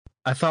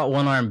I thought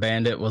one-armed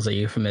bandit was a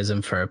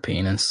euphemism for a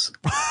penis.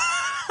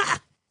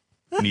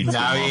 Me too,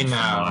 Now you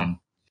Mom.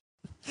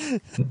 know.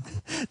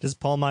 Just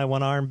pull my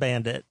one-armed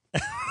bandit.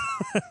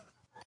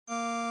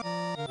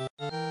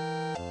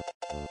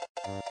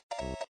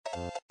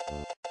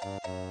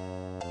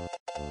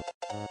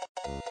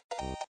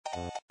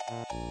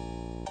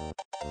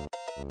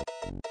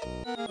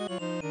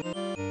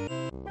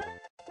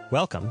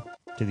 Welcome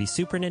to the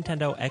Super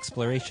Nintendo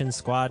Exploration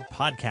Squad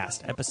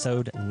podcast,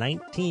 episode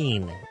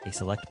 19, a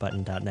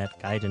SelectButton.net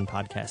guide and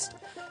podcast.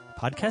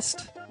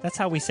 Podcast? That's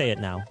how we say it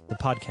now, the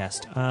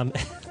podcast.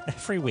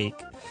 Every week,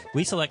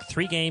 we select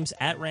 3 games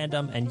at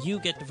random, and you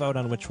get to vote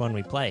on which one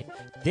we play.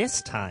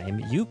 This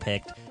time, you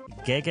picked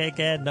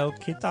Gegege no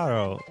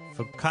Kitaro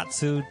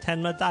Fukatsu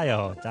Tenma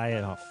Daio.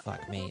 Oh,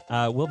 fuck me.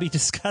 We'll be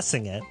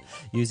discussing it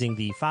using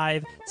the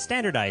 5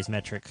 standardized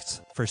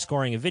metrics for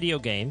scoring a video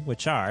game,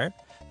 which are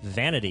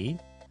vanity,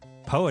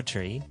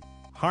 poetry,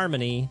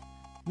 harmony,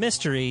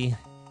 mystery,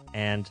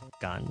 and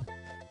gun.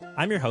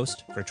 I'm your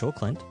host, Virtual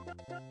Clint.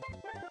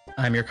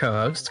 I'm your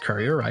co-host,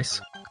 Courier Rice.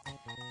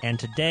 And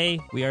today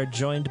we are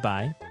joined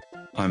by...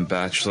 I'm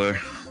Bachelor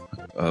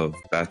of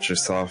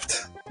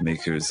Bachelorsoft,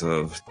 makers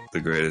of the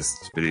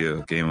greatest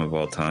video game of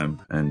all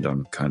time, and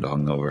I'm kind of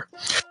hungover.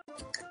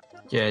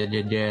 Yeah.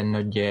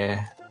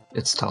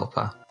 It's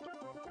Talpa.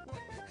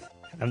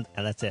 And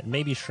that's it.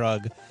 Maybe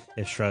Shrug,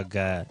 if Shrug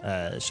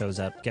shows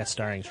up, guest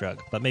starring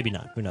Shrug. But maybe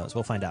not. Who knows?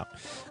 We'll find out.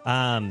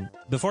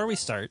 Before we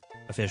start,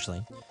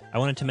 officially, I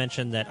wanted to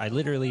mention that I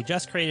literally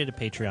just created a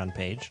Patreon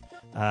page.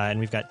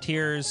 And we've got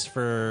tiers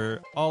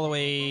for all the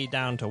way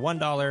down to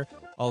 $1,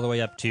 all the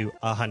way up to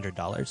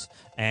 $100.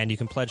 And you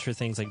can pledge for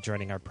things like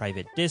joining our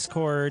private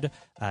Discord,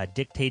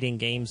 dictating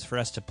games for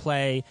us to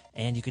play,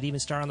 and you could even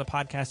star on the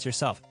podcast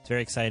yourself. It's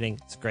very exciting.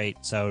 It's great.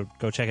 So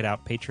go check it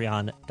out,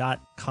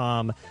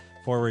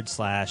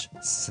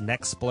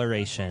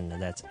 patreon.com/Snexploration.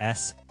 That's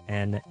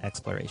SN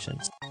Exploration.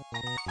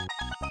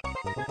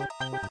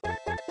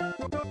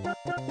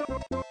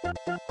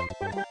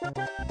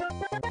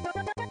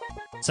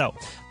 So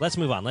let's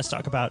move on. Let's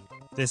talk about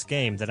this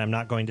game that I'm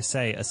not going to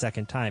say a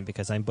second time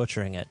because I'm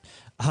butchering it.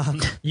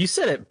 You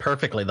said it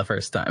perfectly the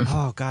first time.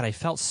 Oh, God, I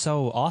felt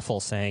so awful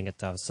saying it,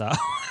 though. So,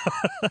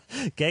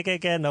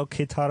 Gegege no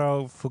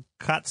Kitaro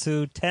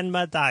Fukatsu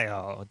Tenma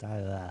Daio.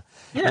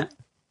 Yeah.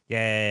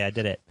 Yeah, I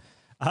did it.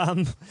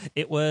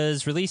 It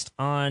was released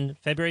on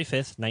February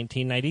 5th,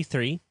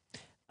 1993.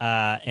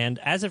 And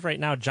as of right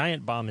now,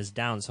 Giant Bomb is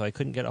down, so I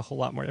couldn't get a whole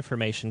lot more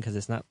information because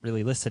it's not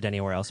really listed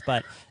anywhere else.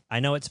 But I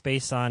know it's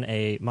based on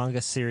a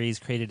manga series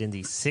created in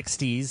the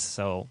 60s,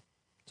 so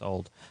it's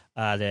old,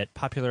 that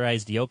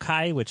popularized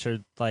yokai, which are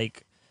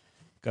like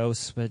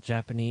ghosts but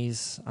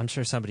Japanese. I'm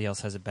sure somebody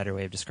else has a better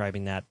way of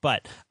describing that.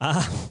 But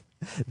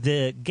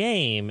the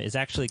game is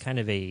actually kind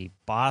of a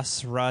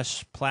boss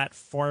rush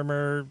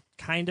platformer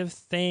kind of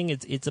thing.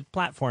 It's a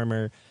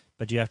platformer,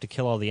 but you have to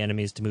kill all the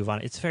enemies to move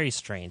on. It's very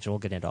strange, and we'll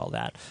get into all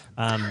that.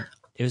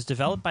 It was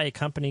developed by a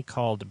company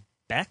called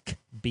BEC,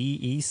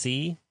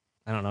 B-E-C.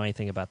 I don't know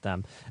anything about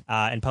them.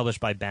 And published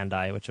by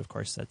Bandai, which, of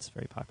course, that's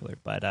very popular.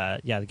 But,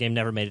 yeah, the game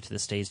never made it to the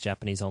States,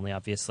 Japanese only,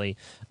 obviously.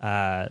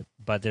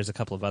 But there's a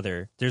couple of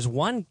other... There's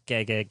one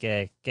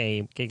Kitaro,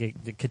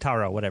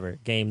 whatever,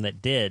 game that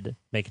did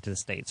make it to the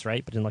States,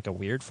 right? But in, like, a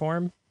weird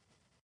form?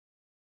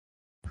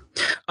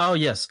 Oh,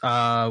 yes.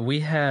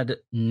 We had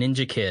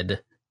Ninja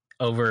Kid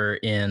over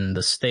in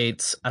the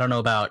States. I don't know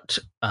about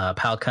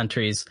PAL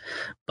countries,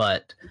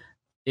 but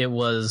it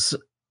was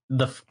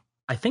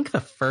I think the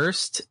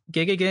first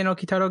Gegege no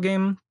Kitaro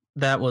game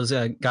that was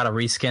got a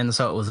reskin,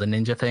 so it was a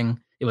ninja thing.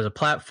 It was a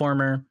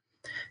platformer.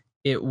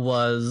 It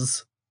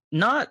was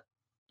not,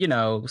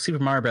 Super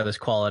Mario Brothers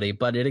quality,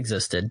 but it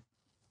existed.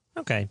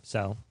 Okay,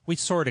 so we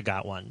sort of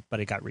got one, but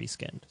it got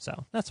reskinned,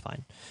 so that's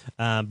fine.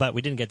 But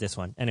we didn't get this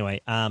one.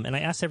 Anyway, and I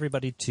asked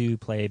everybody to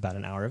play about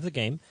an hour of the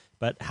game,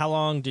 but how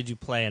long did you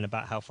play and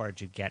about how far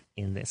did you get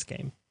in this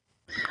game?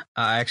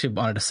 I actually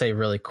wanted to say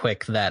really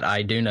quick that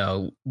I do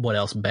know what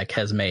else BEC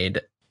has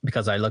made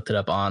because I looked it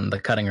up on the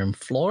cutting room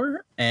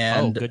floor.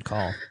 And good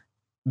call.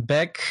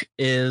 BEC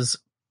is,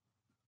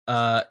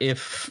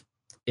 if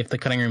the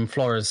cutting room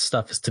floor's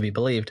stuff is to be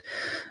believed,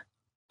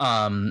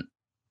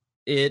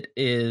 it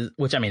is,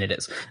 which I mean it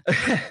is,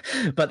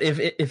 but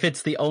if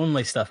it's the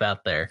only stuff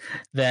out there,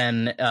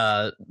 then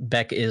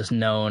BEC is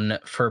known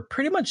for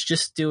pretty much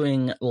just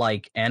doing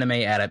like anime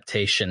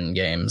adaptation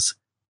games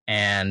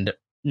and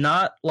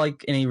not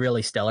like any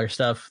really stellar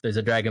stuff. There's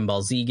a Dragon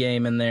Ball Z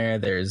game in there.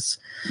 There's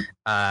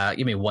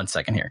give me 1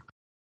 second here.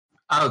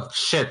 Oh,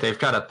 shit, they've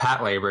got a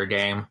Patlabor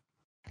game.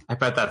 I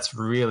bet that's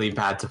really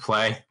bad to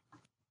play.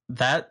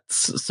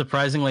 That's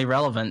surprisingly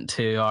relevant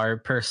to our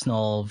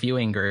personal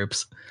viewing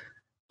groups.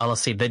 Let's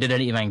see, they did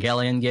an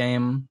Evangelion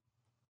game.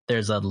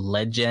 There's a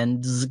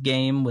Legends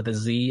game with a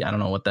Z. I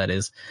don't know what that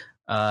is.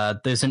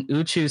 There's an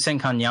Uchu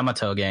Senkan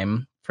Yamato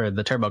game for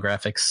the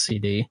TurboGrafx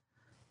CD.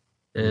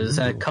 There's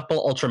a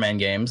couple Ultraman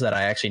games that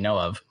I actually know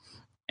of.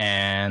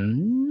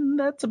 And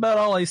that's about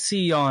all I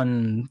see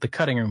on the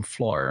cutting room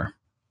floor.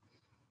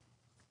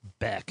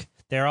 BEC.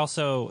 They're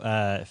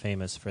also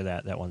famous for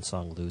that one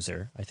song,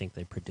 Loser. I think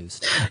they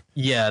produced it.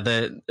 Yeah,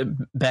 the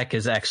Beck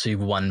is actually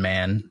one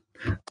man.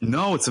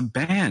 No, it's a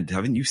band.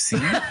 Haven't you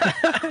seen it?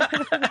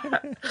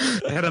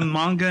 They had a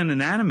manga and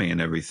an anime and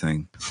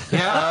everything.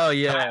 Yeah. Oh,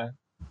 yeah.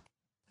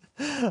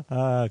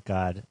 Oh,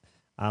 God.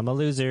 I'm a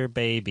loser,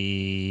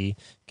 baby.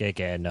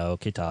 Gege no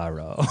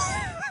Kitaro.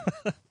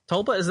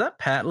 Tolba, is that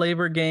Pat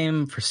Labor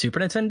game for Super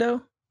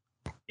Nintendo?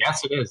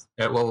 Yes, it is.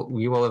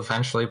 We will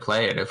eventually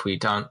play it if we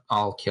don't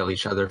all kill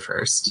each other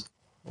first.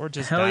 Or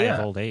just Hell die yeah.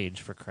 of old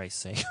age, for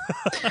Christ's sake.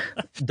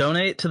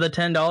 Donate to the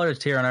 $10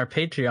 tier on our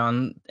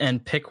Patreon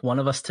and pick one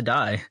of us to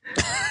die.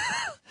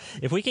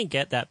 If we can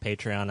get that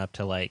Patreon up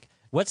to like,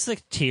 what's the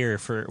tier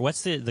for,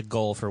 what's the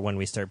goal for when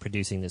we start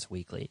producing this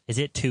weekly? Is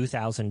it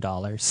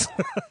 $2,000?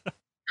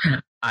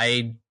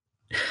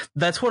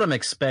 That's what I'm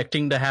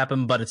expecting to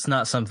happen, but it's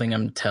not something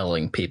I'm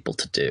telling people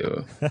to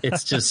do.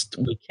 It's just,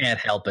 we can't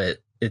help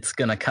it. It's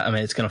gonna come.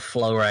 It's gonna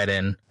flow right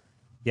in.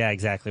 Yeah,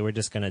 exactly. We're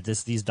just gonna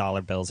these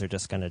dollar bills are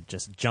just gonna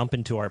jump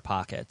into our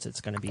pockets.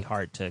 It's gonna be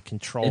hard to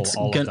control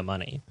of the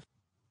money.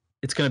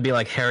 It's gonna be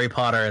like Harry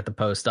Potter at the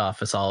post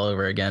office all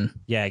over again.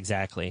 Yeah,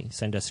 exactly.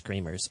 Send us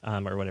screamers,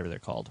 or whatever they're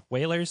called,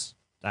 whalers.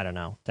 I don't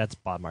know. That's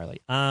Bob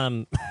Marley.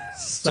 To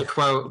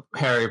quote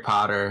Harry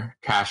Potter,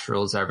 cash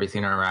rules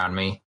everything around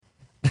me.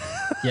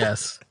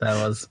 Yes,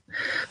 that's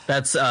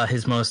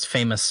his most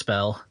famous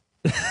spell.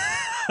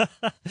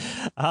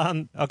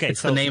 Okay,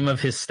 it's the name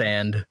of his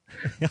stand.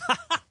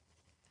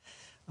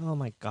 Oh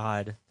my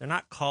God, they're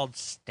not called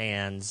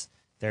stands.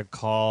 They're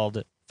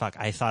called. Fuck!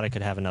 I thought I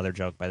could have another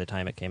joke by the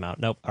time it came out.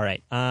 Nope. All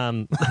right.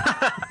 How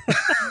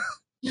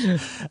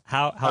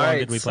long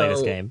did we play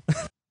this game?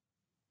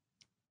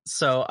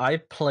 So I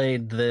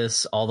played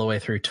this all the way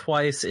through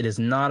twice. It is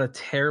not a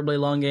terribly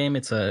long game.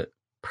 It's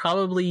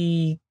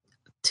probably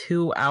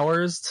 2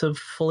 hours to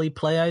fully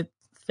play, I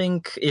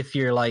think, if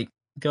you're like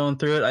going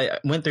through it. I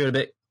went through it a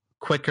bit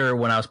quicker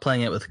when I was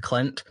playing it with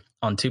Clint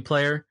on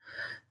 2-player,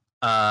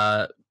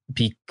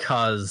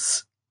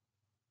 because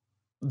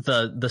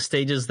the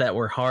stages that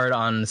were hard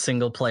on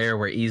single player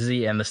were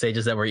easy, and the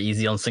stages that were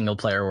easy on single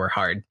player were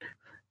hard.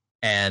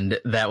 And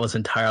that was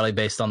entirely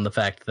based on the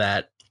fact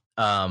that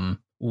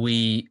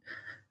we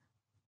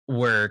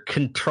were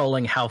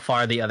controlling how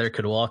far the other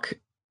could walk,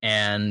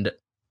 and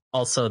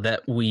also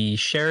that we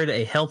shared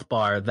a health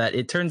bar that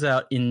it turns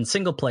out in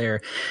single player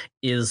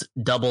is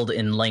doubled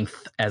in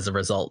length as a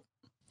result.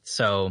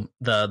 So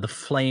the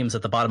flames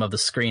at the bottom of the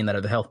screen that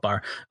are the health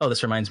bar. Oh,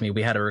 this reminds me,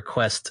 we had a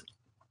request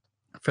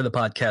for the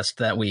podcast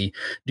that we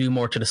do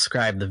more to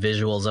describe the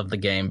visuals of the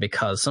game,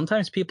 because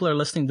sometimes people are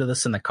listening to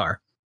this in the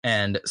car.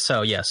 And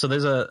so, yeah, so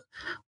there's at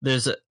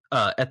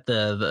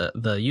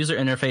the user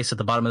interface at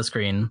the bottom of the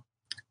screen,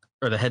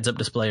 or the heads up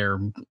display, or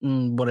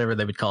whatever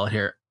they would call it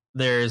here,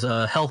 there's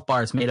a health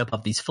bar made up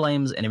of these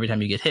flames, and every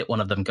time you get hit,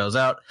 one of them goes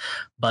out.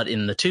 But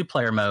in the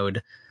 2-player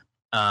mode,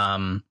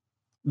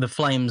 the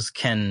flames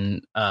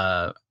can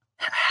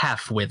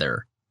half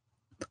wither.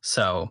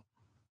 So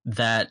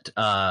that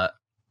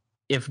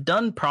if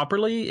done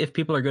properly, if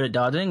people are good at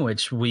dodging,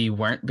 which we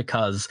weren't,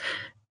 because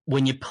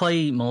when you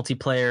play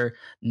multiplayer,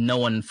 no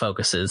one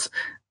focuses.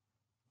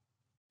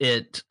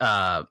 If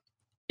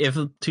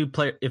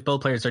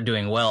both players are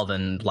doing well,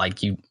 then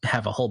like you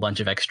have a whole bunch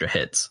of extra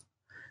hits.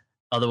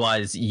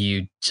 Otherwise,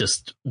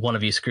 one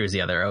of you screws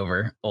the other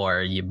over,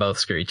 or you both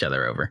screw each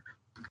other over.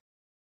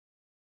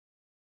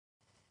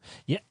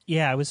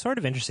 Yeah, it was sort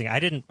of interesting.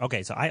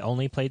 So I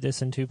only played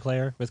this in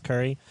 2-player with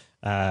Curry,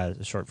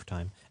 short for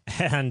time,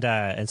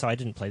 and so I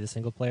didn't play the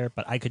single player,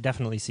 but I could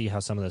definitely see how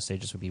some of those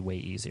stages would be way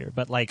easier.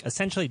 But like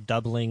essentially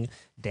doubling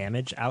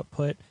damage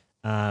output,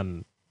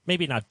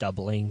 maybe not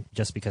doubling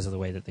just because of the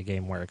way that the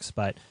game works,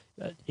 but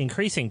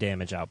increasing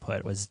damage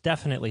output was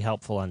definitely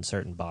helpful on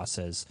certain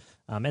bosses.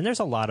 And there's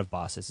a lot of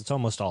bosses. It's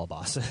almost all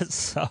bosses.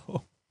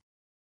 So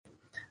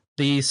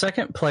the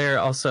second player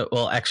also,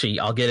 well, actually,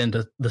 I'll get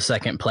into the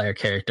second player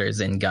characters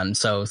in Gun.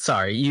 So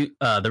sorry,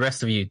 the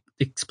rest of you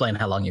explain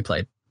how long you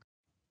played.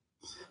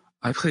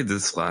 I played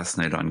this last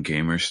night on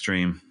Gamer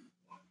Stream.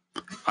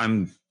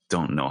 I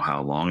don't know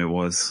how long it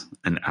was.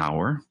 An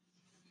hour.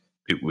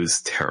 It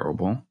was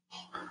terrible.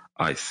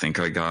 I think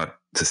I got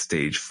to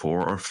stage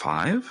 4 or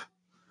 5.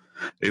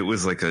 It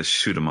was like a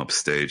shoot 'em up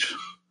stage,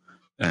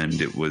 and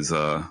it was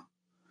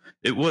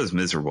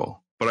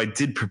miserable. But I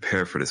did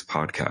prepare for this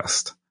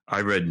podcast.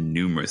 I read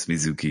numerous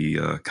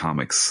Mizuki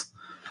comics.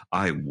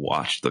 I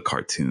watched the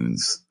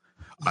cartoons.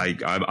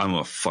 I'm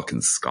a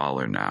fucking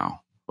scholar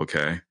now.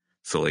 Okay,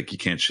 so like you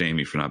can't shame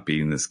me for not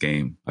beating this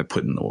game. I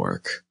put in the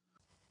work.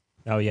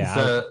 Oh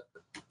yeah.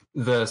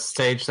 The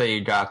stage that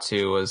you got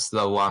to was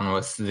the one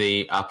with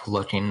the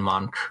up-looking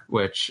monk,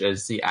 which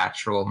is the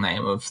actual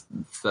name of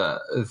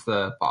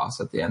the boss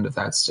at the end of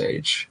that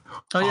stage.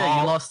 Oh yeah,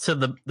 you lost to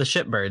the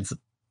shitbirds.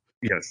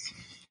 Yes.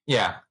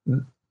 Yeah,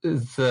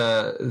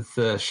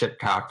 the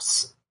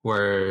shitcocks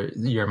were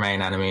your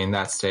main enemy in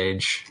that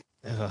stage.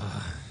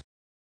 Ugh.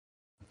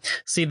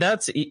 See,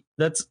 that's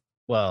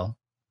well,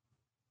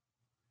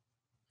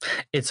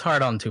 it's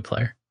hard on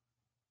 2-player.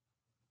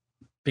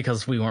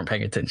 because we weren't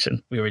paying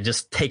attention. We were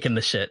just taking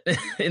the shit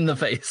in the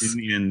face. In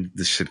the end,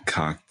 the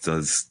shitcock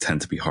does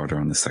tend to be harder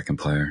on the second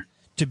player.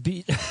 To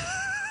be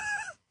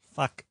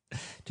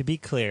to be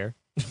clear,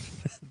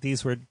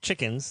 these were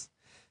chickens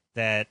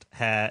that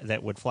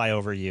would fly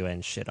over you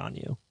and shit on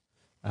you.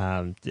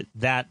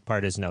 That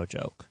part is no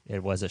joke.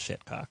 It was a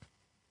shitcock.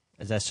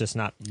 That's just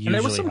not usually. And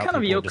there was some how kind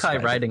of people yokai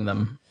describe riding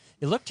them.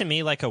 It looked to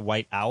me like a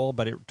white owl,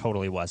 but it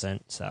totally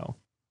wasn't. So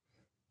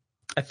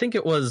I think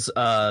it was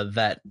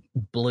that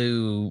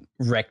blue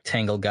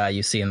rectangle guy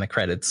you see in the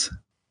credits.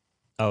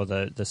 oh,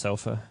 the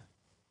sofa.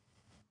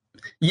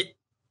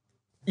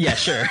 Yeah,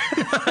 sure.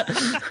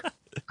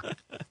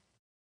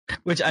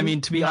 Which, I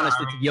mean, to be honest,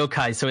 it's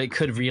yokai, so it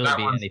could really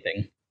be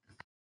anything.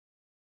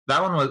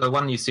 That one was the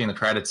one you see in the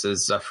credits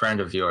is a friend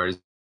of yours.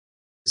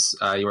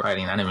 You were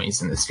fighting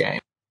enemies in this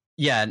game.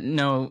 Yeah,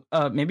 no,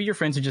 maybe your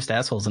friends are just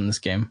assholes in this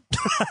game.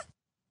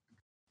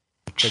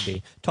 Could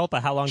be.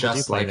 Tulpa, how long did you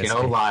Just play like this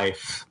in game?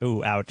 life.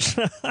 Ooh, ouch.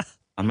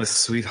 I'm a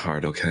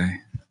sweetheart, okay?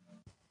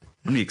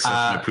 I'm the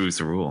exception that proves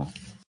the rule.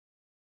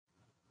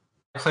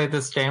 I played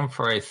this game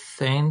for, I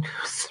think,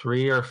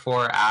 3 or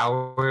 4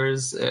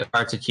 hours. It's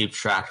hard to keep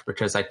track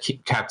because I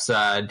kept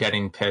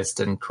getting pissed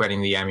and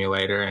quitting the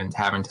emulator and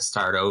having to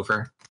start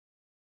over.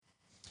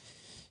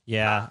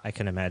 Yeah, I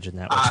can imagine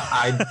that.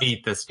 I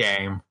beat this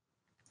game.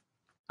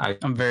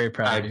 I'm very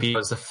proud of you. I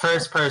was the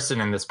first person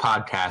in this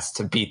podcast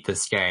to beat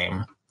this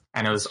game,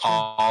 and it was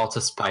all to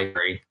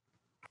Spikery.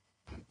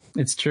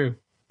 It's true.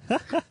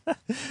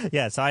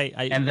 Yeah, so I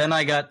And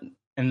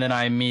then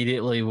I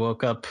immediately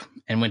woke up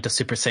and went to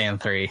Super Saiyan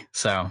 3,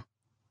 so...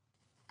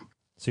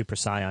 Super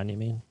Saiyan, you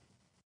mean?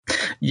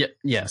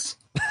 Yes.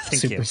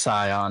 Thank Super you.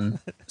 Saiyan.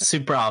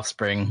 Super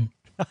Offspring.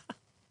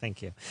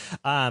 Thank you.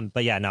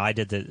 But yeah, no,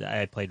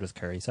 I played with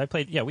Curry. So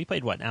we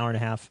played, what, an hour and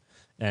a half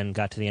and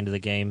got to the end of the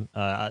game.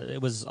 It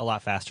was a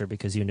lot faster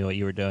because you knew what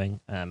you were doing.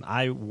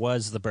 I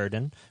was the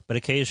burden, but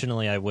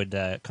occasionally I would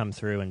come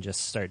through and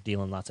just start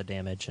dealing lots of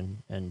damage,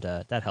 and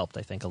that helped,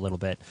 I think, a little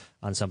bit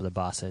on some of the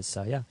bosses.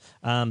 So yeah.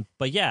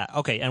 But yeah,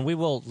 okay, and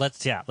let's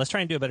try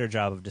and do a better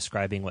job of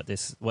describing what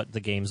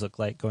the games look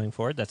like going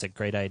forward. That's a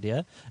great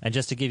idea. And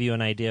just to give you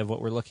an idea of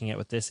what we're looking at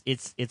with this,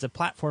 it's a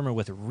platformer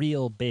with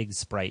real big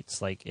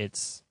sprites. Like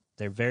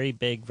they're very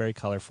big, very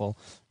colorful.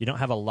 You don't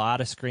have a lot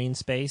of screen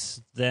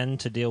space then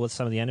to deal with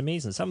some of the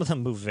enemies, and some of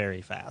them move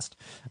very fast.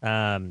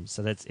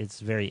 So it's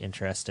very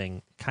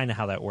interesting, kind of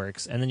how that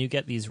works. And then you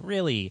get these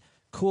really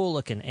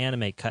cool-looking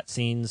anime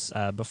cutscenes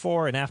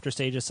before and after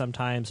stages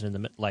sometimes,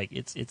 and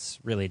it's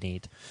really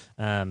neat.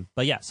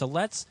 But yeah, so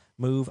let's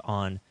move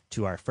on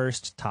to our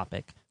first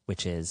topic,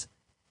 which is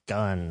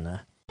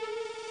Gun.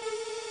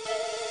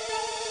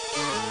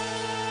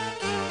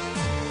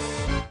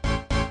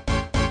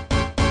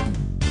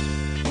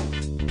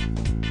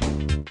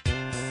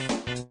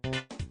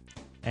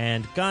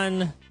 And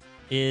Gun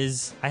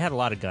is... I had a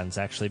lot of guns,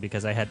 actually,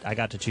 because I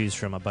got to choose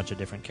from a bunch of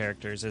different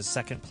characters as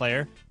second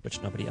player,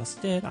 which nobody else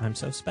did. I'm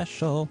so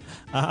special.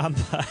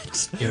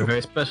 But You're a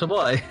very special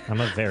boy.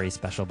 I'm a very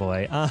special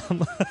boy.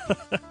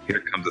 Here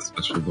comes a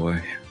special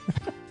boy.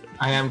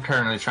 I am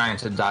currently trying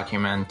to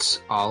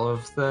document all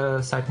of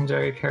the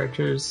secondary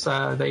characters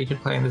that you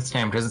could play in this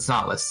game, because it's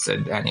not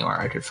listed anywhere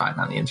I could find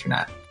on the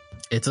internet.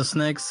 It's a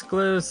SNES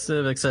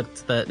exclusive,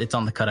 except that it's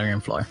on the cutting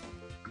room floor.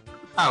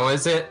 Oh,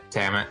 is it?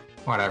 Damn it.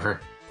 Whatever.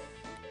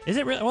 Is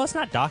it really? Well, it's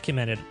not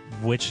documented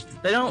which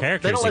characters They don't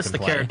you list can the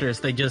play. characters.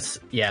 They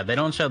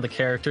don't show the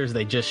characters.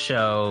 They just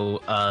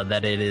show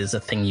that it is a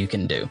thing you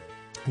can do.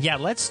 Yeah,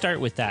 let's start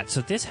with that.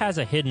 So this has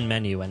a hidden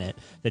menu in it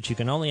that you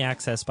can only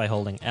access by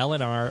holding L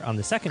and R on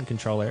the second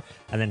controller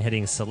and then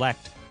hitting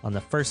select on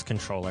the first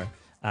controller.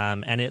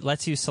 And it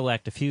lets you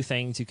select a few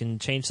things. You can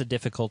change the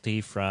difficulty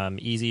from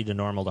easy to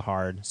normal to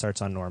hard.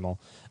 Starts on normal.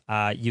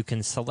 You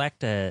can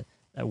select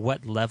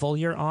what level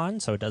you're on,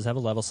 so it does have a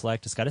level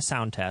select. It's got a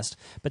sound test,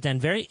 but then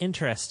very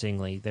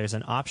interestingly, there's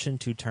an option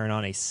to turn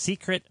on a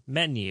secret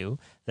menu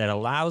that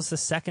allows the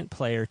second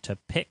player to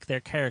pick their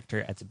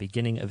character at the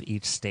beginning of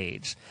each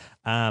stage.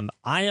 I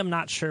am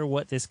not sure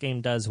what this game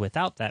does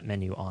without that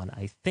menu on.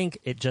 I think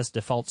it just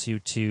defaults you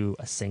to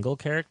a single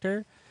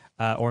character,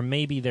 or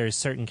maybe there's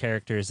certain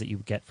characters that you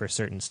get for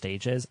certain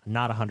stages.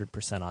 Not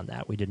 100% on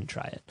that. We didn't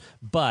try it,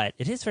 but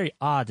it is very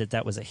odd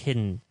that was a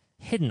hidden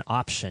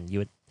option. You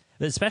would,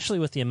 especially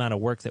with the amount of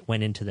work that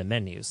went into the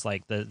menus.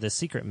 Like the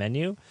secret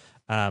menu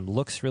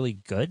looks really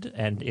good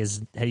and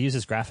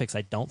uses graphics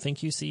I don't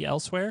think you see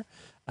elsewhere,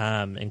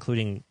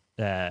 including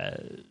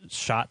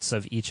shots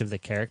of each of the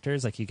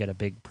characters. Like you get a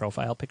big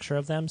profile picture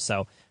of them.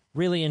 So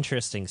really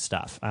interesting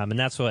stuff. And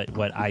that's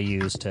what I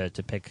use to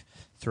pick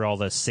through all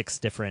the 6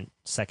 different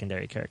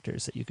secondary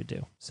characters that you could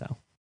do. So.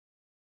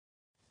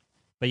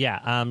 But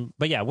yeah,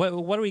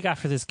 what do we got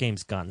for this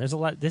game's Gun? There's a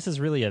lot. This is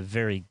really a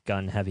very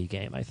gun-heavy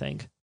game, I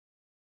think.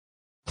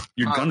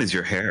 Your gun is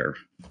your hair.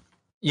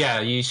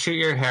 Yeah, you shoot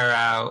your hair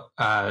out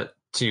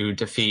to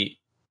defeat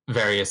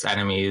various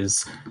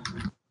enemies.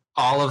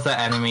 All of the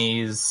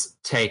enemies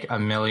take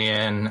 1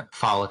 million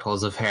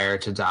follicles of hair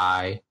to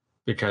die.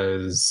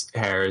 because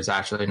hair is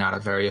actually not a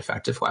very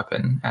effective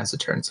weapon, as it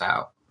turns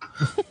out.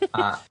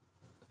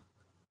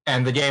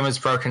 And the game is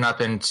broken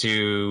up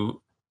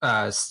into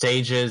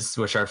stages,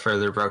 which are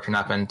further broken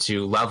up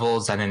into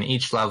levels, and in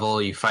each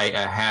level you fight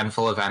a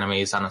handful of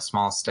enemies on a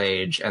small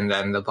stage, and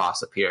then the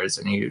boss appears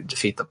and you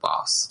defeat the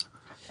boss.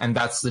 And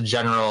that's the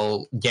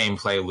general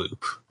gameplay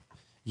loop.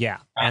 Yeah,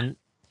 and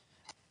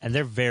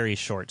they're very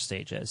short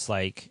stages.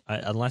 Like,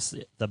 unless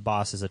the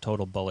boss is a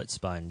total bullet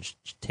sponge,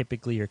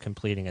 typically you're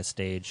completing a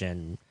stage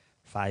in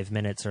 5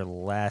 minutes or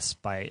less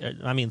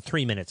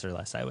 3 minutes or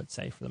less, I would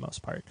say, for the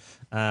most part.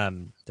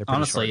 They're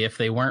honestly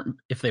short.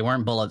 if they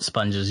weren't bullet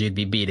sponges, you'd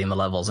be beating the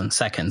levels in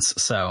seconds.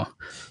 So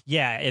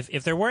yeah,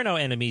 if there were no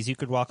enemies, you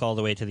could walk all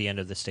the way to the end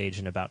of the stage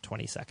in about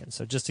 20 seconds.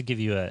 So just to give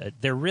you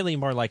they're really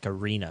more like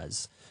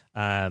arenas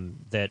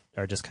that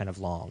are just kind of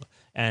long.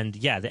 And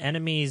yeah, the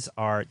enemies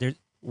are there.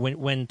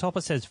 When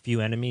Tulpa says few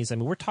enemies, I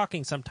mean, we're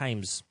talking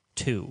sometimes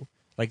two.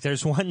 Like,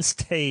 there's one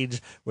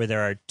stage where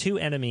there are two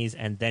enemies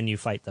and then you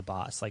fight the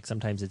boss. Like,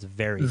 sometimes it's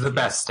very the few.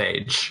 best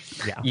stage.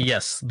 Yeah.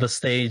 yes, the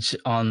stage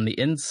on the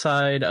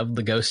inside of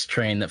the ghost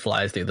train that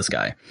flies through the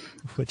sky.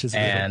 Which is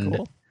really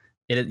cool.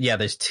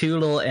 There's two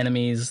little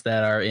enemies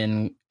that are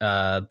in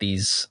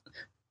these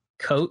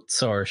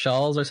coats or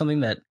shawls or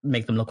something that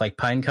make them look like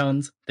pine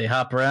cones. They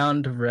hop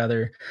around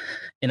rather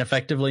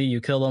ineffectively.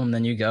 You kill them, and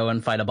then you go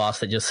and fight a boss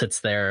that just sits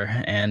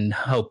there and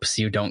hopes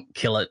you don't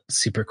kill it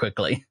super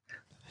quickly.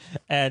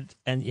 And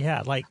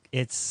yeah, like,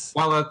 it's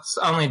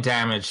only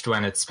damaged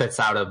when it spits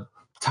out a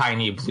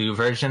tiny blue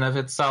version of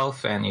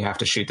itself, and you have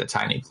to shoot the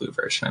tiny blue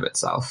version of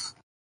itself,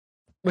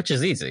 which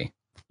is easy.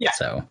 Yeah.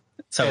 So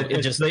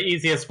it's just the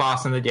easiest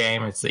boss in the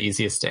game. It's the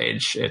easiest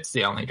stage. It's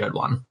the only good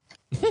one.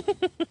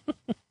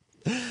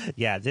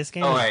 Yeah, this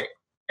game. Oh wait,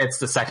 it's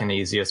the second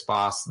easiest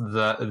boss.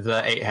 The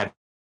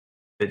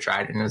 8-headed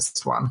dragon is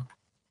one.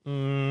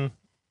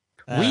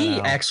 We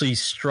actually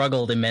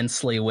struggled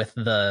immensely with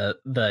the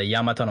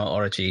Yamato no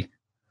Orochi.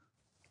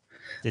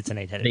 It's an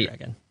 8-headed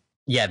dragon.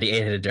 Yeah, the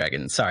 8-headed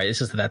dragon. Sorry, it's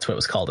just that's what it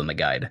was called in the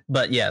guide.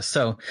 But yeah,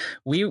 so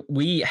we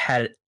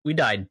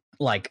died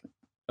like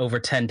over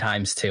 10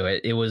 times to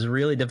it. It was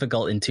really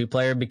difficult in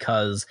 2-player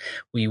because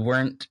we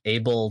weren't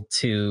able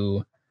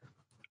to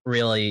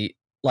really,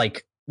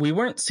 like, we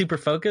weren't super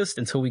focused,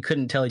 and so we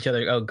couldn't tell each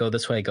other, oh, go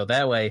this way, go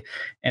that way.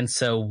 And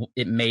so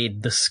it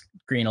made the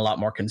screen a lot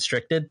more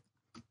constricted.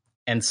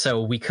 And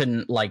so we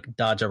couldn't, like,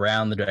 dodge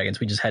around the dragons.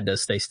 We just had to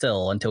stay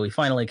still until we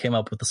finally came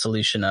up with the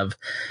solution of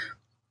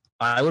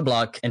I would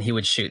block and he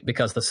would shoot,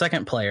 because the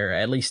second player,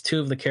 at least 2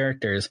 of the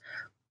characters,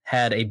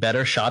 had a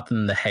better shot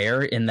than the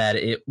hair in that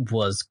it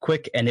was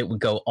quick and it would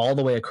go all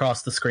the way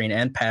across the screen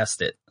and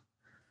past it.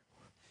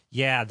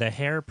 Yeah, the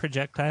hair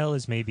projectile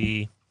is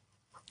maybe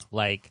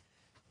like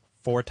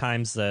 4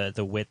 times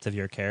the width of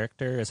your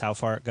character is how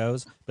far it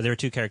goes. But there were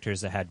 2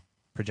 characters that had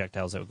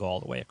projectiles that would go all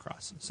the way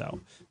across. So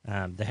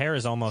the hair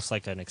is almost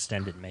like an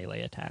extended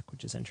melee attack,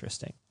 which is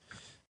interesting.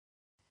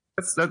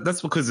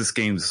 That's because this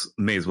game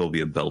may as well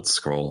be a belt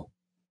scroll.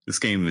 This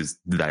game is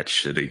that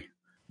shitty.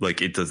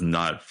 Like, it does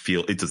not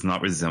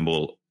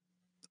resemble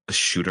a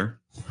shooter.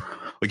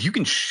 Like, you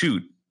can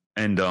shoot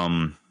and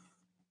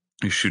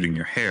you're shooting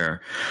your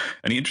hair.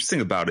 And the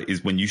interesting about it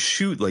is when you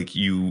shoot, like,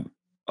 you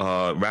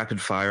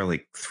rapid fire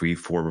like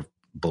 3-4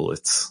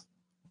 bullets,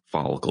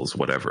 follicles,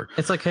 whatever.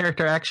 It's a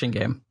character action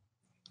game.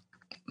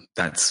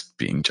 That's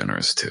being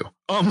generous too.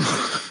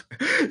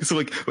 So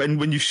like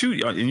when you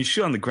shoot and you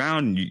shoot on the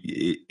ground,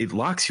 it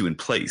locks you in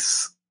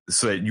place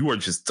so that you are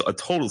just a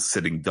total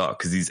sitting duck,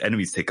 because these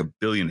enemies take 1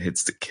 billion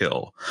hits to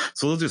kill.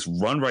 So they'll just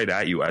run right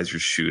at you as you're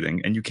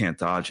shooting and you can't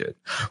dodge it.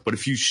 But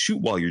if you shoot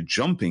while you're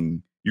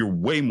jumping, you're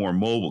way more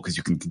mobile because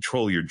you can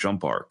control your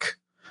jump arc.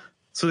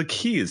 So the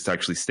key is to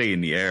actually stay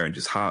in the air and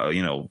just,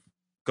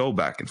 go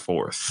back and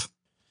forth.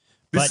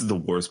 This is the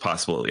worst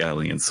possible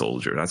alien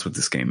soldier. That's what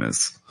this game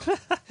is.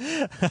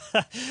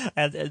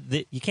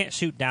 You can't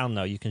shoot down,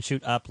 though. You can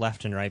shoot up,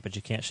 left, and right, but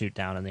you can't shoot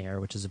down in the air,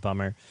 which is a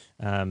bummer.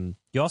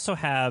 You also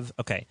have,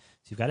 so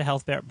you've got a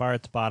health bar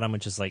at the bottom,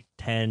 which is like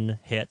 10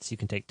 hits. You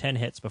can take 10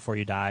 hits before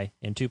you die.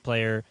 In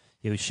 2-player,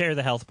 you share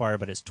the health bar,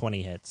 but it's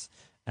 20 hits.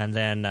 And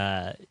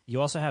then you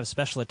also have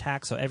special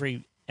attacks, so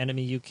every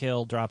enemy you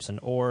kill drops an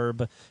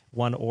orb.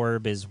 1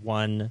 orb is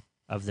 1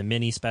 of the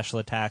mini special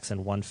attacks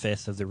and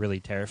 1/5 of the really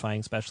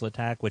terrifying special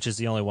attack, which is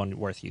the only one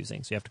worth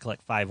using. So you have to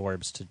collect 5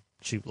 orbs to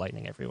shoot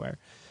lightning everywhere,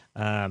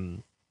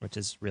 which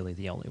is really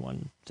the only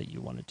one that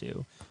you want to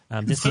do.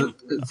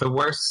 The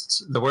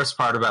worst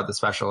part about the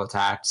special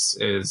attacks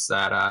is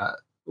that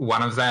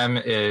one of them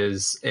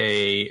is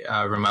a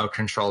remote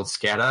controlled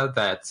Sketa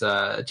that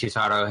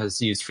Chitaro has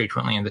used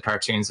frequently in the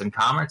cartoons and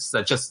comics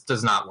that just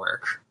does not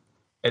work.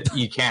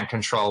 You can't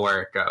control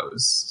where it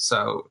goes.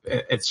 So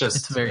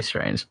it's very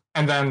strange.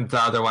 And then the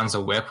other one's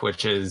a whip,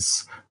 which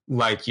is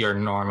like your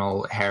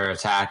normal hair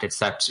attack,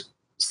 except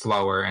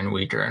slower and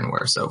weaker and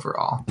worse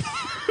overall.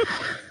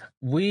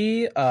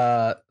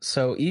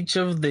 So each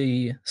of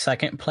the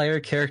second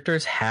player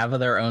characters have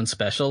their own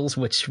specials,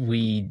 which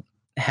we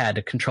had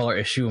a controller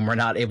issue and we're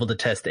not able to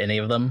test any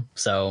of them.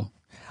 So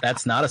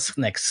That's not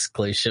an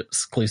exclusive.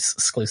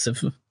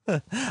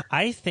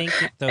 I think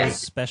that those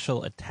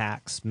special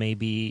attacks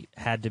maybe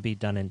had to be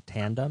done in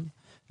tandem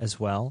as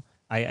well.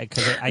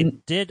 Because I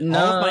did all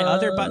of my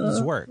other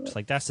buttons worked.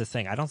 Like, that's the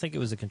thing. I don't think it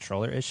was a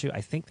controller issue. I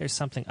think there's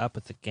something up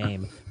with the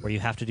game where you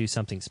have to do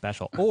something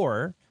special,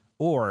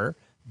 or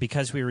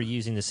because we were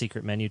using the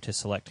secret menu to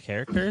select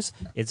characters,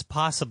 it's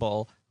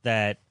possible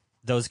that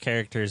those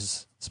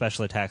characters'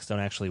 special attacks don't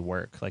actually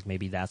work. Like,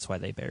 maybe that's why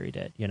they buried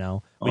it. You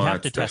know, we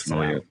have to test it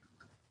out.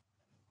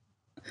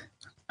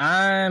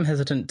 I'm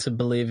hesitant to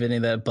believe any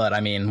of that, but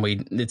I mean,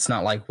 it's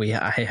not like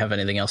I have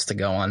anything else to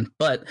go on.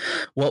 But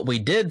what we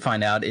did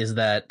find out is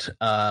that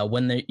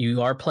when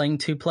you are playing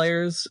two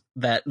players,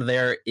 that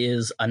there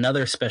is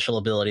another special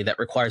ability that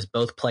requires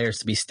both players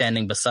to be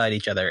standing beside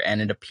each other,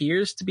 and it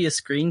appears to be a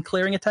screen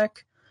clearing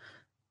attack.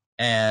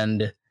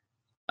 And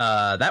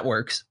that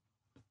works.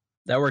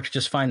 That works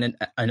just fine,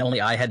 and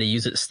only I had to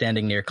use it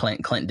standing near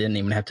Clint. Clint didn't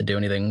even have to do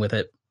anything with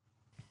it.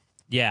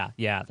 Yeah,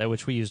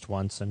 which we used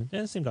once, and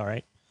it seemed all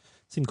right.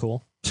 Seemed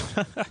cool.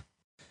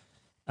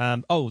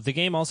 The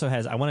game also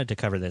has, I wanted to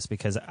cover this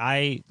because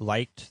I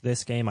liked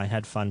this game. I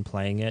had fun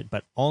playing it,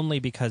 but only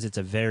because it's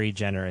a very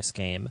generous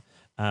game.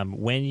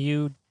 When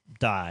you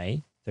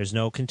die, there's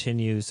no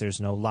continues, there's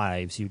no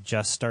lives. You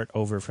just start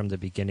over from the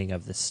beginning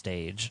of the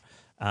stage.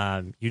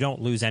 You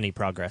don't lose any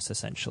progress,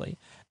 essentially.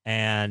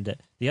 And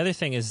the other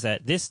thing is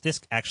that this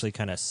actually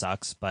kind of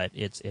sucks, but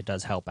it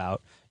does help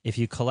out. If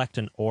you collect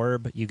an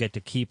orb, you get to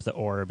keep the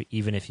orb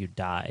even if you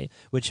die,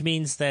 which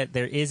means that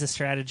there is a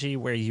strategy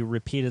where you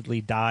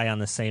repeatedly die on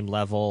the same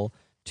level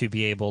to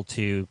be able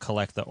to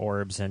collect the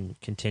orbs and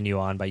continue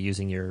on by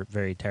using your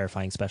very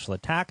terrifying special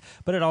attack.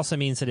 But it also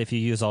means that if you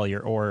use all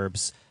your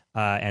orbs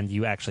and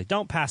you actually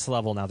don't pass the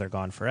level, now they're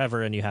gone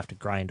forever, and you have to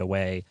grind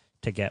away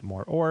to get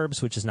more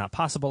orbs, which is not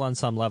possible on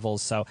some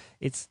levels. So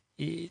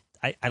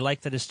I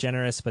like that it's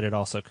generous, but it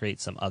also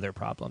creates some other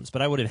problems.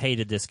 But I would have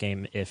hated this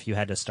game if you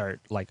had to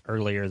start like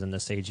earlier than the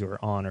stage you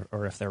were on,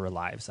 or if there were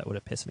lives. That would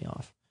have pissed me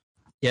off.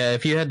 Yeah,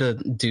 if you had to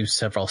do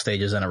several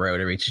stages in a row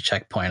to reach a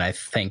checkpoint, I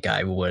think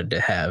I would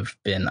have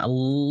been a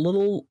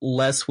little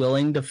less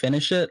willing to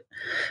finish it.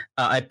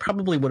 I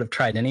probably would have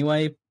tried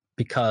anyway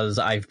because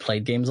I've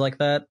played games like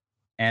that,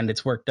 and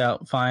it's worked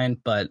out fine,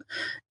 but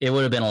it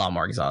would have been a lot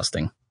more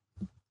exhausting.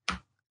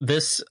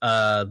 This,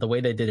 the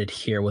way they did it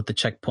here with the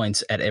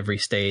checkpoints at every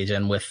stage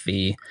and with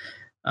the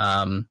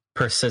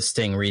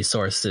persisting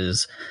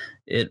resources,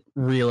 it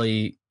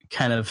really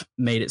kind of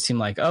made it seem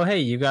like, oh, hey,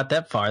 you got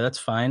that far. That's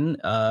fine.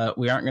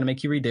 We aren't going to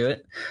make you redo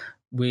it.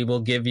 We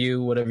will give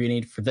you whatever you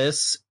need for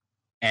this.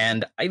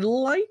 And I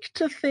like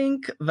to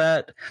think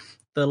that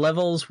the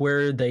levels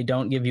where they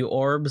don't give you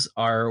orbs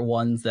are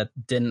ones that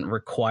didn't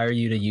require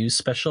you to use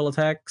special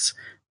attacks,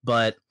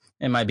 but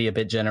it might be a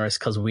bit generous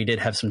because we did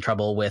have some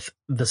trouble with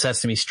the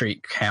Sesame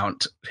Street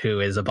Count, who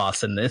is a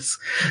boss in this.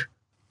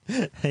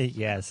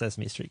 Yeah,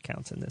 Sesame Street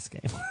counts in this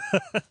game.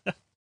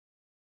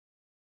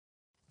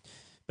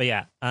 But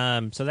yeah,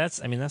 so that's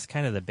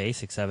kind of the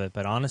basics of it.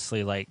 But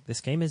honestly, like,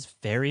 this game is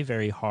very,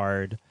 very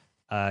hard.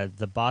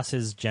 The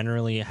bosses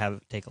generally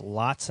take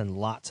lots and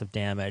lots of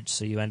damage,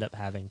 so you end up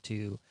having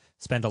to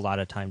spend a lot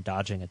of time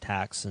dodging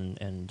attacks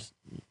and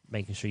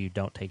making sure you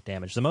don't take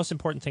damage. The most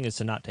important thing is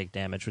to not take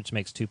damage, which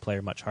makes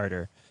two-player much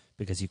harder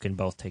because you can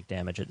both take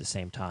damage at the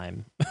same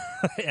time.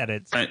 And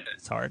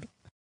it's hard.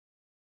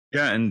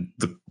 Yeah, and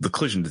the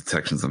collision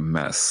detection is a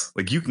mess.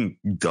 Like, you can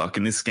duck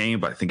in this game,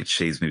 but I think it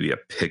shaves maybe a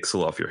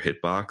pixel off your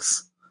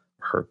hitbox,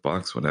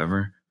 hurtbox,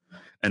 whatever.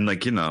 And,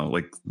 like, you know,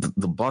 like,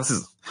 the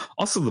bosses...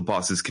 Also, the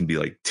bosses can be,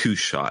 like,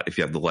 two-shot if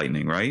you have the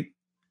lightning, right?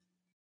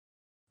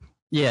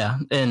 Yeah,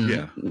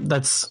 and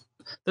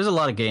there's a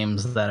lot of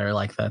games that are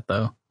like that,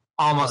 though.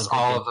 Almost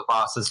all of the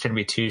bosses can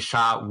be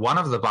two-shot. One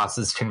of the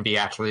bosses can be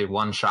actually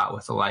one-shot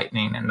with the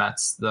lightning, and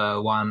that's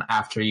the one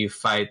after you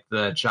fight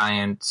the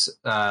giant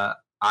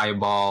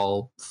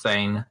eyeball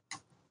thing.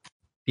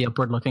 The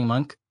upward-looking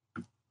monk?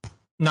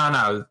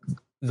 No.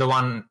 The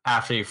one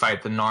after you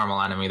fight the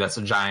normal enemy, that's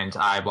a giant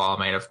eyeball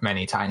made of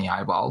many tiny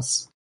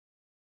eyeballs.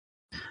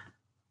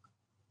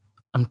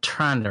 I'm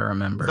trying to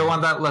remember. The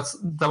one that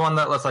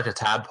looks like a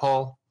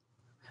tadpole.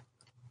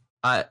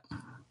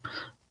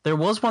 There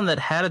was one that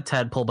had a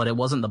tadpole, but it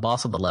wasn't the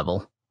boss of the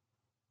level.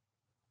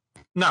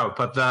 No,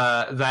 but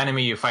the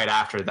enemy you fight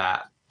after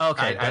that.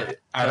 Okay.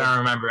 I don't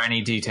remember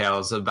any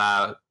details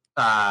about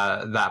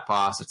that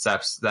boss,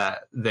 except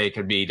that they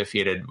could be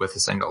defeated with a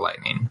single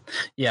lightning.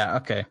 Yeah,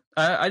 okay.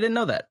 I didn't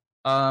know that.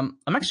 I'm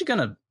actually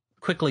going to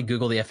quickly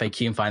Google the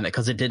FAQ and find that,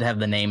 because it did have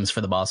the names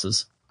for the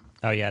bosses.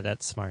 Oh, yeah,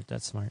 that's smart.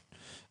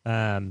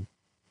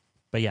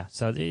 But yeah,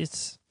 so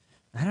it's...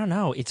 I don't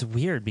know. It's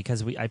weird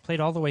because I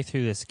played all the way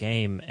through this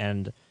game,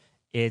 and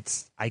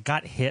I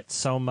got hit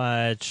so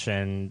much,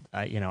 and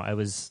I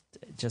was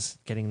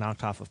just getting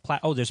knocked off of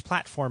there's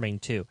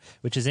platforming too,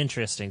 which is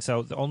interesting.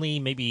 So only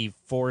maybe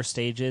 4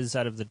 stages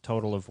out of the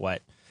total of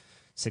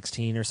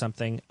 16 or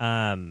something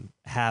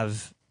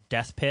have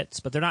death pits,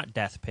 but they're not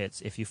death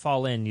pits. If you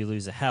fall in, you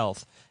lose a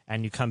health,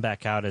 and you come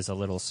back out as a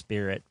little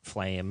spirit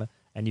flame.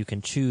 and you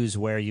can choose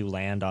where you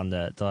land on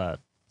the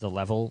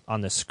level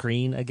on the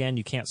screen again.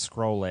 You can't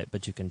scroll it,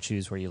 but you can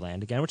choose where you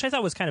land again, which I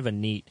thought was kind of a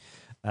neat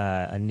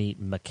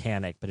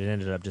mechanic, but it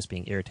ended up just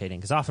being irritating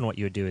because often what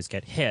you would do is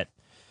get hit,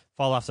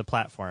 fall off the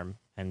platform,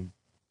 and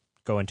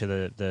go into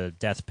the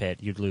death pit.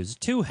 You'd lose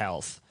 2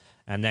 health,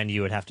 and then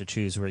you would have to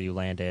choose where you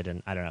landed,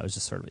 and I don't know, it was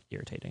just sort of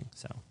irritating.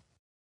 So,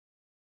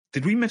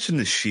 did we mention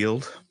the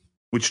shield,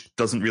 which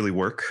doesn't really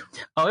work?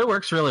 Oh, it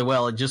works really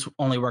well. It just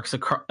only works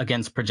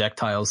against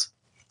projectiles.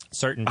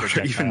 Certain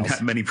projectiles. Are even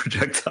that many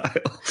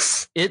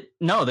projectiles?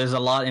 There's a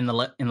lot in the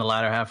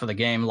latter half of the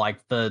game,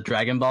 like the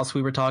dragon boss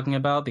we were talking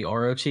about, the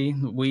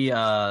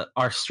Orochi.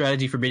 Our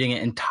strategy for beating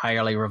it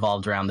entirely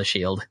revolved around the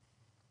shield.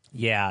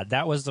 Yeah,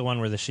 that was the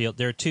one where the shield.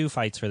 There are 2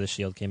 fights where the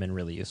shield came in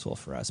really useful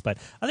for us, but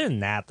other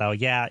than that, though,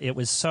 yeah, it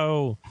was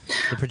the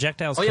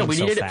projectiles. Oh yeah, we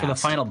needed it for the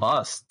final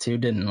boss too,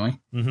 didn't we?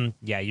 Mm-hmm.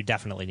 Yeah, you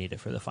definitely need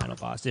it for the final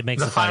boss. It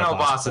makes the final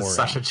boss boring. Is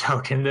such a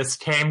joke in this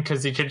game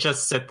because you could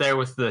just sit there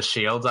with the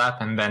shield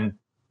up and then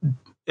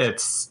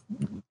it's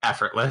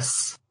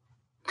effortless.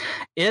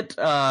 It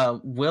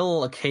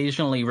will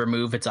occasionally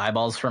remove its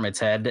eyeballs from its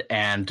head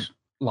and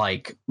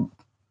like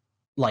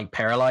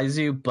paralyze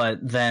you, but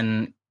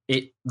then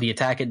the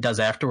attack it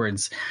does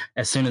afterwards,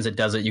 as soon as it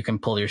does it, you can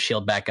pull your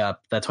shield back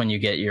up. That's when you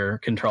get your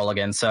control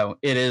again. So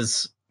it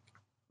is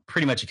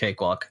pretty much a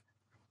cakewalk,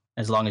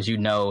 as long as you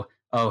know,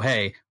 oh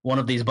hey, one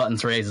of these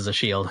buttons raises a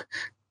shield.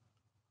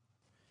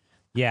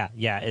 Yeah.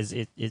 Is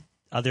it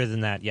other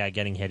than that, yeah,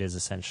 getting hit is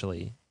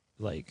essentially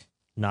like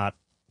not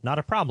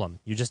a problem.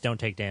 You just don't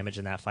take damage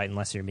in that fight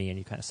unless you're me and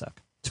you kind of suck.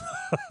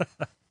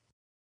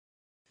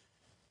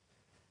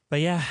 But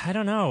yeah, I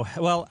don't know.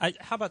 Well,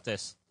 how about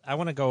this? I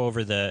want to go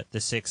over the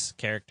 6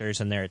 characters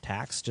and their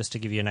attacks just to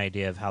give you an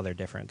idea of how they're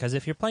different. Because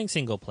if you're playing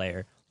single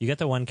player, you get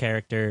the one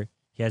character,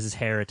 he has his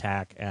hair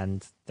attack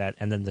and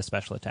then the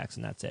special attacks,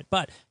 and that's it.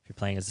 But if you're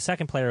playing as a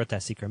second player with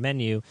that secret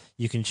menu,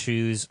 you can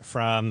choose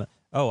from.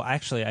 Oh,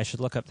 actually, I should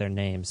look up their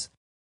names.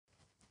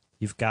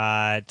 You've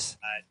got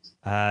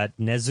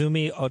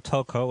Nezumi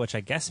Otoko, which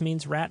I guess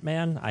means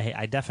Ratman.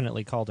 I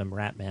definitely called him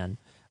Ratman.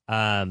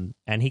 And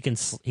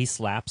he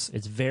slaps.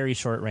 It's very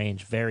short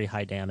range, very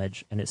high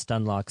damage, and it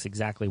stun locks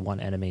exactly one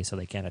enemy so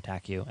they can't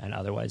attack you, and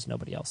otherwise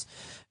nobody else.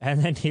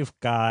 And then you've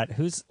got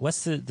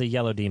what's the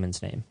yellow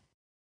demon's name?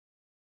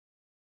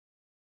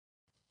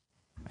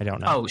 I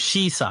don't know. Oh,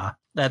 Shisa.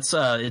 That's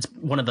it's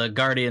one of the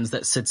guardians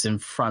that sits in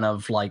front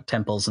of like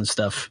temples and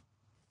stuff.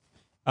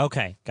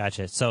 Okay,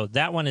 gotcha. So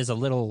that one is a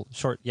little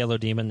short yellow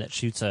demon that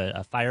shoots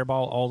a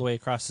fireball all the way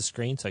across the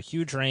screen, so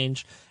huge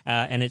range,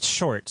 and it's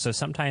short, so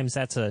sometimes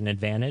that's an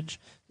advantage.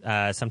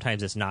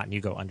 Sometimes it's not, and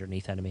you go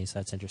underneath enemies.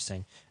 That's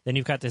interesting. Then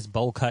you've got this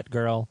bowl cut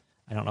girl.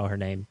 I don't know her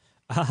name.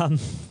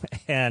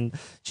 And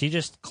she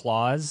just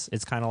claws.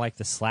 It's kind of like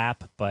the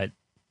slap, but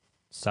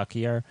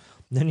suckier.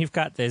 Then you've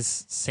got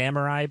this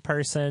samurai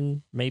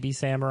person, maybe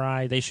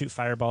samurai. They shoot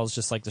fireballs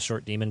just like the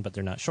short demon, but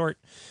they're not short.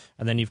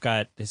 And then you've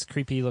got this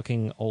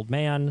creepy-looking old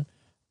man,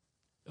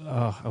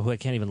 who I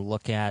can't even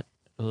look at.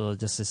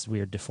 Just this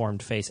weird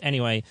deformed face.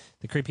 Anyway,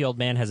 the creepy old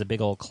man has a big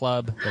old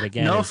club. But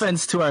again, no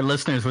offense to our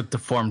listeners with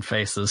deformed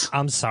faces.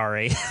 I'm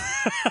sorry.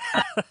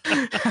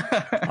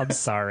 I'm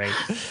sorry.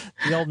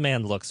 The old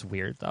man looks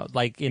weird though.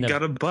 Like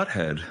got a butt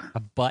head. A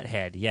butt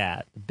head,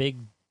 yeah. Big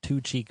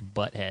 2-cheek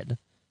butt head.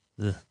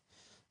 Ugh.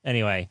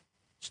 Anyway,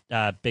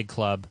 big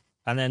club,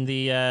 and then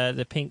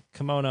the pink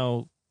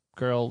kimono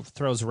girl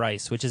throws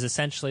rice, which is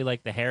essentially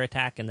like the hair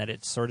attack in that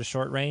it's sort of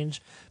short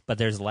range, but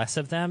there's less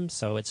of them,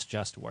 so it's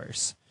just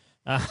worse.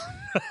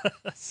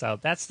 So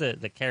that's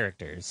the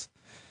characters.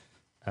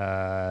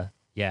 Yeah,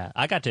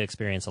 I got to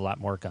experience a lot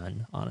more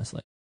gun,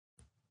 honestly.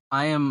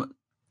 I am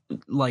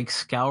like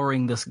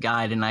scouring this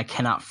guide, and I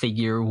cannot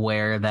figure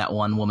where that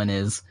one woman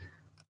is.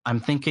 I'm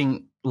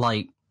thinking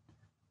like.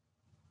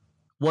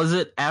 Was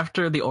it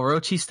after the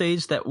Orochi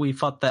stage that we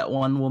fought that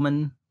one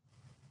woman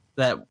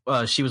that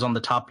she was on the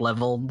top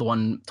level, the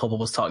one Topol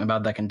was talking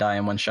about that can die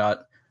in one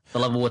shot? The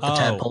level with the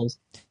tadpoles?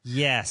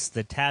 Yes,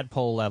 the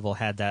tadpole level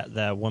had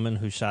the woman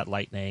who shot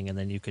lightning, and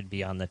then you could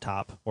be on the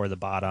top or the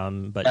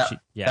bottom. But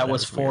that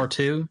was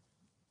 4-2?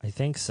 I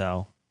think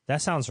so.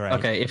 That sounds right.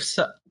 Okay,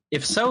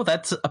 if so,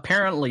 that's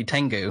apparently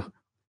Tengu.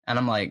 And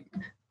I'm like,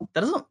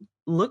 that doesn't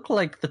look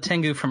like the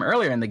Tengu from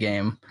earlier in the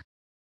game.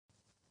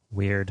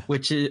 Weird.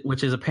 Which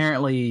is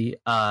apparently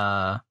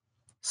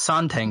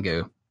San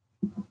Tengu.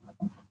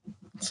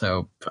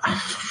 So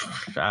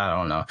I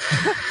don't know.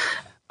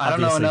 I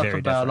don't know enough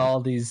about all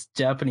these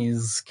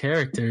Japanese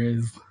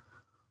characters.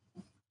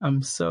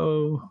 I'm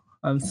so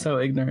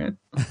ignorant.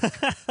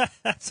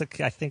 That's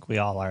okay. I think we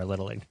all are a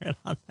little ignorant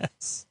on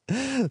this.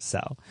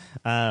 So,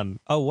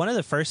 one of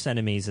the first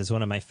enemies is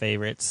one of my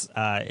favorites.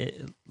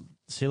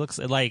 She looks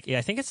like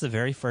I think it's the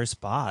very first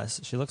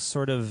boss. She looks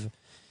sort of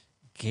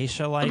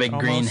geisha-like. A big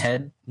almost. Green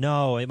head?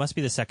 No, it must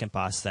be the second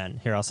boss then.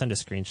 Here, I'll send a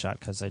screenshot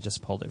because I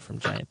just pulled it from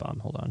Giant Bomb.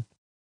 Hold on.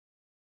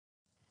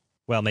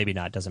 Well, maybe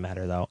not. Doesn't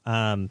matter, though.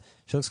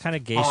 She looks kind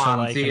of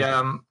geisha-like.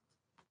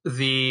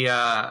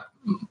 the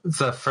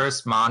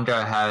first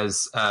manga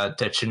has a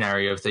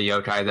dictionary of the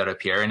yokai that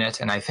appear in it,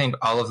 and I think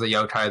all of the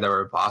yokai that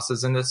were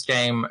bosses in this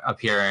game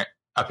appear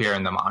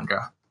in the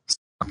manga. So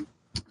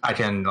I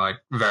can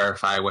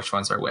verify which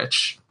ones are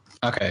which.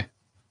 Okay.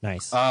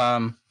 Nice.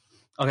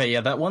 Okay,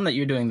 yeah, that one that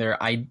you're doing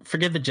there, I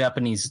forget the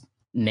Japanese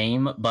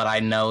name, but I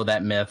know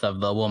that myth of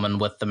the woman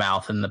with the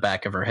mouth in the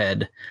back of her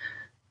head.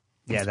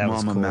 Yeah, that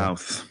was Mama cool.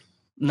 Mouth.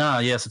 No,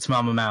 yes, it's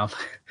Mama Mouth.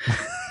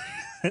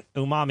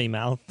 Umami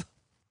mouth.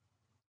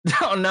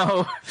 Oh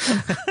no.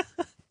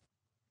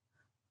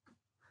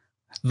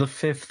 The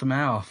fifth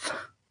mouth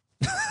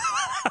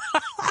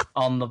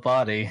on the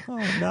body.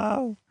 Oh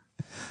no.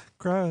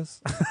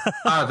 Gross.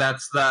 Oh,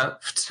 that's the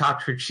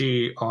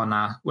Takuchi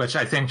Ona, which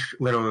I think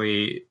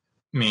literally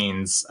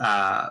means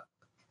Mama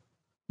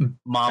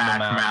back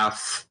Mouth.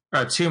 mouth,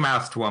 or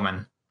two-mouthed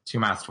woman.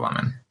 Two-mouthed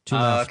woman.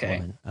 Two-mouthed okay.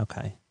 woman.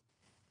 Okay.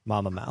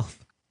 Mama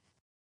mouth.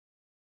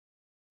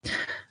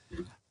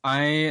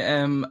 I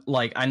am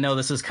I know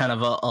this is kind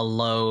of a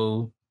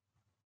low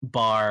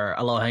bar,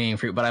 a low hanging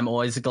fruit, but I'm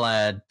always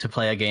glad to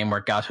play a game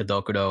where Gasha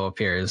Dokudo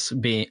appears.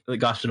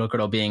 Gasha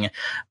Dokudo being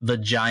the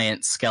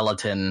giant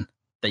skeleton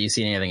that you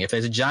see in anything. If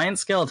there's a giant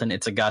skeleton,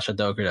 it's a Gasha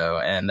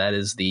Dokudo, and that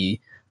is the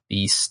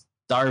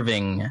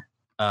starving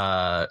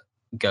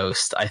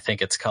ghost, I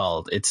think it's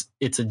called. It's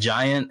a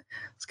giant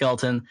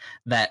skeleton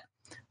that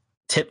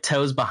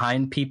tiptoes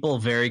behind people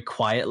very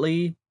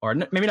quietly, or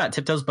maybe not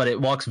tiptoes, but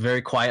it walks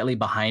very quietly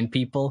behind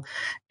people,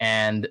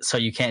 and so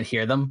you can't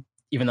hear them,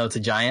 even though it's a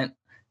giant.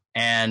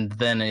 And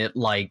then it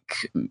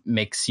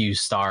makes you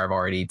starve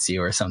or it eats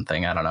you or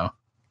something. I don't know.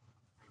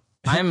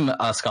 I'm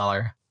a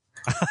scholar.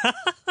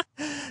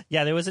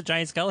 Yeah, there was a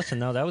giant skeleton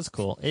though. That was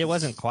cool. It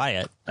wasn't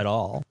quiet at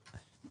all.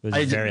 It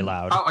was very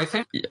loud. Oh, I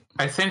think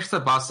the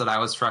boss that I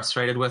was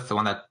frustrated with, the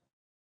one that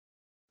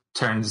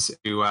turns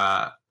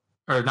to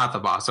or not the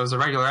boss, it was a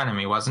regular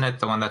enemy, wasn't it?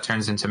 The one that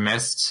turns into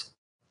mist.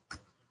 I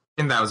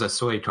think that was a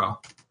Suiko.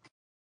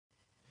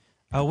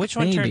 Oh, which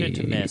one turned Maybe.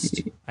 into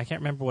mist? I can't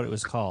remember what it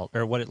was called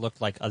or what it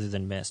looked like other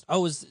than mist.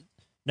 Oh,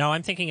 no,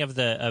 I'm thinking of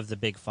the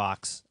big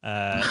fox.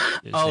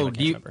 Oh,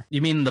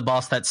 you mean the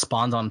boss that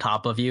spawns on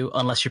top of you,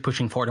 unless you're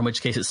pushing forward, in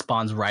which case it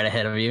spawns right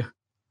ahead of you?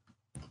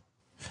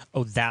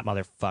 Oh, that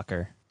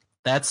motherfucker.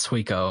 That's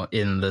Suiko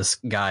in this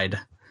guide.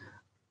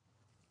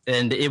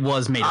 And it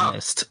was made of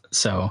mist,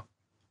 so...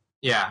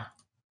 Yeah.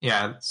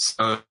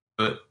 So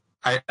I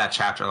had that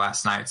chapter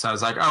last night, so I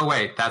was like, oh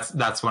wait,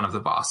 that's one of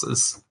the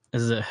bosses.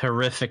 This is a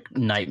horrific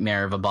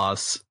nightmare of a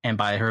boss, and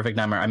by a horrific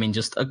nightmare, I mean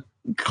just a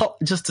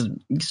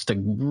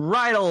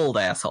right old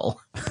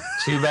asshole.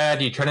 Too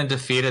bad you couldn't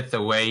defeat it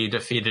the way you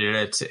defeated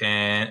it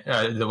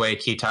in the way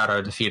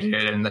Kitaro defeated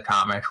it in the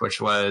comic,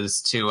 which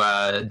was to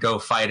go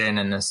fight in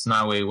a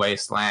snowy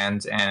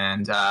wasteland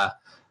and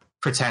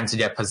pretend to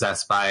get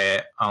possessed by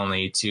it,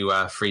 only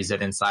to freeze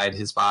it inside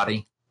his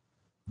body.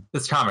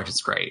 This comic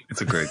is great.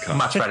 It's a great comic.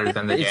 Much better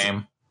than the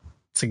game.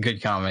 It's a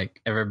good comic.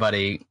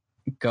 Everybody,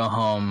 go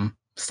home,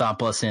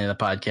 stop listening to the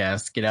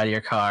podcast, get out of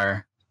your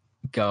car,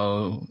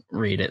 go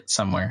read it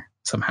somewhere,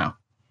 somehow.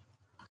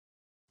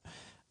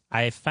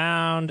 I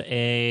found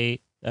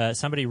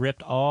somebody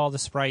ripped all the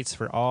sprites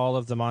for all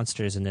of the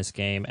monsters in this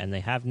game, and they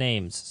have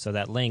names. So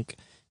that link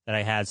that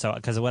I had,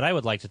 because what I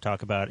would like to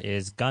talk about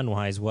is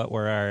gun-wise, what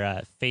were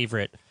our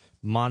favorite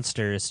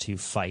monsters to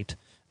fight.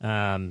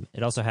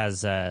 It also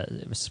has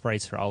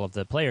sprites for all of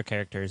the player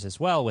characters as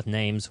well with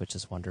names, which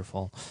is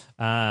wonderful.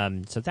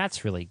 So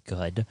that's really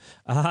good.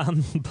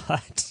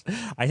 But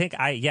I think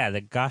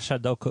the Gasha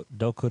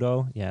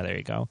Dokuro. Yeah, there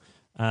you go.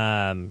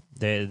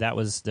 That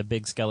was the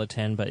big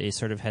skeleton, but it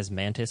sort of has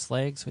mantis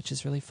legs, which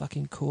is really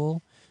fucking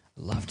cool.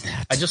 Loved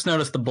that. I just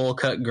noticed the bowl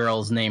cut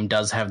girl's name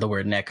does have the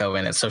word Neko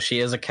in it, so she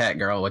is a cat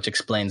girl, which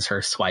explains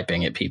her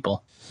swiping at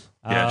people.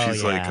 Yeah,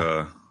 she's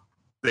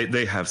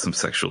they have some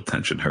sexual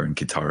tension, her and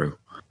Kitaro.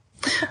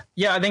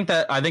 Yeah, I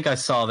think I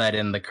saw that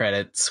in the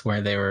credits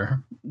where they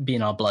were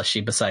being all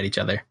blushy beside each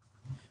other.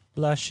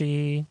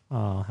 Blushy.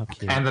 Oh, how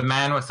cute. And the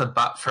man with the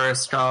butt for a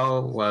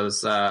skull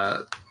was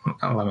let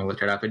me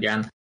look it up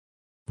again.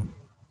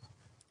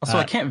 Also,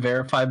 I can't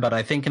verify, but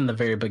I think in the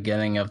very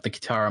beginning of the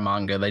Kitaro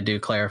manga, they do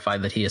clarify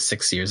that he is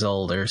 6 years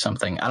old or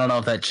something. I don't know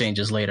if that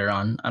changes later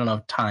on. I don't know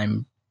if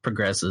time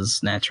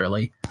progresses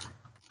naturally.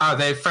 Oh,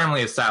 they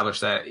firmly established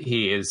that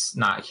he is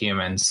not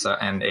human,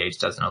 and age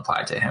doesn't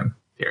apply to him,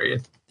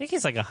 period. I think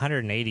he's like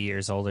 180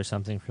 years old or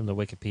something from the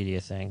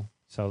Wikipedia thing.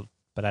 So,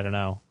 but I don't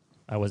know.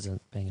 I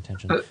wasn't paying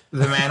attention.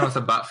 The man with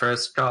the butt for a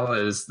skull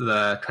is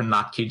the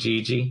Kanaki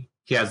Jiji.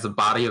 He has the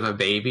body of a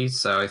baby,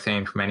 so I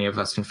think many of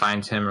us can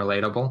find him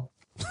relatable.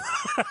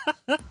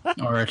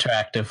 Or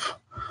attractive.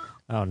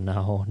 Oh,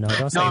 no,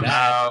 don't say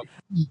that.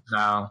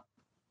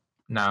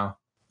 No.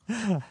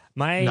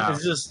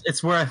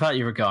 It's where I thought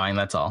you were going,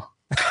 that's all.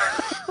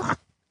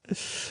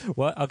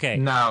 What? Okay.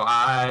 No,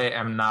 I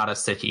am not a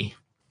sickie.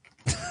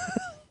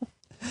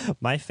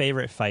 My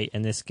favorite fight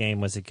in this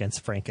game was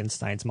against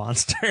Frankenstein's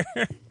monster.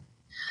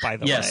 By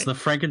the way. Yes, the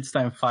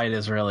Frankenstein fight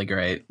is really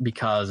great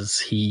because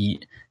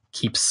he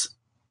keeps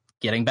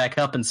getting back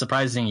up and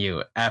surprising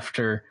you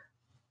after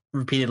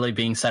repeatedly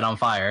being set on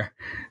fire.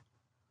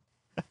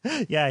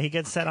 Yeah, he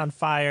gets set on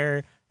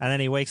fire, and then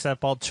he wakes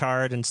up all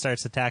charred and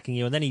starts attacking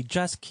you, and then he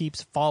just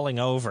keeps falling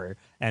over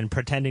and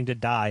pretending to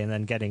die and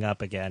then getting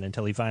up again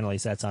until he finally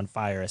sets on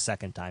fire a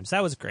second time. So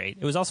that was great.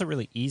 It was also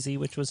really easy,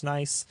 which was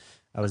nice.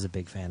 I was a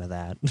big fan of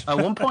that. At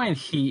one point,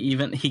 he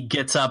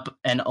gets up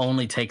and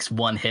only takes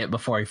one hit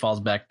before he falls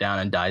back down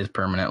and dies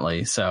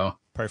permanently. So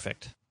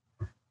Perfect.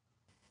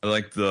 I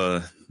like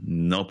the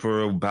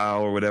Nopero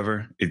bow or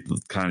whatever. It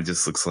kind of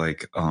just looks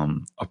like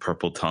a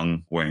purple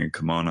tongue wearing a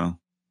kimono.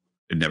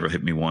 It never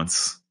hit me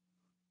once,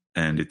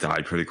 and it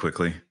died pretty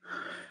quickly,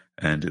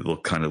 and it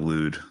looked kind of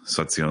lewd.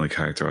 So that's the only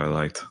character I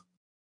liked.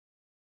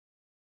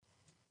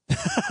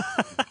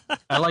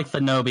 I like the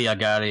Nobi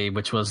Agari,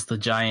 which was the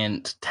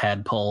giant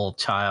tadpole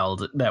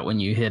child that when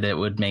you hit it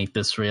would make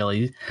this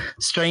really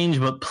strange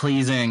but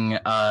pleasing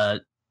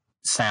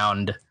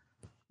sound.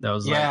 That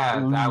was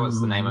that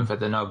was the name of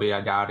it, the Nobi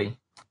Agari.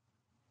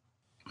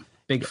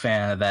 Big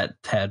fan of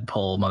that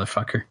tadpole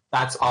motherfucker.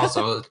 That's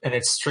also an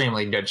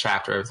extremely good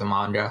chapter of the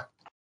manga.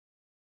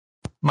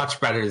 Much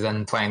better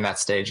than playing that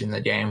stage in the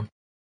game.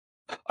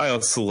 I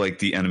also like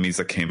the enemies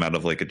that came out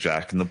of like a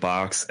Jack in the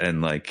Box,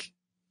 and like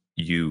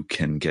you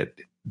can get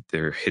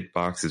their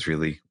hitbox is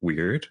really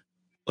weird.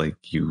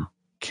 Like you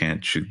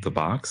can't shoot the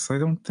box, I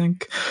don't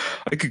think.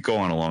 I could go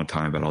on a long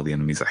time about all the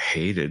enemies I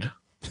hated.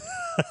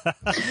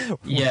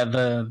 Yeah,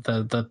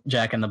 the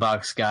Jack in the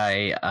Box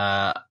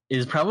guy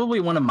is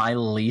probably one of my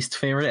least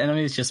favorite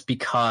enemies just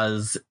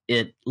because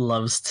it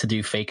loves to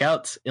do fake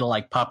outs. It'll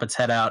like pop its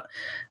head out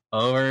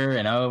over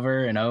and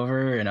over and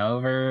over and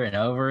over and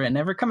over and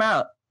never come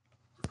out.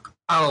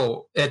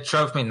 Oh, it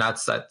drove me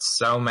nuts that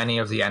so many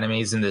of the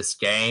enemies in this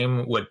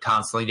game would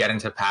constantly get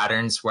into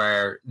patterns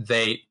where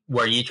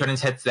you couldn't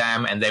hit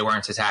them and they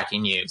weren't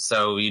attacking you.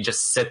 So you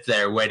just sit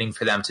there waiting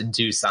for them to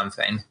do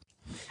something.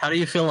 How do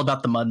you feel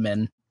about the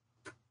Mudmen?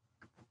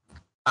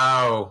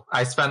 Oh,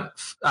 I spent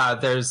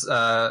there's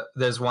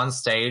one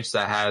stage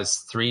that has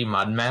 3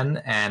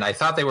 Mudmen, and I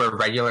thought they were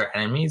regular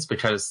enemies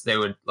because they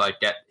would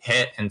like get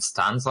hit and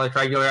stunned like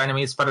regular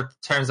enemies, but it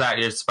turns out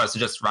you're supposed to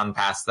just run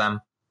past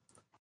them.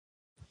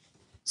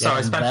 So Yeah,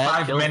 I spent that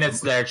 5 kills minutes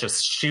them. there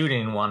just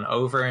shooting one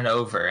over and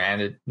over,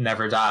 and it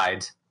never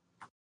died.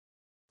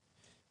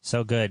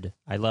 So good.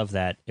 I love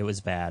that. It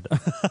was bad.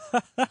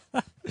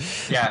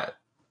 Yeah.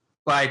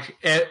 Like,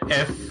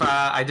 if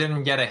I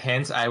didn't get a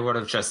hint, I would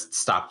have just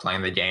stopped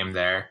playing the game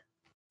there.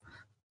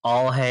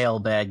 All hail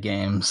bad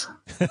games.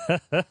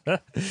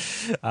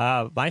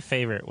 My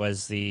favorite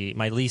was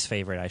my least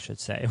favorite, I should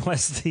say,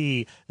 was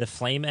the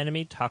flame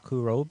enemy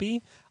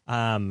Takurobi,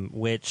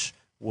 which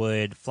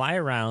would fly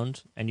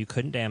around and you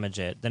couldn't damage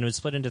it. Then it would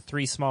split into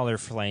 3 smaller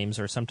flames,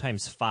 or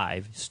sometimes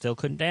 5. Still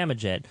couldn't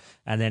damage it.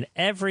 And then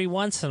every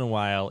once in a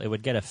while, it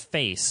would get a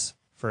face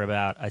for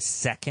about a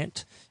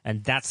second,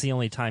 and that's the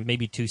only time,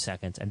 maybe 2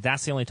 seconds, and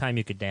that's the only time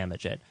you could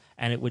damage it.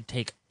 And it would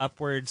take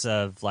upwards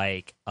of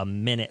like a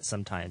minute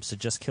sometimes to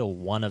just kill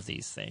one of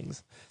these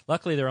things.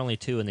 Luckily, there are only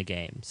 2 in the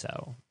game,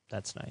 so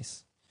that's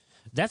nice.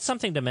 That's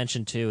something to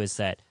mention, too, is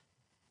that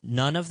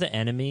none of the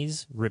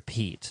enemies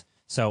repeat.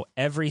 So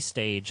every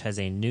stage has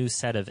a new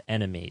set of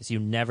enemies. You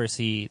never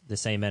see the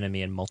same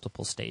enemy in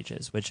multiple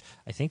stages, which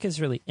I think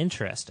is really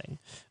interesting.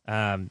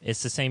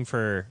 It's the same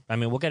for,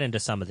 we'll get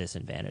into some of this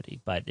in Vanity,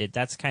 but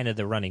that's kind of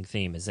the running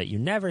theme, is that you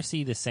never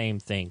see the same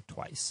thing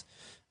twice,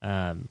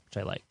 which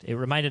I liked. It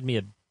reminded me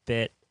a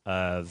bit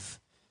of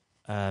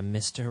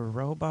Mr.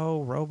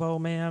 Robo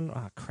Man.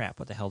 Oh, crap,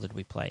 what the hell did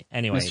we play?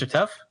 Anyway. Mr.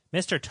 Tough?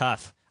 Mr.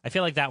 Tough. I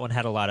feel like that one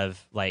had a lot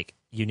of like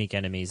unique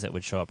enemies that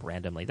would show up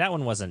randomly. That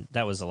one wasn't.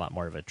 That was a lot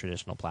more of a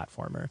traditional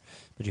platformer,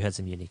 but you had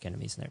some unique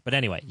enemies in there. But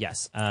anyway,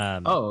 yes.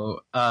 Oh,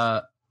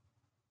 never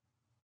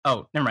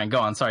mind. Go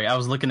on. Sorry, I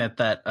was looking at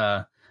that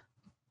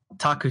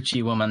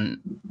Takuchi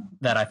woman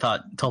that I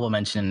thought Tobo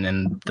mentioned,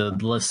 and the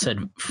list said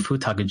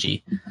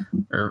Futaguchi,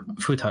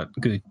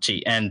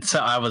 and so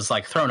I was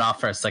like thrown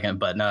off for a second.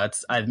 But no,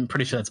 I'm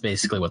pretty sure that's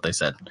basically what they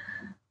said.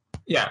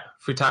 Yeah,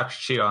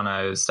 Futakushi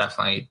Onna is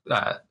definitely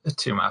a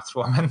 2-mouthed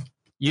woman.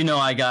 You know,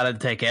 I gotta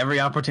take every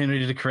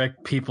opportunity to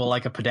correct people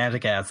like a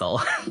pedantic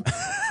asshole.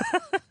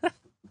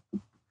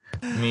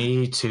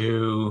 Me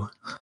too.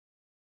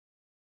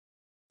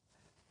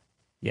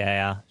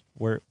 Yeah,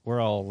 we're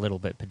all a little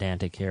bit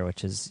pedantic here,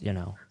 which is,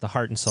 the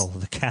heart and soul of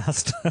the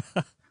cast.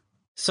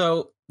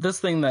 So this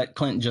thing that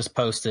Clint just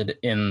posted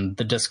in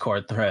the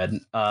Discord thread,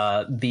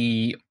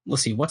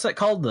 let's see, what's that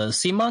called? The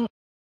Seamung?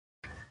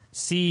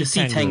 The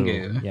Sea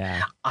Tengu.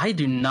 Yeah. I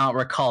do not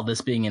recall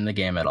this being in the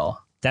game at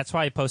all. That's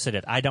why I posted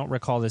it. I don't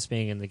recall this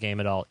being in the game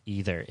at all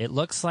either. It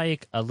looks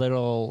like a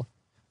little...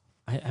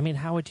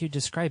 how would you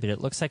describe it?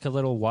 It looks like a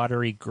little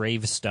watery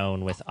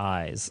gravestone with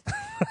eyes.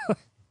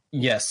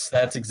 Yes,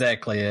 that's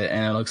exactly it.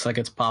 And it looks like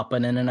it's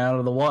popping in and out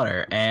of the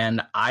water.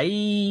 And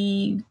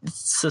I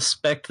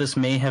suspect this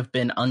may have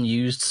been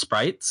unused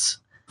sprites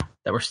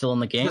that were still in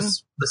the game.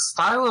 The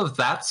style of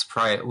that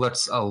sprite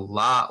looks a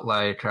lot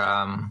like...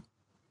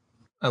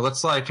 it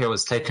looks like it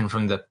was taken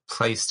from the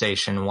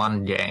PlayStation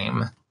 1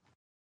 game.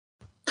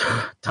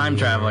 Time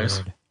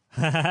travelers.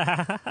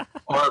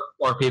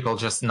 or people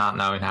just not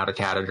knowing how to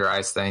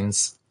categorize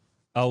things.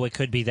 Oh, it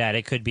could be that.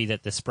 It could be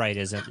that the sprite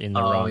isn't in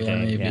the wrong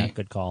game. Maybe. Yeah,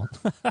 good call.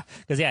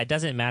 Because it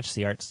doesn't match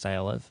the art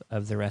style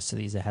of the rest of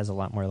these. It has a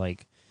lot more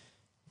like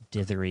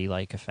dithery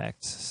like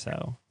effects.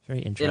 So very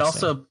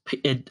interesting.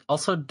 It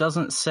also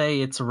doesn't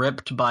say it's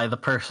ripped by the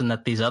person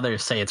that these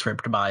others say it's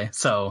ripped by.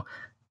 So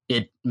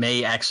it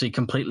may actually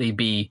completely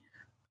be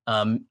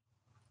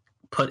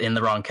put in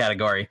the wrong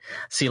category.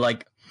 See,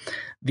 like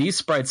these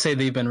sprites say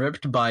they've been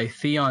ripped by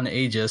Theon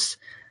Aegis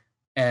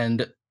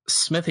and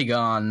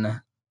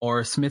Smithygon.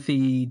 Or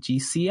Smithy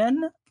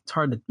GCN? It's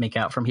hard to make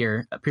out from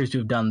here. Appears to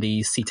have done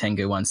the C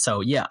Tengu one.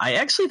 So yeah, I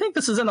actually think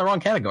this is in the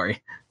wrong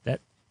category.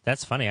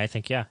 That's funny. I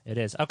think, yeah, it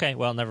is. Okay,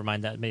 well, never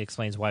mind. That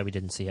explains why we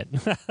didn't see it.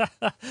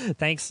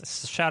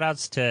 Thanks.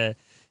 Shout-outs to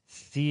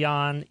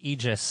Theon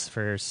Aegis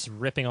for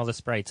ripping all the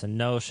sprites, and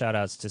no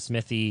shout-outs to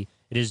Smithy,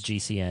 it is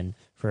GCN,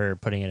 for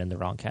putting it in the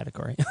wrong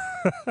category.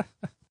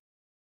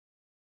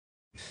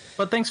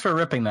 But thanks for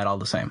ripping that all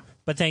the same.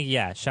 But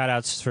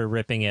shout-outs for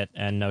ripping it,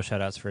 and no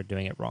shout-outs for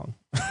doing it wrong.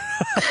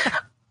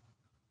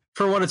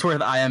 For what it's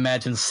worth, I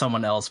imagine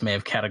someone else may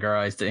have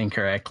categorized it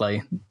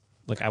incorrectly.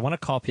 Look, I want to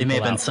call people It may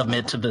have been out.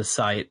 submitted to the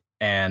site,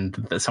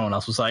 and someone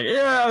else was like,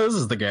 yeah, this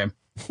is the game.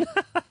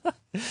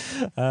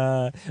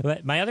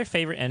 My other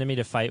favorite enemy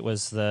to fight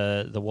was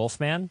the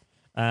Wolfman,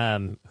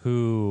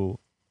 who...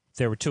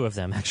 There were two of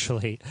them,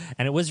 actually,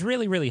 and it was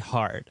really, really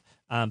hard.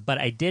 But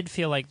I did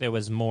feel like there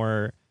was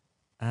more...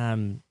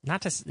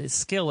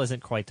 skill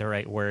isn't quite the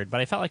right word,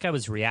 but I felt like I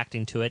was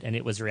reacting to it and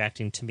it was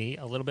reacting to me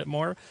a little bit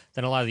more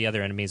than a lot of the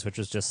other enemies, which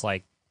was just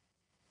like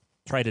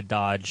try to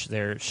dodge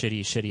their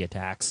shitty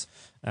attacks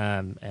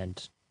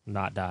and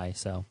not die.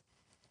 So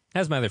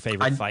that's my other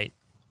favorite fight.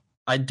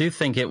 I do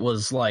think it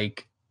was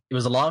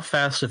a lot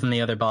faster than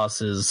the other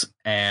bosses,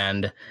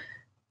 and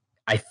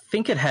I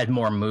think it had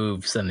more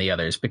moves than the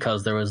others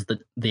because there was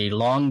the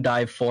long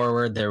dive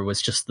forward. There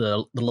was just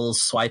the little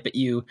swipe at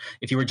you.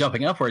 If you were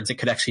jumping upwards, it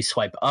could actually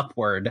swipe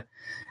upward.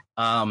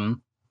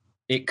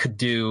 It could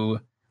do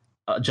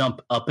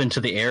jump up into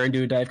the air and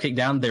do a dive kick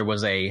down. There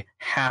was a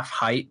half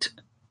height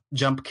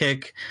jump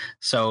kick.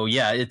 So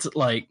yeah, it's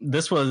like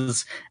this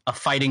was a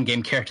fighting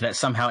game character that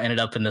somehow ended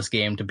up in this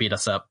game to beat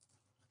us up.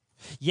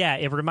 Yeah,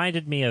 it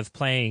reminded me of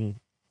playing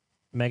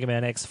Mega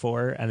Man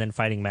X4 and then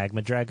fighting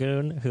Magma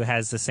Dragoon, who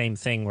has the same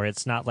thing where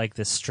it's not like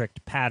this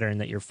strict pattern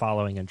that you're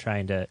following and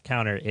trying to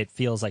counter. It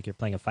feels like you're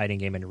playing a fighting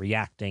game and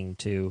reacting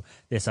to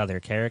this other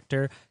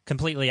character,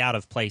 completely out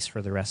of place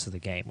for the rest of the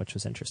game, which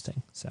was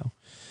interesting. So,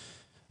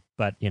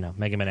 but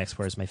Mega Man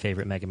X4 is my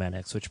favorite Mega Man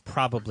X, which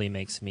probably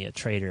makes me a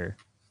traitor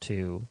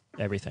to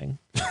everything.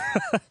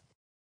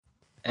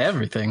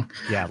 Everything.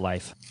 Yeah,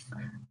 life.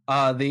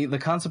 The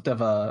concept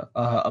of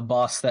a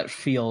boss that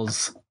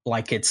feels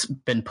like it's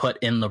been put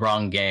in the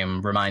wrong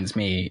game reminds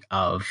me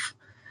of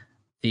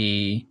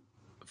the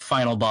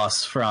final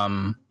boss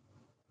from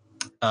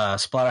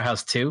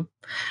Splatterhouse 2,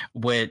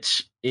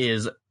 which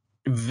is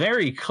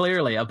very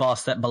clearly a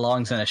boss that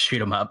belongs in a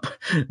shoot 'em up,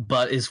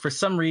 but is for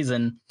some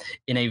reason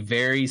in a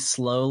very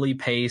slowly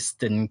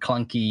paced and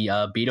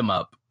clunky beat 'em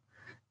up.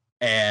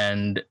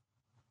 And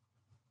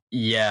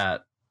yeah,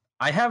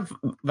 I have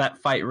that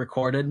fight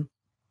recorded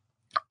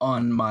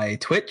on my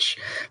Twitch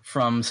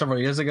from several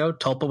years ago.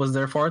 Tulpa was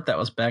there for it. That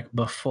was back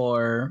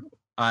before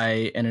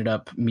I ended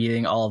up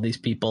meeting all of these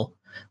people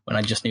when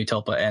I just knew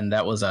Tulpa. And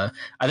that was I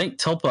think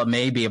Tulpa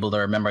may be able to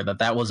remember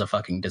that was a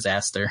fucking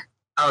disaster.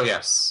 Oh,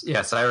 yes.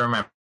 Yes, I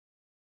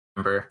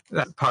remember.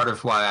 That's part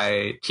of why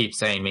I keep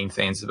saying mean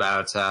things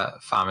about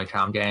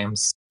Famicom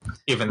games.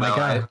 Even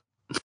though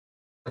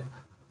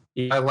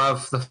I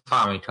love the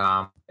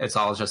Famicom. It's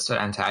all just to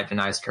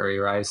antagonize Curry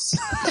Rice.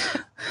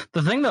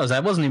 The thing, though, is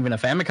that wasn't even a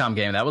Famicom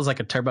game. That was like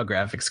a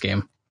TurboGrafx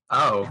game.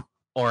 Oh.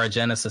 Or a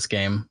Genesis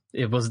game.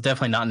 It was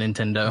definitely not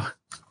Nintendo.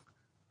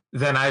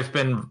 Then I've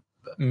been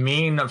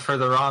mean for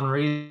the wrong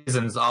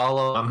reasons, all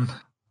of them.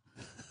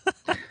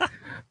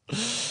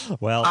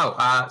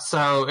 Well.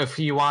 So if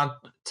you want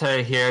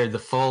to hear the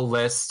full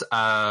list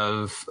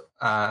of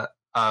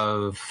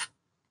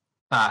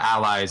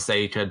allies that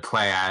you could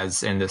play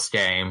as in this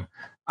game,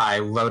 I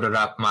loaded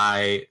up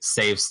my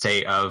save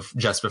state of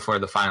just before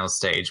the final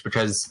stage,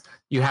 because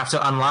you have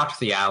to unlock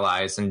the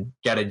allies and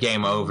get a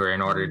game over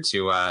in order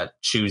to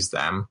choose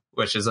them,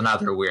 which is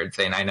another weird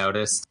thing I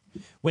noticed.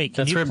 Wait,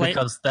 that's weird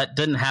because that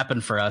didn't happen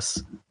for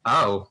us.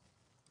 Oh,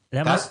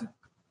 but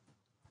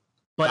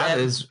that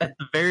is at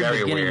the very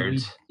beginning,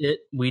 weird.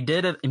 We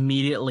did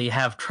immediately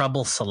have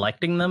trouble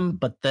selecting them,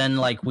 but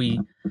then we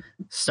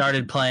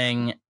started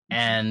playing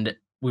and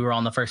we were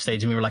on the first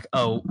stage and we were like,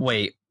 oh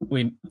wait,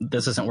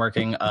 this isn't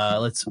working.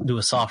 Let's do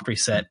a soft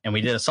reset. And we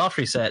did a soft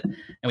reset and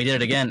we did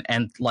it again.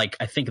 And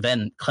I think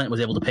then Clint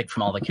was able to pick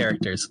from all the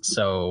characters.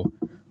 So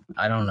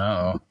I don't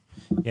know.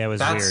 Yeah, it was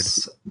weird.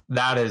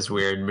 That is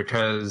weird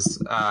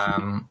because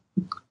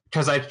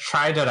I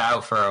tried it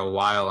out for a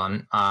while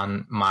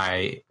on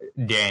my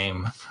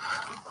game,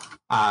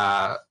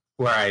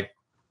 where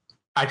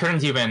I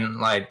couldn't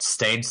even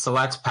stage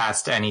select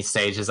past any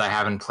stages I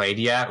haven't played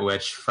yet,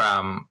 which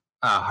from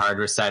hard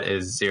reset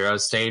is 0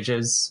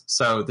 stages.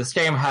 So this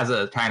game has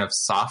a kind of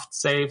soft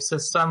save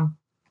system.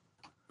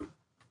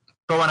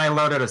 But when I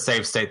loaded a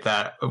save state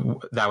that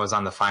was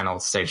on the final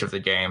stage of the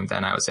game,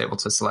 then I was able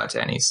to select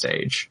any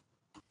stage.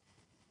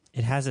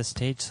 It has a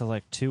stage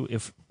select too.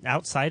 If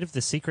outside of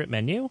the secret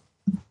menu?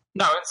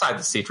 No, inside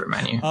the secret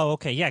menu. Oh,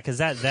 okay, yeah, because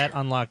that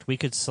unlocked. We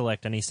could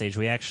select any stage.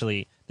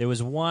 There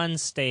was one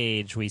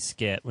stage we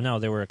skipped. No,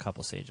 there were a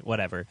couple stages.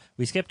 Whatever.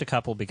 We skipped a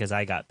couple because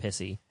I got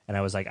pissy, and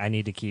I was like, I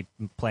need to keep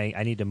playing.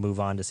 I need to move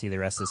on to see the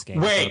rest of this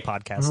game. Wait, before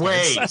the podcast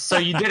wait. So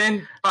you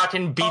didn't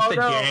fucking beat the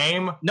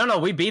game? No,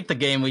 we beat the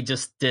game. We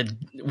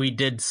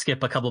did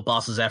skip a couple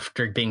bosses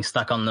after being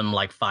stuck on them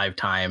like 5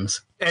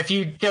 times. If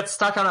you get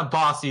stuck on a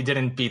boss, you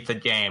didn't beat the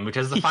game,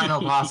 because the final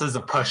boss is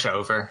a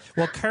pushover.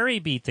 Well, Curry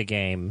beat the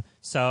game,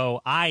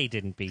 so I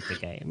didn't beat the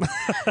game.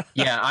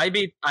 Yeah, I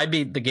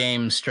beat the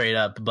game straight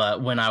up,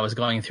 but when I was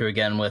going through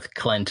again with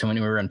Clint, when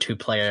we were in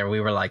 2-player,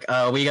 we were like,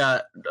 oh, we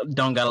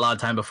don't got a lot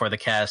of time before the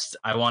cast.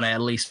 I want to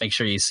at least make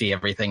sure you see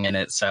everything in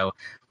it, so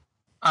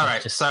all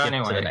right, just so skip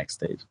anyway, to the next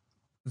stage.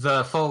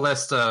 The full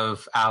list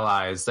of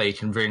allies that you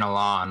can bring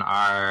along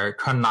are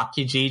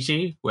Konaki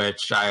Jiji,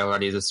 which I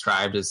already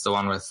described as the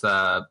one with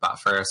the butt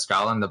for a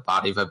skull and the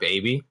body of a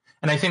baby.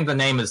 And I think the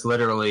name is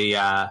literally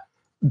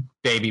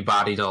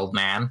baby-bodied old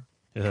man.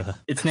 Ugh.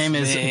 Its name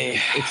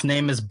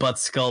is Butt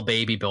Skull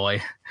Baby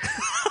Boy.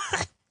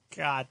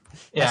 God.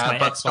 Yeah, my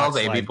Butt Skull Xbox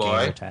Baby Live Boy.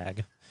 gamer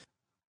tag.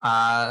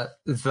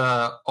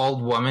 The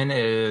old woman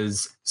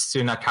is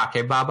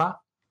Tsunakake Baba,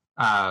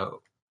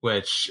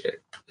 which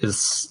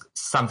is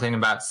something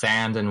about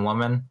sand and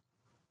woman.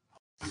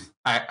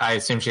 I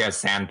assume she has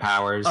sand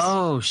powers.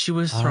 Oh, she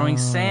was throwing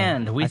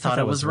sand. We thought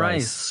it was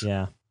rice.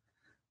 Yeah.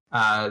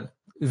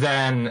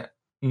 Then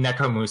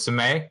Neko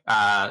Musume,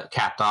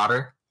 cat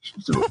daughter.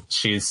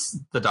 She's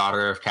the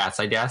daughter of cats,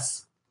 I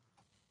guess.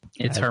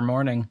 It's her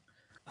morning.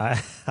 I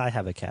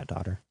have a cat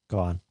daughter. Go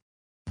on.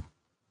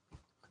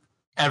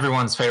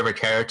 Everyone's favorite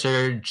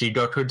character,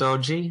 Jigoku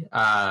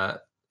Doji,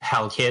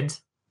 Hell Kid,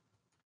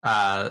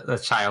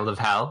 the child of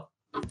hell.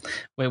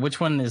 Wait, which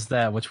one is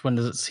that? Which one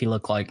does he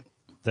look like?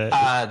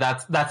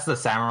 That's the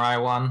samurai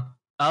one.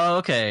 Oh,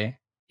 okay.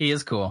 He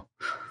is cool.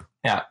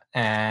 Yeah,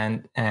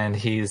 and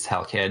he's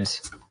Hell Kid.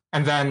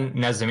 And then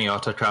Nezumi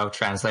Otoko,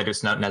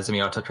 translator's note,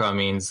 Nezumi Otoko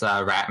means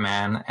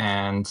Ratman,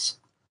 and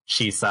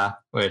Shisa,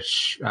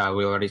 which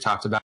we already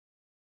talked about.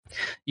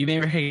 You may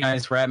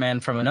recognize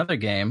Ratman from another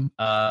game.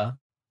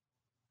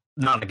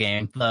 Not a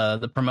game,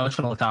 the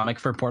promotional comic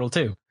for Portal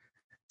 2.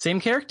 Same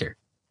character.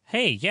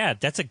 Hey, yeah,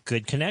 that's a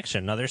good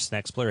connection. Another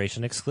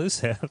Snexploration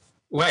exclusive.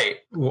 Wait,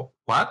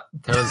 what?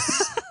 There's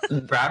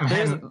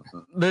Ratman.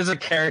 There's a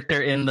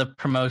character in the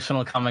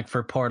promotional comic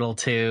for Portal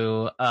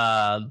 2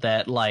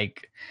 that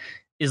like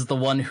is the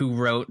one who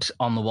wrote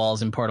on the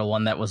walls in Portal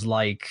 1 that was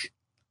like,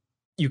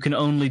 you can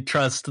only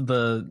trust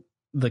the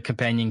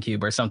companion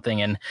cube or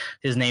something, and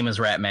his name is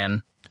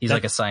Ratman. He's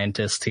like a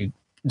scientist who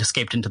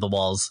escaped into the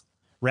walls.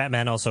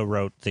 Ratman also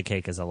wrote The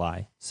Cake is a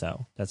Lie,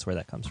 so that's where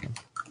that comes from.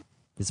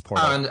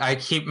 Oh, and I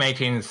keep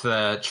making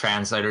the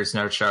translator's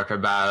note joke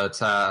about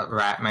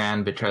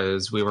Ratman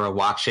because we were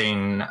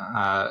watching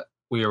a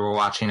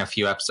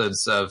few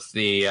episodes of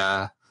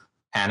the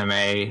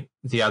anime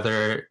the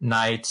other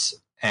night,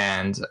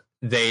 and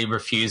they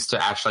refused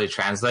to actually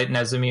translate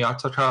Nezumi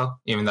Otoko,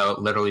 even though it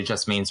literally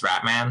just means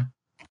Ratman.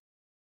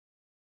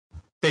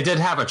 They did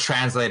have a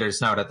translator's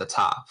note at the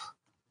top.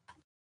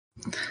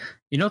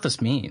 You know what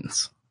this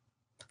means?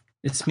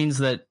 This means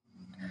that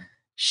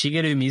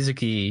Shigeru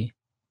Mizuki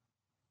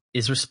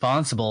is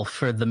responsible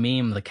for the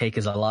meme, The Cake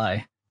is a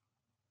Lie.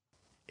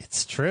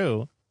 It's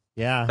true.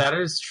 Yeah. That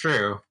is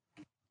true.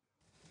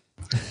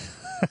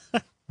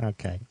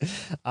 Okay.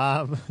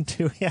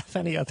 Do we have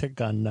any other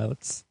gun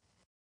notes?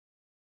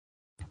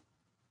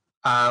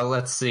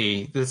 Let's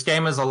see. This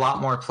game is a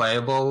lot more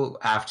playable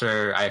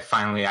after I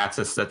finally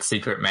accessed that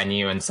secret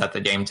menu and set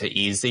the game to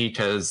easy,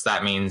 because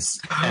that means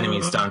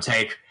enemies don't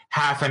take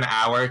half an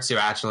hour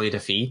to actually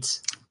defeat.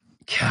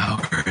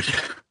 Coward.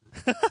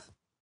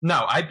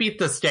 No, I beat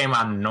this game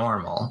on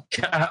normal.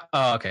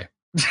 Oh, okay.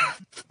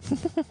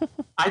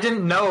 I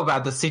didn't know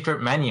about the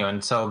secret menu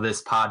until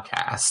this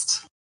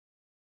podcast.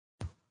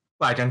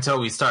 Like, until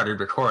we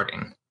started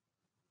recording.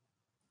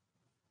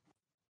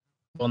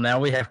 Well, now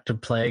we have to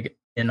play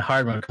in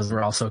hard mode because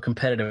we're also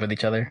competitive with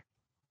each other.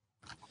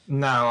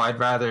 No, I'd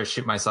rather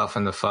shoot myself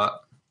in the foot.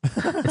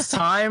 It's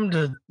time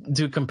to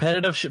do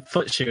competitive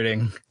foot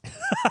shooting.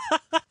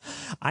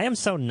 I am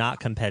so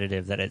not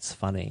competitive that it's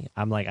funny.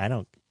 I'm like,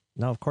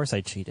 no, of course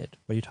I cheated.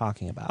 What are you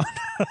talking about?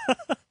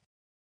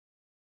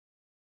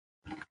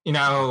 You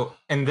know,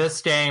 in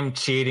this game,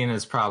 cheating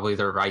is probably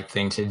the right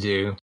thing to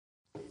do.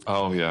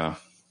 Oh, yeah.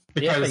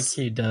 Because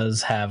he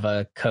does have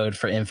a code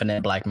for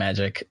infinite black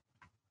magic.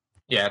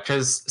 Yeah,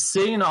 because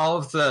seeing all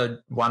of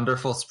the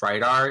wonderful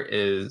sprite art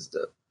is,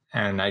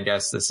 and I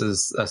guess this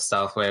is a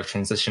stealth way of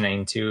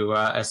transitioning to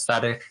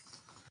aesthetic,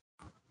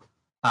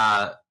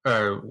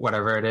 or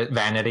whatever it is,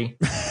 vanity.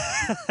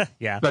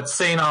 Yeah. But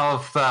seeing all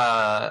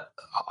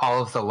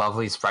of the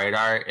lovely sprite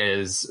art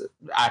is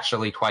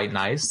actually quite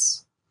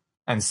nice,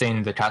 and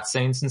seeing the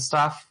cutscenes and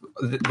stuff,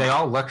 they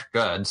all look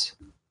good.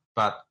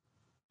 But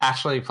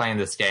actually playing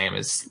this game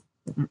is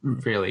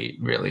really,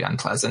 really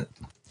unpleasant.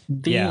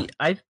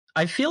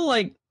 I feel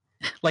like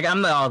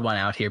I'm the odd one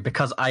out here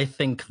because I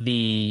think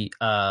the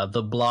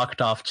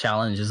blocked off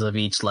challenges of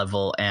each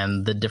level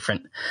and the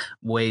different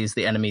ways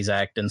the enemies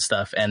act and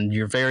stuff, and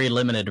your very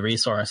limited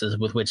resources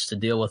with which to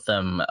deal with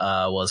them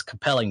was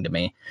compelling to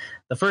me.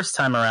 The first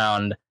time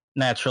around,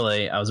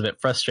 naturally, I was a bit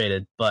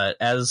frustrated, but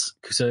as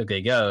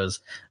Kusoge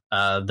goes,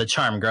 the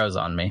charm grows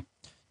on me.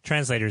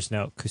 Translator's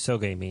note: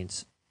 Kusoge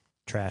means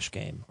trash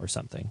game or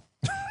something.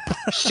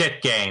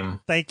 Shit game.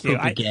 Thank you.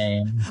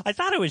 Game. I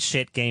thought it was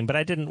shit game, but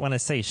I didn't want to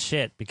say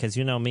shit because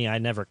you know me, I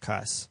never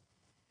cuss.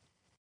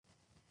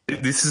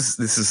 This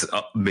is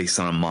based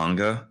on a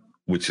manga,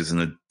 which is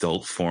an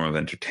adult form of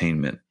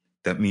entertainment.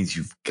 That means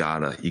you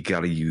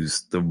gotta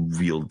use the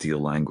real deal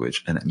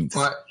language, and that means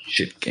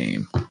shit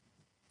game.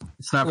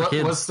 It's not for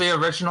kids. Was the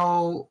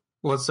original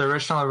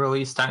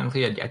release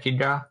technically a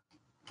Gekiga,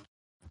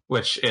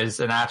 which is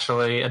an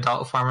actually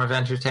adult form of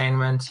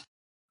entertainment?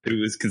 It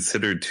was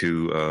considered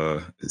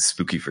too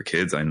spooky for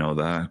kids. I know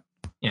that.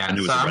 Yeah,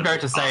 so I'm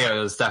going to say it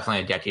was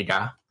definitely a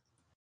Gekiga.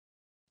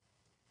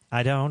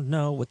 I don't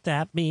know what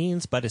that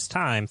means, but it's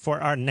time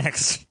for our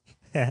next.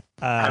 A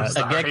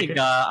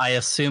Gekiga, I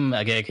assume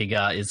a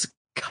Gekiga is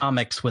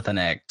comics with an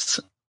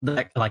X,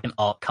 like an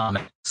alt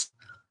comics.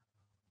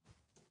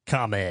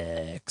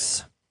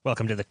 Comics.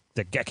 Welcome to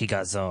the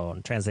Gekiga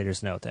Zone.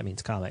 Translator's note, that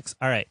means comics.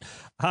 All right,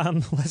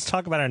 let's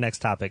talk about our next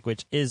topic,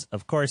 which is,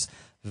 of course,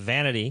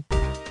 Vanity.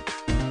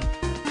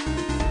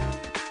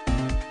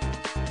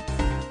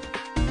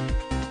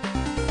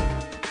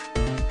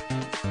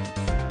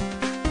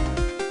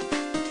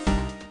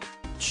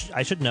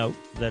 I should note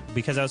that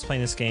because I was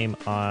playing this game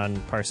on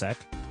Parsec,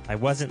 I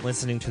wasn't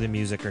listening to the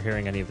music or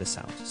hearing any of the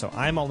sound. So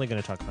I'm only going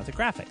to talk about the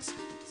graphics.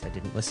 I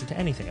didn't listen to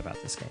anything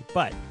about this game.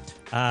 But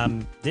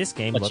this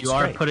game looks great. But you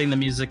are putting the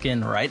music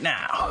in right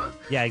now.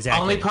 Yeah,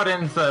 exactly. Only put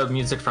in the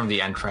music from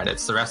the end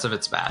credits. The rest of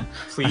it's bad.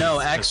 Please.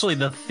 No, actually,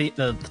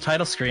 the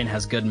title screen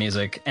has good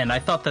music, and I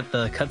thought that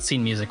the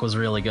cutscene music was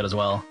really good as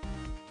well.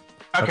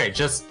 Okay,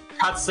 just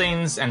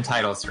cutscenes and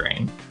title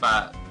screen,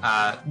 but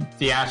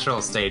the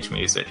actual stage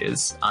music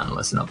is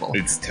unlistenable.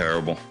 It's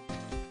terrible.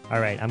 All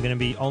right, I'm going to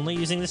be only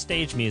using the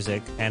stage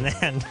music, and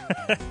then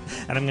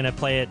and I'm going to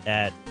play it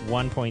at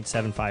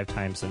 1.75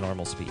 times the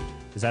normal speed.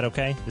 Is that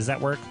okay? Does that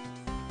work?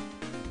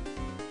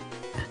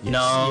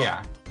 No.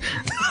 Yeah.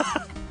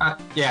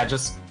 Yeah,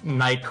 just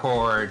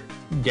Nightcore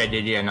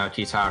Dedidia no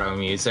Kitaro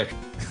music.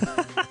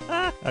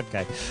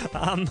 Okay.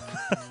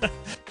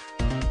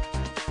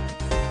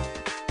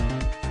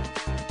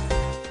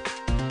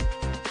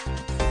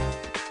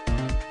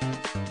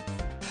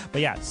 But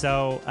yeah,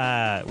 so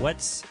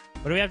what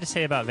do we have to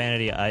say about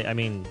Vanity? I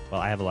mean,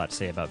 I have a lot to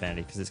say about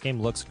Vanity because this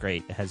game looks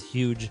great. It has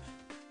huge,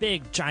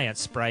 big, giant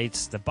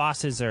sprites. The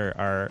bosses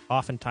are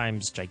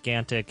oftentimes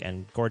gigantic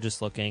and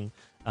gorgeous looking.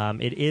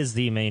 It is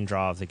the main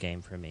draw of the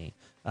game for me.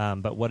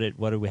 But what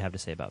do we have to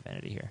say about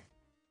Vanity here?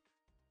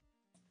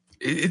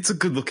 It's a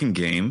good looking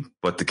game,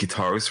 but the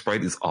Kitaro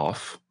sprite is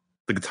off.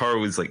 The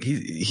Kitaro is like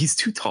he's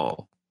too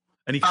tall,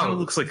 and he kind of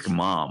looks like a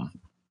mom.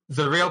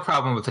 The real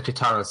problem with the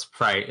Kitaro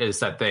sprite is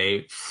that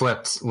they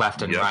flipped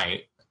left and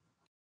right.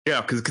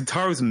 Yeah, because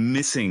Kitaro's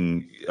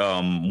missing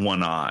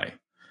one eye.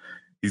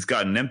 He's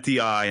got an empty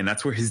eye, and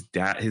that's where his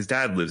dad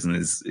lives in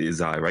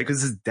his eye, right?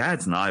 Because his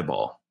dad's an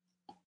eyeball.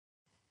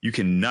 You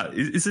cannot.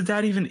 Is the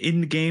dad even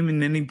in the game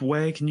in any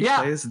way? Can you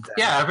play as the dad?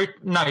 Yeah,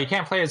 no, you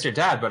can't play as your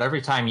dad, but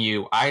every time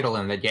you idle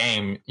in the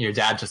game, your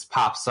dad just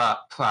pops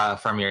up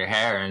from your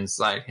hair and is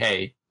like,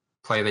 hey,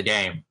 play the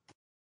game.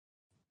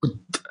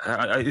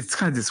 It's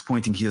kind of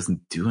disappointing he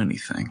doesn't do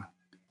anything.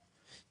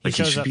 Like,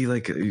 he should be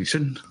like, you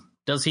shouldn't.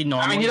 Does he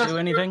normally do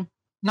anything?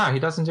 No, he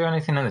doesn't do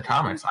anything in the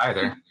comics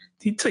either.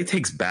 He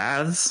takes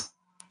baths.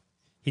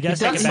 He does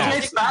take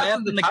baths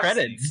in the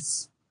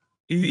credits.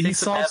 He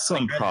solves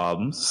some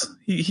problems.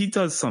 He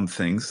does some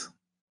things.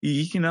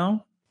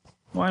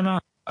 Why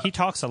not? He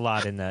talks a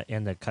lot in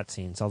the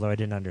cutscenes, although I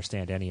didn't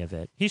understand any of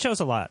it. He shows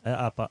a lot,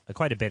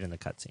 quite a bit in the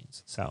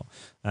cutscenes. So,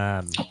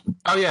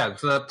 oh yeah,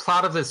 the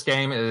plot of this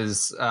game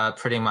is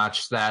pretty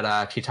much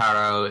that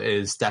Kitaro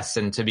is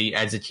destined to be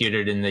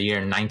executed in the year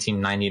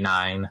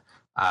 1999,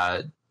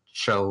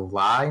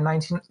 July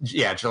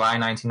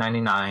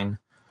 1999,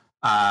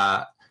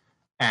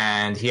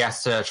 and he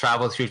has to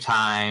travel through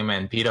time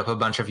and beat up a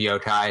bunch of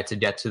yokai to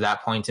get to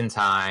that point in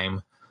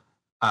time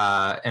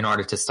in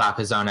order to stop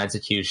his own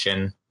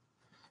execution.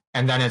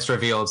 And then it's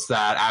revealed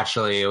that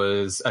actually it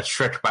was a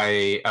trick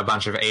by a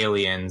bunch of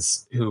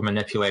aliens who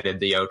manipulated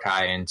the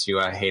yokai into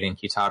hating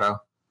Kitaro.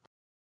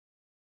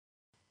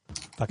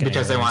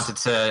 Because they wanted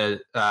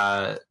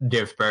to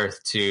give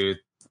birth to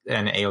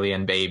an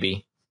alien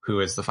baby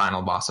who is the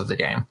final boss of the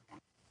game.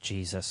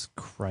 Jesus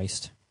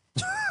Christ.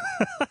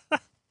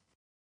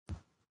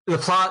 The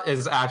plot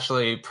is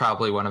actually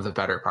probably one of the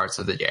better parts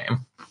of the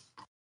game.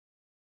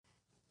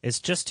 It's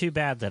just too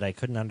bad that I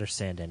couldn't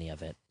understand any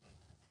of it.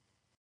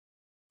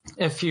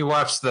 If you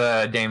watch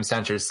the Game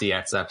Center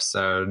CX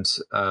episode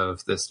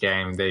of this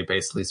game, they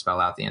basically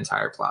spell out the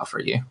entire plot for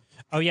you.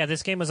 Oh yeah,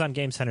 this game was on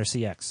Game Center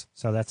CX,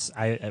 so that's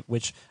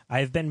which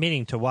I've been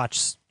meaning to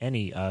watch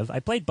any of. I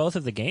played both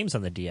of the games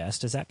on the DS.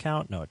 Does that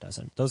count? No, it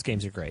doesn't. Those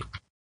games are great.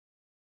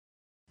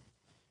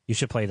 You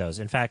should play those.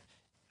 In fact,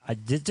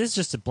 this is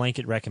just a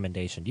blanket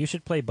recommendation. You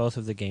should play both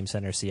of the Game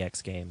Center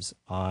CX games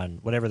on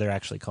whatever they're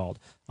actually called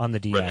on the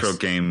DS. Retro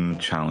Game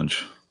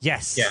Challenge.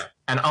 Yes. Yeah,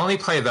 and only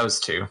play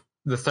those two.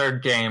 The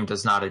third game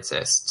does not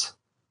exist.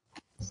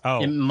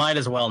 Oh, It might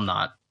as well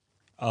not.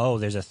 oh,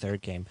 there's a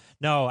third game.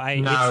 No, There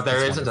isn't a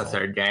wonderful.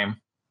 third game.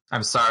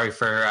 I'm sorry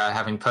for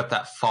having put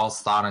that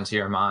false thought into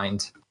your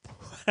mind.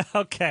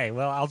 Okay,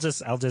 well, I'll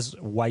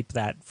just wipe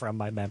that from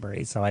my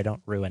memory so I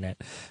don't ruin it.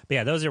 But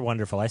yeah, those are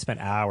wonderful. I spent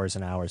hours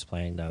and hours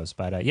playing those.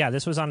 But yeah,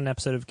 this was on an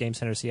episode of Game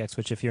Center CX,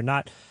 which if you're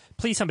not,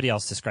 please somebody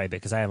else describe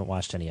it because I haven't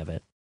watched any of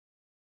it.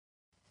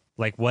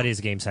 Like, what is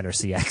Game Center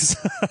CX?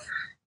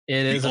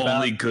 It is The about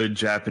only good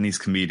Japanese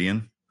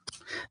comedian.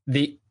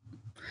 the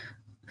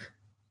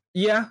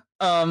yeah.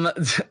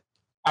 Actually,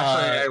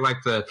 I like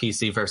the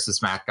PC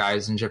versus Mac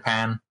guys in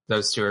Japan.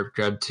 Those two are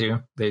good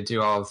too. They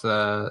do all of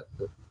the.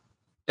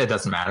 It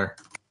doesn't matter.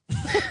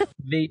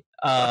 The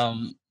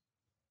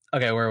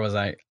okay, where was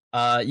I?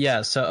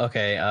 Yeah, so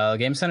okay,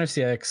 Game Center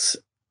CX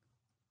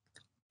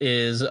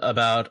is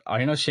about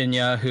Arino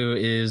Shinya, who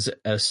is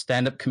a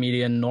stand-up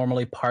comedian,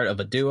 normally part of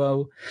a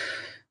duo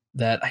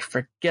that I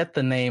forget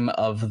the name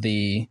of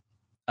the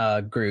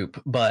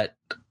group, but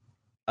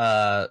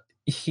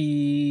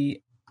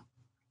he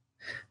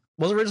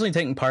was originally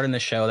taking part in the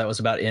show that was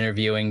about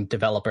interviewing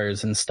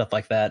developers and stuff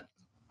like that.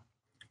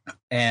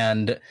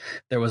 And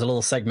there was a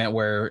little segment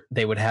where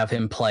they would have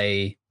him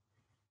play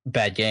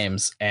bad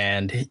games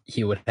and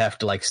he would have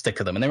to like stick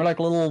to them. And they were like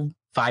little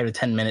 5 to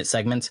 10 minute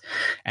segments.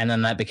 And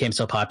then that became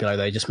so popular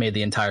they just made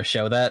the entire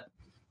show that.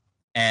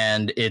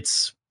 And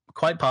it's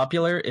quite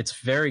popular. It's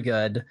very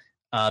good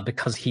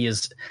because he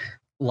is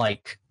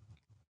like,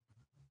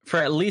 for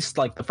at least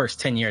like the first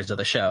 10 years of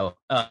the show,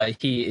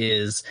 he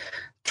is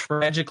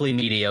tragically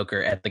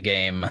mediocre at the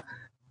game,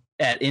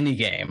 at any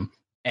game.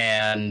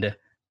 And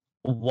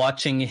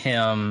watching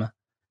him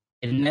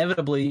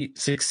inevitably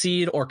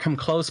succeed or come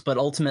close but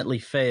ultimately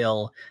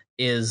fail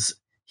is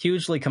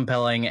hugely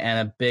compelling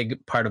and a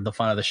big part of the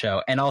fun of the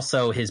show. And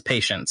also his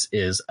patience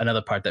is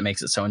another part that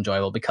makes it so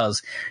enjoyable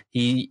because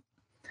he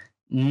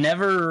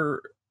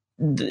never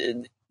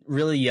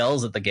really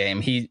yells at the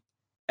game.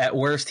 At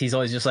worst, he's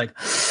always just like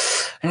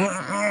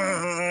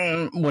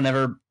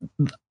whenever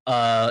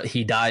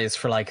he dies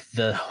for like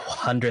the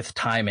 100th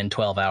time in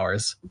 12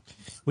 hours.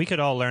 We could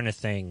all learn a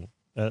thing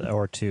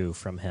or two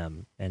from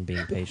him and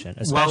being patient,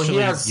 Well, especially he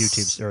has-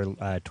 YouTube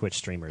or Twitch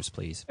streamers,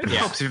 please. It Yeah.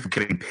 helps if you're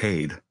getting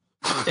paid.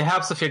 It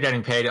helps if you're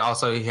getting paid.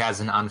 Also, he has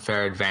an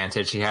unfair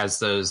advantage. He has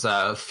those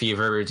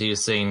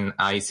fever-reducing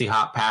icy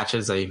hot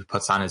patches that he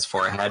puts on his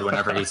forehead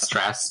whenever he's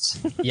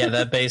stressed. Yeah,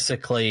 that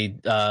basically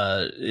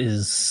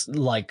is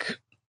like,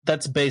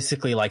 that's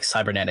basically like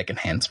cybernetic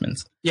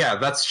enhancements. Yeah,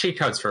 that's cheat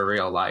codes for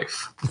real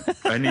life.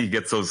 And he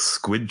gets those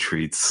squid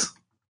treats.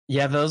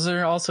 Yeah, those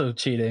are also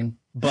cheating.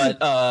 But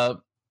Arino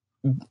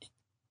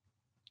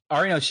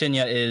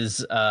Shinya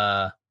is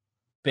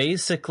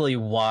basically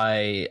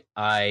why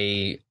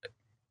I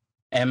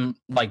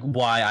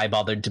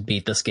bothered to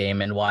beat this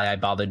game and why I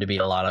bothered to beat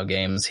a lot of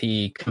games.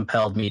 He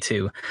compelled me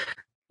to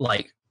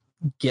like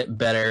get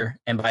better,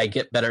 and by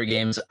get better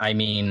games I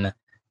mean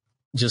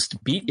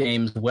just beat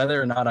games whether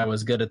or not I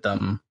was good at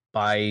them,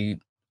 by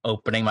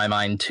opening my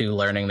mind to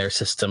learning their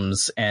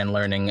systems and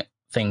learning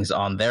things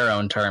on their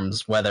own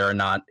terms whether or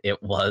not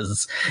it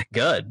was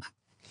good.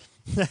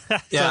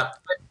 Yeah,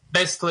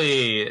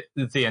 basically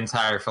the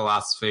entire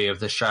philosophy of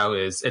the show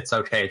is it's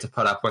okay to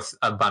put up with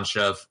a bunch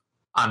of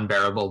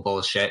unbearable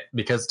bullshit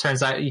because it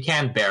turns out you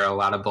can bear a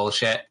lot of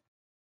bullshit.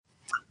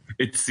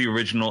 It's the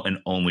original and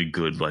only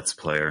good Let's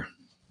Player.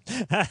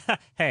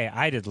 Hey,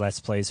 I did Let's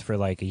Plays for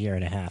like a year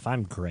and a half.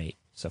 I'm great,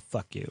 so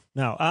fuck you.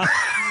 No,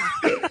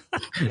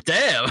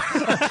 Damn.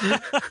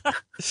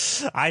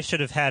 I should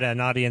have had an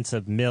audience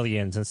of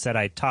millions. Instead,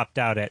 I topped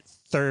out at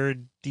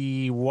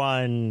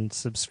 31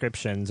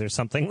 subscriptions or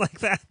something like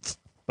that.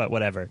 But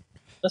whatever.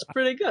 That's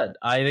pretty good.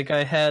 I think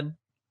I had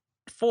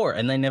 4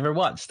 and they never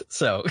watched.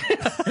 So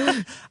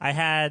I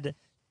had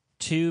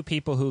 2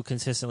 people who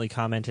consistently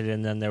commented,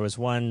 and then there was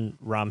one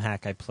ROM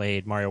hack I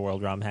played, Mario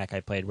World ROM hack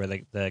I played, where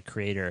the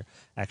creator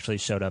actually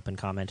showed up and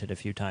commented a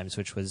few times,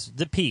 which was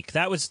the peak.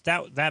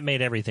 That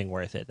made everything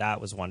worth it.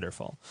 That was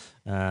wonderful.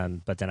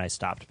 But then I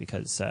stopped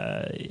because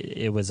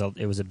it was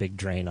a big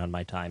drain on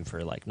my time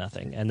for like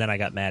nothing. And then I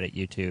got mad at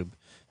YouTube,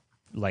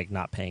 like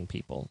not paying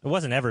people. It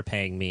wasn't ever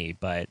paying me,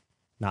 but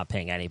not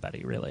paying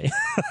anybody really.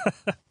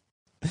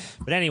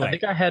 But anyway, I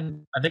think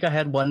I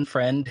had one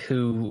friend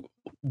who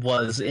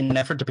was, in an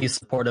effort to be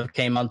supportive,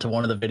 came onto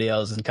one of the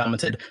videos and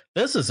commented,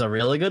 "This is a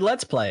really good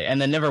Let's Play,"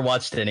 and then never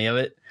watched any of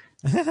it.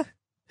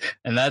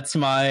 And that's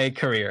my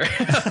career.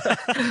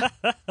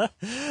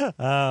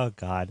 Oh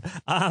God.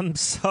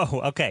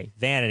 Okay,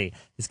 Vanity.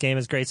 This game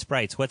has great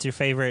sprites. What's your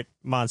favorite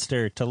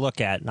monster to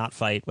look at, not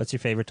fight? What's your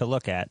favorite to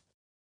look at?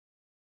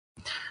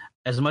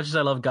 As much as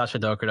I love Gacha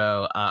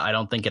Dokudo, I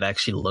don't think it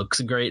actually looks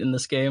great in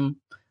this game.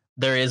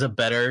 There is a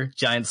better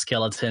giant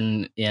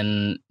skeleton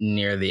in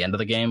near the end of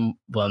the game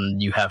when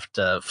you have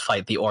to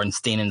fight the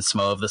Ornstein and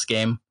Smo of this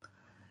game.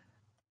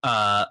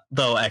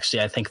 Though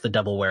actually, I think the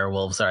double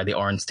werewolves are the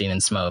Ornstein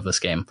and Smo of this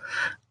game.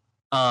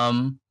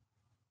 No,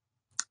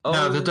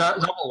 the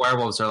double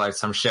werewolves are like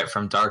some shit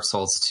from Dark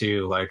Souls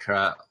 2.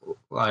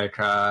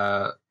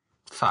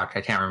 Fuck,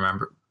 I can't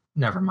remember.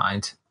 Never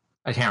mind.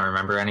 I can't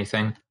remember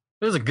anything.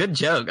 It was a good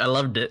joke. I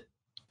loved it.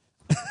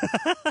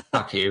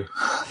 Fuck you.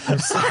 I'm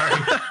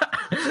sorry.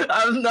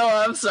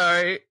 I'm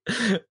sorry.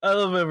 I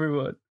love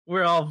everyone.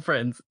 We're all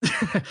friends.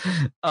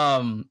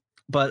 But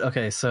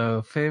okay,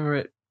 so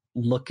favorite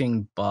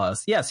looking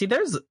boss. Yeah, see,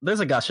 there's a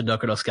Gacha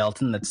Dokudo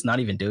skeleton that's not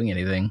even doing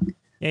anything.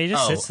 Yeah, he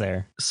just sits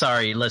there.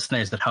 Sorry,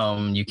 listeners at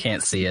home, you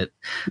can't see it.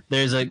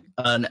 There's an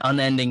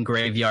unending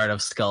graveyard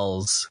of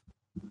skulls.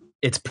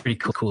 It's a pretty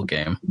cool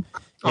game.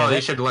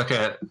 You should look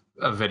at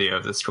a video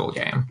of this cool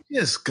game.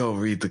 Just go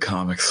read the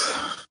comics.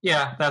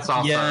 Yeah, that's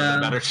also the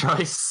better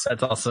choice.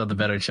 That's also the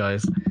better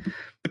choice.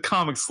 The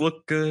comics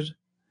look good.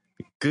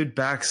 Good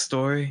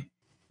backstory.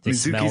 They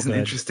Mizuki's smell an good.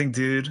 interesting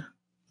dude.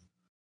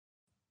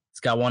 He's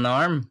got one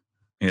arm.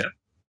 Yeah.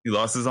 He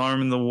lost his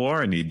arm in the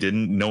war and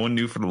no one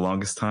knew for the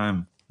longest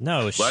time.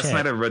 No shit. Last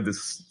night I read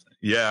this.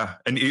 Yeah.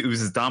 And it was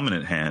his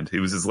dominant hand.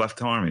 It was his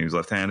left arm. He was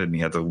left-handed and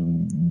he had to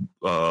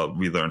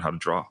relearn how to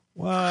draw.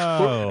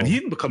 Whoa. And he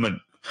didn't become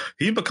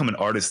an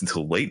artist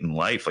until late in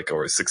life,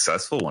 or a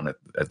successful one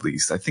at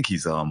least. I think he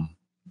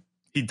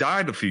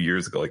died a few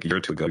years ago, like a year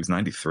or two ago. He was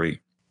 93.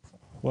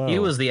 Whoa. He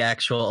was the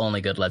actual only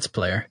good Let's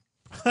Player.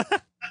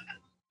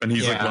 And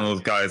he's like one of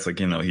those guys,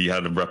 he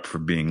had a rep for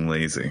being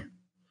lazy.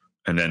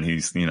 And then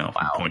he's, he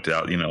pointed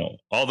out,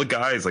 all the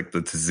guys like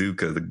the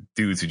Tezuka, the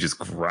dudes who just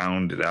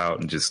ground it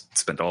out and just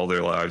spent all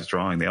their lives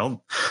drawing, they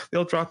all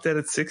dropped dead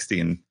at 60.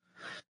 And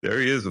there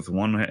he is with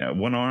one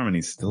arm and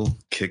he's still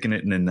kicking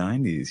it in the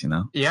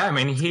 90s, Yeah, I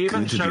mean, he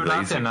even Good to be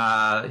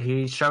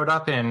showed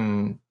up lazy.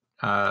 in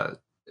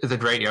The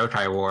Great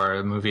Yokai War,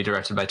 a movie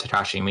directed by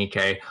Takashi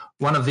Miike,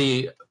 one of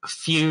the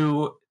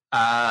few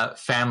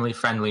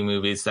family-friendly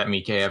movies that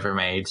Miike ever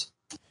made.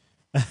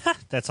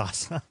 That's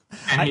awesome.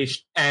 And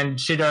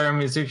Shigeru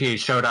Mizuki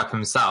showed up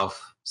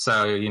himself,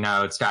 so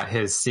it's got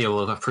his seal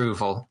of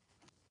approval.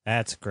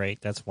 That's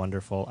great. That's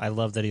wonderful. I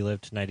love that he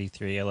lived to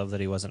 93. I love that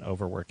he wasn't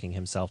overworking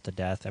himself to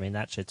death. I mean,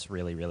 that shit's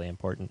really, really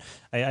important.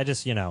 I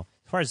just, as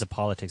far as the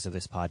politics of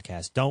this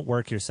podcast, don't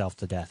work yourself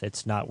to death.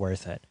 It's not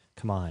worth it.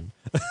 Come on.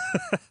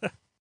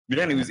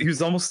 Yeah, and he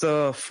was almost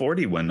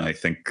 40 when I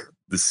think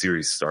the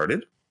series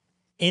started.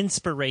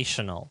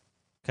 Inspirational,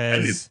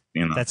 because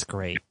that's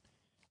great.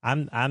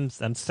 I'm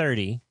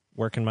 30,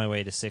 working my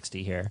way to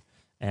 60 here,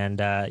 and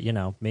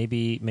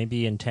maybe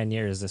in 10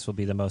 years this will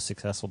be the most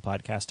successful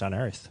podcast on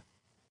earth.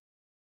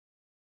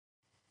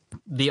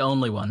 The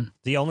only one.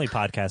 The only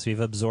podcast. We've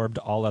absorbed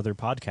all other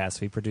podcasts.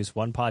 We produce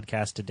one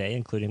podcast a day,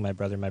 including My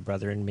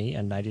Brother, and Me,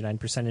 and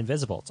 99%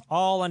 Invisible. It's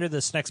all under the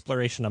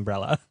Snexploration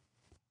umbrella.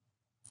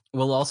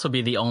 We'll also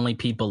be the only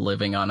people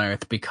living on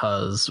Earth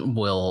because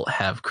we'll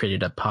have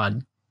created a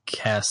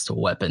podcast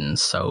weapon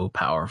so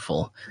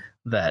powerful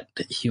that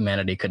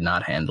humanity could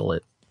not handle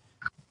it.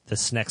 The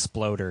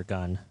Snexploder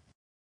gun.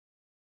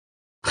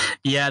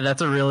 Yeah,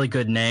 that's a really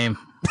good name.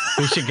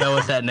 We should go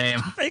with that name.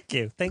 Thank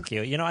you.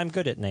 I'm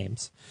good at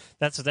names.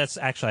 That's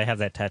actually, I have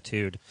that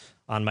tattooed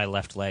on my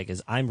left leg,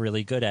 is I'm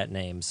really good at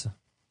names.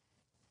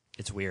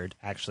 It's weird,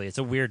 actually. It's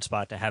a weird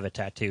spot to have a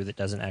tattoo that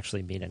doesn't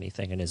actually mean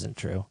anything and isn't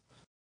true.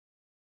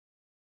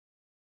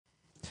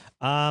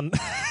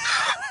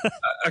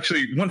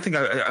 Actually, one thing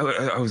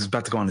I was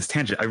about to go on this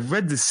tangent. I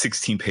read this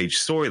 16-page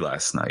story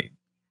last night.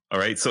 All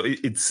right, so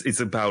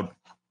it's about,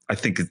 I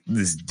think,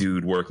 this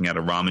dude working at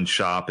a ramen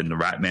shop, and the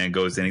rat man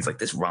goes in. He's like,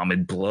 this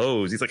ramen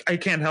blows. He's like, I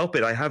can't help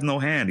it. I have no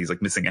hand. He's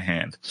like missing a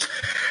hand.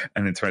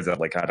 And it turns out,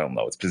 I don't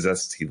know. It's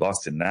possessed. He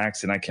lost it in an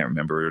accident. I can't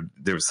remember.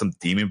 There was some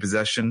demon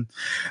possession.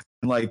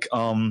 Is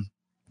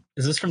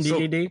this from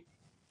DDD?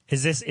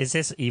 Is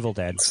this Evil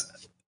Dead?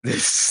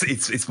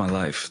 It's my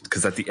life,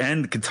 because at the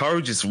end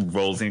Kentaro just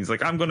rolls in. He's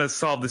like, I'm gonna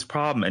solve this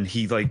problem, and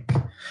he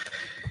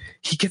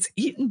gets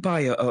eaten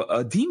by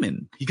a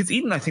demon. He gets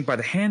eaten, I think, by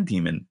the hand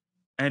demon,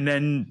 and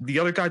then the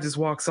other guy just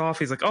walks off.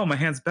 He's like, oh, my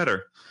hand's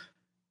better,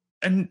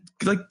 and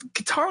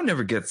Kentaro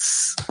never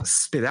gets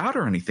spit out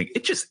or anything.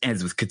 It just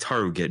ends with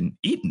Kentaro getting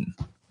eaten.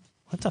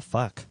 What the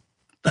fuck?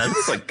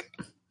 That's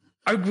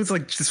I was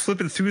just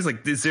flipping through. It's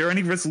like, is there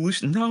any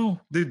resolution?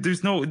 No,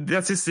 there's no.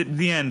 That's just at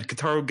the end.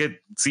 Kentaro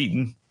gets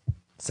eaten.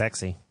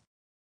 Sexy.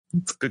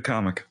 It's a good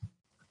comic.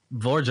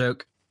 Vor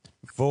joke.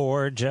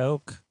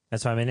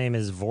 That's why my name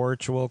is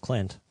Virtual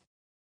Clint.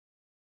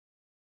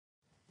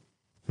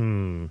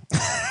 There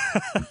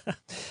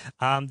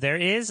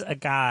is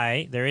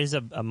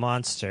a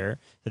monster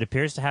that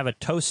appears to have a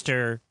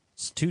toaster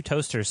 2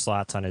 toaster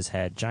slots on his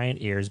head,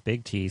 giant ears,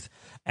 big teeth,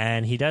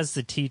 and he does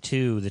the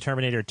T2, the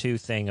Terminator 2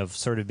 thing of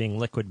sort of being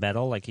liquid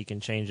metal, like he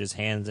can change his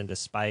hands into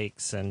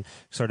spikes and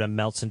sort of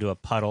melts into a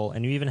puddle,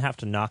 and you even have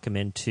to knock him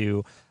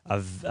into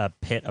a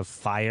pit of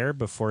fire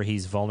before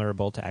he's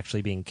vulnerable to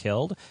actually being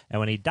killed. And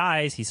when he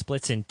dies, he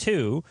splits in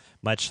 2,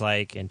 much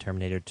like in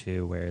Terminator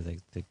 2 where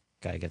the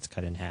guy gets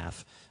cut in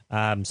half.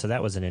 So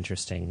that was an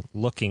interesting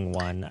looking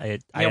one.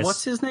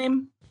 What's his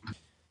name?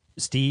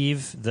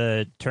 Steve,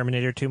 the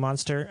Terminator 2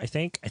 monster, I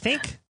think.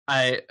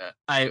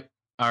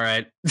 All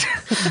right.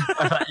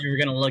 I thought you were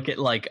gonna look at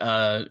like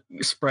a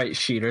sprite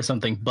sheet or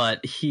something,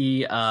 but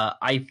the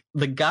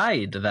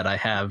guide that I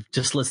have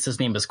just lists his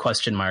name as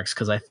question marks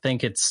because I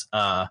think it's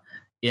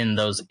in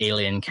those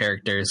alien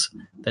characters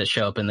that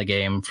show up in the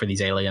game for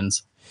these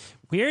aliens.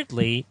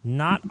 Weirdly,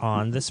 not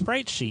on the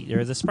sprite sheet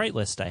or the sprite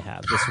list I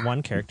have. This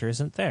one character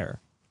isn't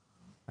there.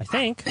 I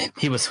think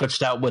he was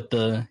switched out with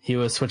the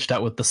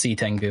Sea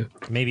Tengu.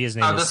 Maybe his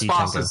name is Sea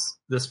Tengu.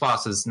 This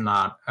boss is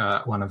not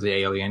one of the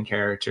alien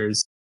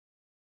characters.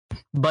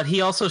 But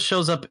he also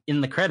shows up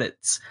in the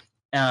credits,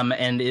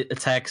 and it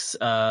attacks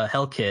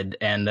Hellkid,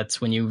 and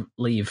that's when you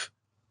leave.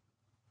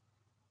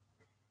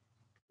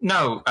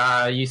 No,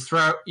 you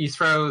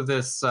throw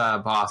this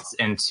boss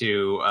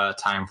into a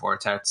time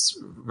vortex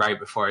right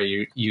before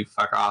you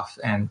fuck off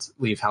and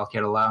leave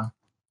Hellkid alone.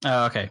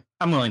 Oh, okay.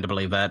 I'm willing to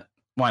believe that.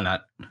 Why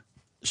not?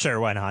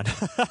 Sure, why not?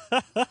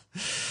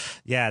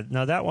 Yeah,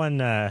 no, that one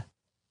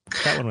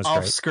was off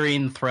great.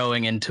 Screen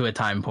throwing into a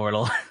time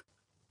portal.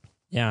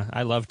 Yeah,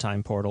 I love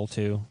Time Portal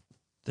too.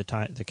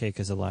 The cake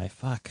is a lie.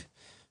 Fuck,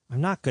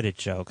 I'm not good at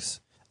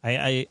jokes.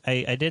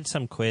 I did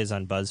some quiz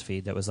on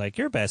BuzzFeed that was like,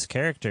 your best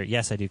character.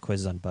 Yes, I do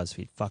quizzes on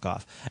BuzzFeed. Fuck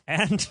off.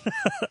 And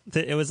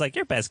it was like,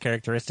 your best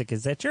characteristic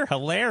is that you're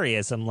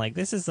hilarious. I'm like,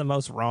 this is the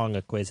most wrong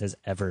a quiz has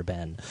ever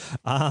been.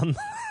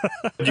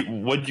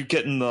 What'd you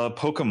get in the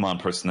Pokemon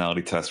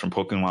personality test from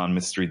Pokemon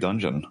Mystery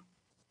Dungeon?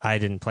 I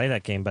didn't play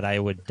that game, but I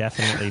would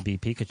definitely be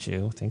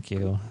Pikachu. Thank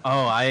you.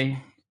 Oh,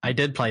 I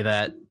did play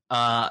that.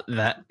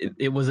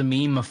 It was a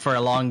meme for a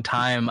long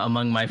time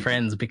among my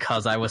friends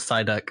because I was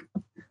Psyduck.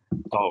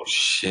 Oh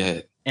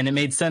shit! And it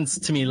made sense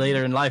to me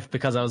later in life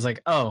because I was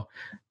like,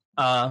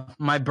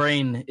 my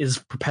brain is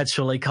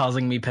perpetually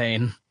causing me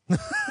pain.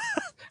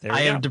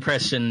 I have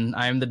depression.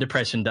 I am the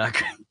depression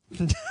duck.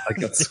 I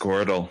got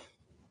Squirtle,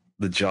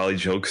 the jolly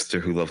jokester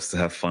who loves to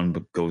have fun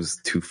but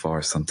goes too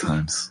far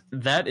sometimes.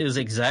 That is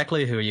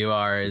exactly who you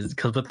are. Is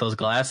because with those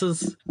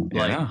glasses.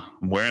 Yeah,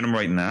 I'm wearing them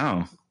right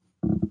now.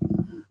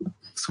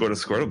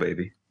 Squirtle,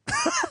 baby.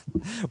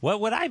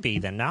 What would I be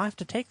then? Now I have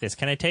to take this.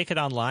 Can I take it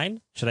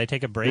online? Should I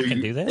take a break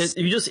and do this?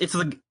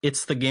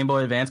 It's the Game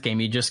Boy Advance game.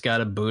 You just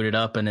gotta boot it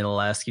up and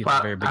it'll ask you at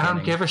the very beginning. I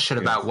don't give a shit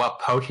about what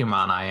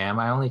Pokemon I am.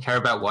 I only care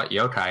about what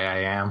yokai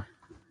I am.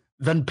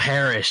 Then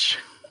perish.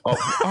 Oh,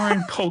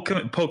 aren't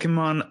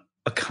Pokemon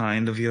a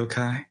kind of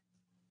yokai?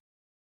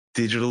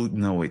 Digital?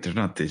 No, wait, they're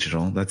not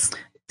digital. That's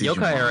Digimon.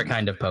 Yokai are a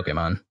kind of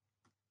Pokemon.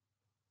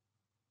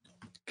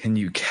 Can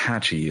you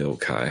catch a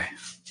yokai?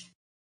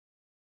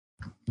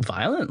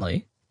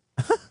 Violently.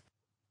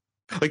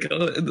 Like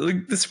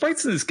the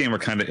sprites in this game are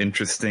kind of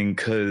interesting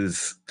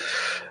because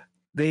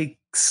they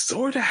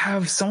sort of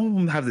have, some of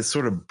them have this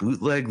sort of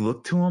bootleg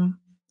look to them.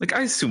 Like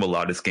I assume a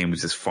lot of this game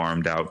was just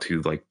farmed out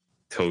to like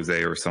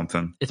Toze or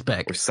something. It's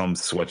Beck or some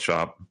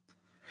sweatshop.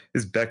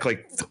 Is Beck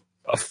like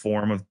a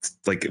form of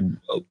like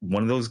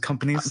one of those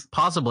companies?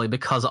 Possibly,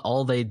 because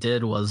all they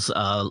did was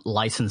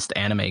licensed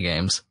anime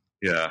games.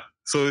 Yeah.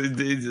 So,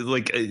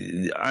 like,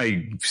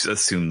 I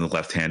assume the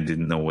left hand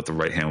didn't know what the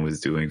right hand was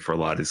doing for a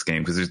lot of this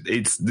game because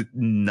it's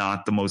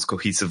not the most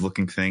cohesive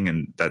looking thing,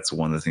 and that's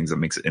one of the things that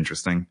makes it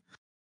interesting.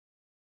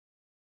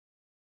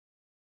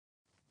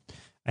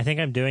 I think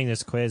I'm doing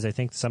this quiz. I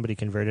think somebody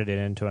converted it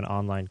into an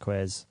online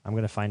quiz. I'm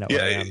going to find out.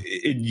 Yeah,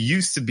 it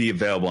used to be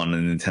available on the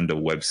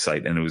Nintendo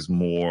website, and it was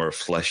more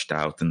fleshed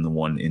out than the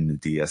one in the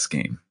DS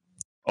game.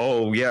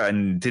 Oh, yeah,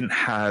 and it didn't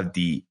have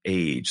the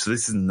age. So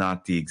this is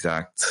not the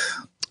exact...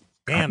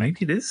 Damn, maybe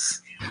it is.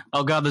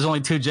 Oh god, there's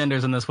only 2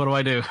 genders in this. What do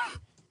I do?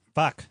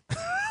 Fuck.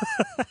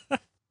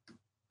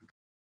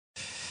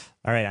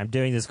 All right, I'm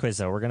doing this quiz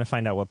though. We're gonna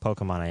find out what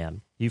Pokemon I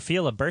am. You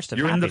feel a burst of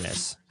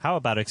happiness. How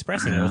about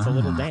expressing it with a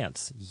little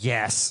dance?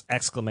 Yes!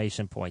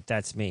 Exclamation point.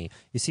 That's me.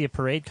 You see a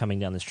parade coming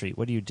down the street.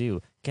 What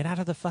do? Get out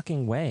of the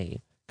fucking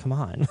way. Come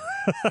on.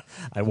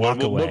 I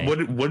walk away.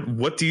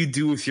 What do you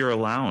do with your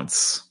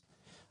allowance?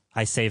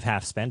 I save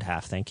half, spend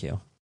half. Thank you.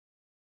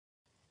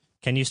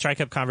 Can you strike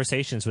up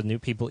conversations with new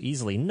people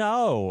easily?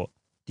 No.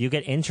 Do you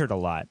get injured a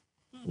lot?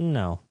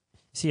 No. You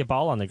see a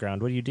ball on the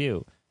ground. What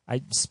do? I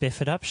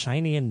spiff it up,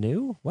 shiny and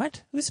new?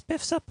 What? Who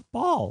spiffs up a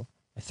ball?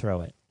 I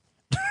throw it.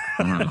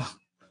 What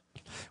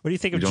do you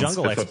think of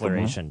jungle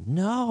exploration?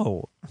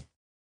 No.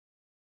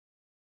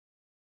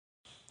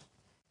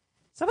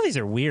 Some of these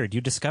are weird. You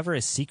discover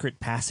a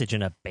secret passage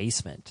in a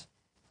basement.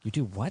 You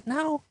do what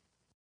now?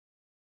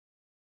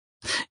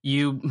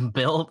 You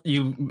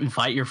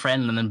invite your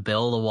friend and then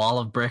build a wall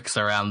of bricks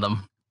around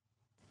them.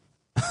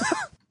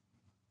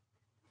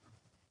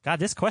 God,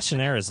 this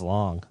questionnaire is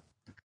long.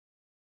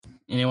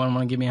 Anyone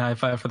want to give me a high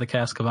five for the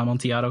cask of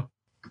Amontillado?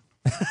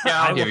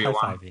 Yeah, I'll give you high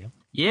one. five you.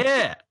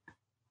 Yeah.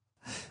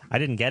 I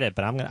didn't get it,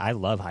 but I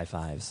love high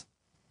fives.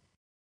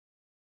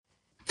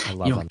 I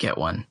love You them. don't get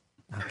one.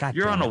 Oh, God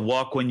You're damn on it. a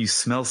walk when you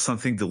smell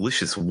something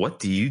delicious. What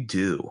do you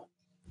do?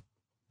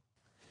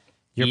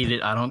 Eat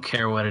it. I don't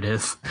care what it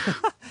is.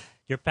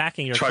 You're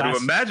packing your Try class.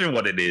 to imagine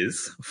what it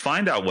is.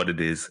 Find out what it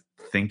is.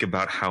 Think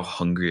about how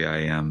hungry I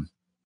am.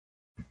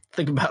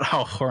 Think about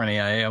how horny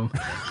I am.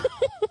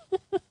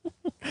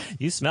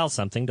 You smell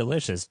something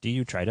delicious. Do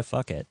you try to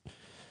fuck it?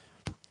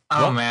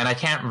 Oh What? man, I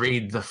can't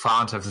read the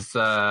font of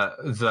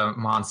the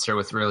monster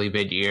with really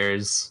big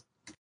ears.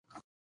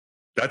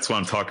 That's what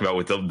I'm talking about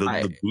with the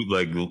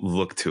bootleg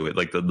look to it,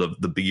 like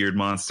the beard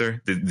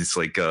monster, this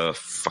like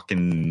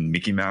fucking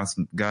Mickey Mouse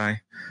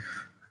guy.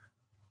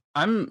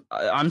 I'm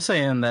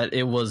saying that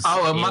it was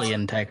Oh, it must-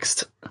 alien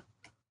text.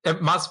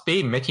 It must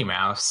be Mickey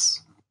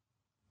Mouse.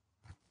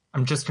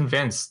 I'm just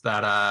convinced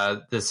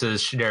that this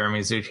is Shigeru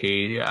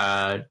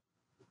Mizuki,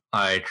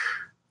 like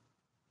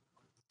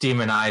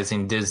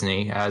demonizing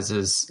Disney, as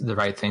is the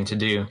right thing to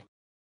do.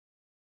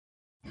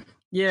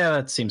 Yeah,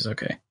 that seems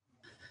okay.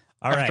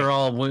 All right. After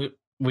all,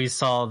 we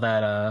saw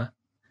that.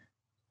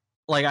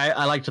 Like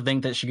I like to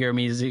think that Shigeru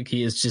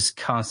Mizuki is just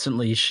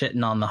constantly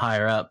shitting on the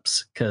higher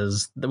ups,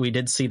 because we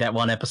did see that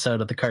one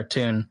episode of the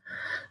cartoon,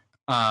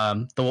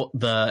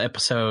 the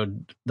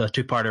episode, the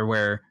two-parter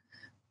where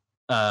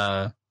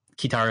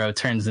Kitaro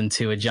turns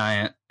into a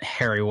giant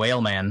hairy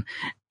whale man,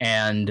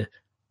 and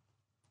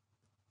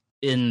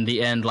in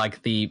the end,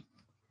 like the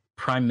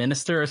prime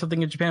minister or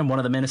something of Japan, one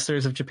of the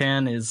ministers of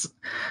Japan is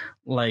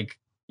like,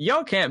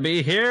 "Yo can't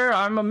be here,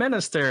 I'm a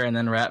minister." And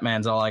then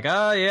Ratman's all like,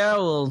 "Oh yeah,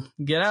 well,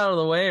 get out of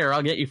the way or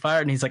I'll get you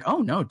fired." And he's like, "Oh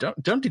no,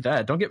 don't do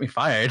that. Don't get me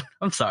fired.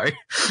 I'm sorry."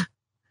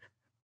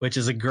 Which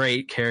is a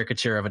great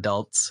caricature of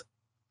adults.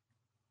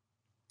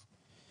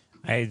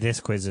 This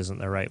quiz isn't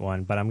the right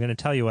one, but I'm going to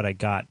tell you what I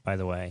got, by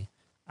the way.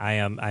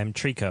 I'm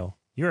Trico.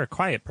 You're a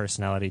quiet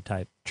personality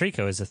type.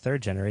 Trico is a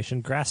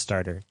third-generation grass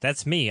starter.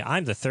 That's me.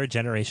 I'm the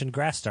third-generation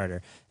grass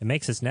starter. It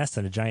makes its nest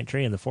in a giant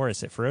tree in the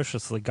forest. It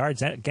ferociously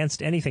guards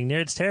against anything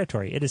near its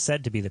territory. It is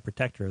said to be the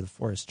protector of the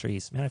forest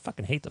trees. Man, I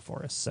fucking hate the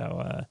forest,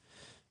 so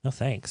no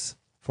thanks.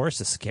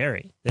 Forest is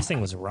scary. This thing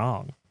was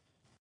wrong.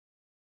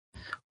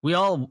 We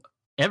all,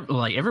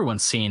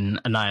 everyone's seen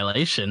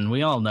Annihilation.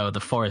 We all know the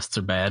forests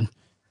are bad.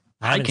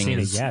 I haven't seen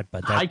it yet,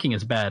 but hiking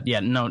is bad. Yeah,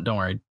 no, don't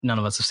worry. None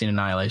of us have seen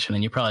Annihilation,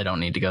 and you probably don't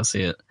need to go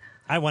see it.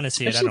 I want to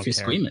see Especially it. I don't if you're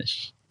care.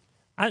 squeamish.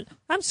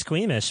 I'm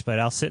squeamish, but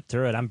I'll sit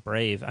through it. I'm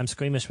brave. I'm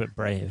squeamish but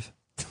brave.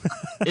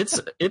 It's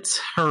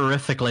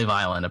horrifically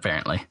violent,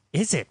 apparently.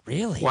 Is it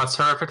really? What's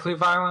horrifically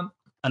violent?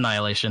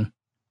 Annihilation.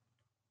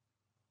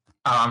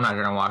 Oh, I'm not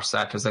going to watch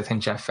that because I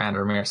think Jeff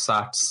Vandermeer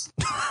sucks.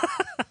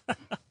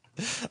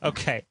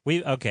 Okay,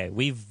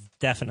 we've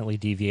definitely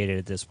deviated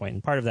at this point,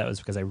 and part of that was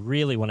because I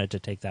really wanted to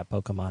take that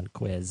Pokemon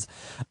quiz.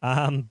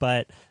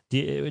 But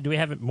do we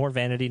have more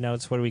vanity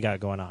notes? What do we got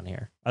going on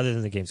here, other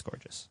than the game's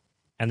gorgeous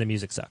and the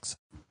music sucks?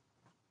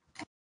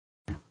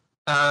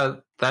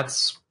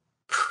 That's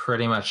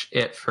pretty much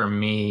it for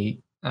me.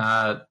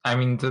 I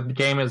mean, the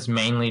game is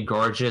mainly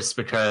gorgeous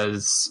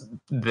because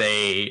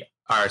they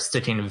are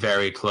sticking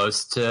very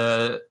close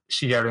to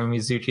Shigeru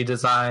Mizuki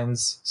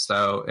designs,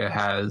 so it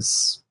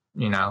has,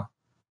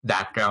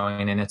 that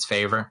going in its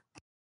favor.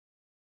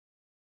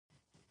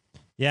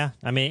 Yeah,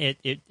 I mean,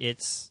 it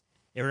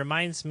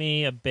reminds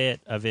me a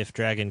bit of if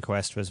Dragon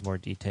Quest was more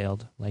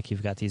detailed. Like,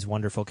 you've got these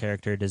wonderful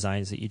character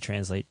designs that you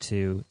translate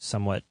to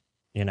somewhat,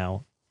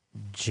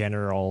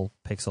 general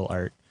pixel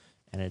art,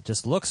 and it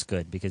just looks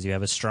good because you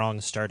have a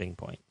strong starting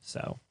point.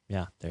 So,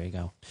 yeah, there you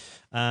go.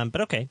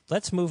 But okay,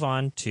 let's move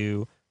on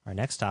to our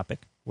next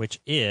topic, which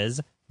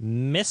is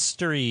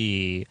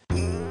mystery.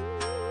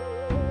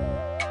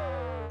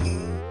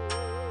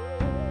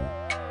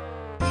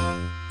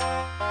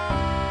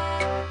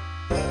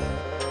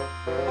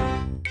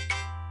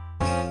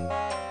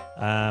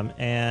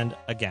 And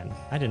again,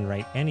 I didn't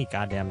write any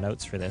goddamn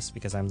notes for this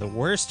because I'm the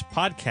worst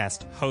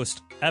podcast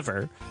host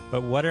ever.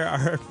 But what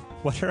are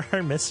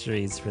our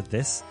mysteries for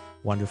this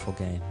wonderful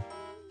game?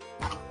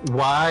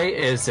 Why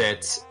is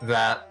it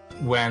that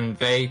when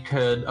they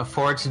could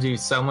afford to do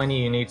so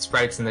many unique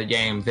sprites in the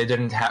game, they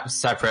didn't have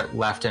separate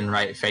left and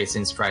right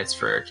facing sprites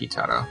for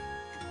Kitaro?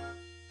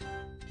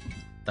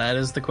 That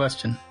is the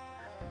question.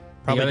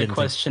 Probably The didn't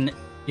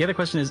other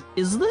question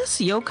is this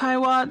Yokai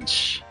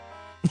Watch?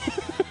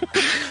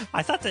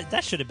 I thought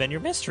that should have been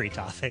your mystery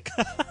topic.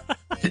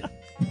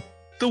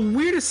 The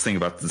weirdest thing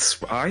about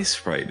the eye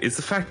sprite is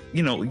the fact,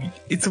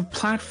 it's a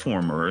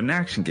platformer or an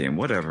action game,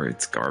 whatever,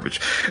 it's garbage.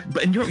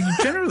 And you're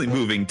generally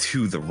moving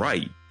to the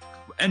right,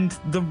 and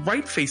the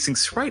right-facing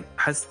sprite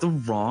has the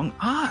wrong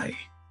eye.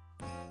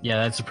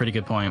 Yeah, that's a pretty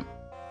good point.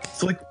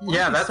 So,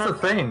 Yeah, that's the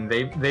thing.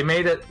 They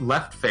made it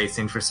left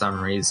facing for some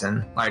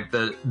reason, like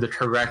the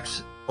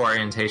correct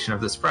orientation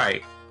of the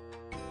sprite.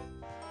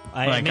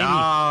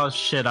 Oh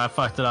shit, I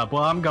fucked it up.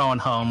 Well, I'm going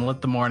home.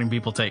 Let the morning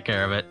people take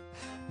care of it.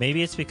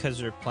 Maybe it's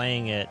because we're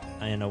playing it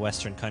in a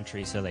Western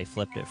country, so they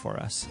flipped it for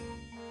us.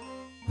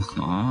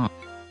 Oh.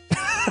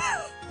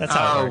 That's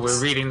how it works.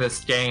 We're reading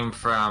this game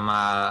from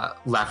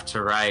left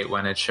to right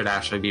when it should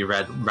actually be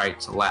read right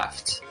to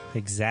left.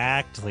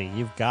 Exactly.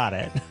 You've got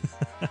it.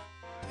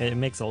 It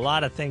makes a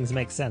lot of things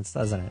make sense,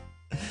 doesn't it?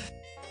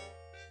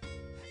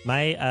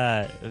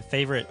 My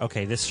favorite...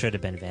 Okay, this should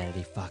have been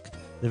Vanity. Fuck.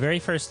 The very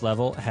first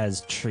level has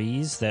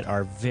trees that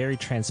are very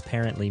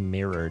transparently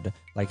mirrored.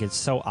 Like, it's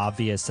so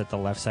obvious that the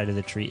left side of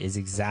the tree is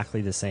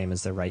exactly the same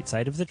as the right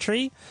side of the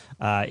tree.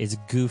 It's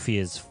goofy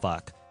as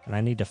fuck. And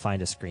I need to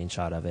find a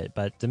screenshot of it.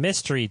 But the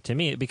mystery to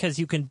me, because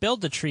you can build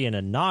the tree in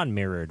a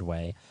non-mirrored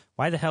way,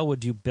 why the hell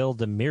would you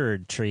build a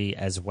mirrored tree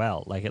as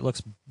well? Like, it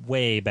looks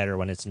way better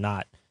when it's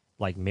not,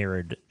 like,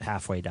 mirrored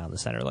halfway down the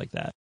center like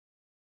that.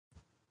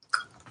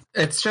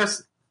 It's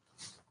just...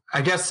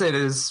 I guess it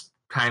is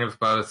kind of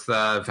both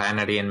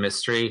vanity and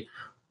mystery,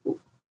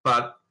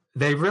 but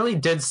they really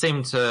did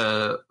seem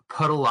to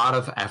put a lot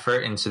of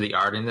effort into the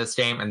art in this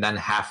game and then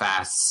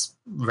half-ass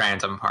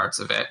random parts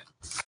of it.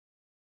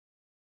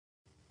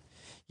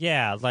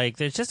 Yeah, like,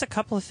 there's just a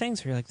couple of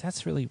things where you're like,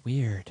 that's really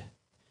weird.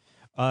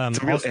 It's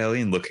a real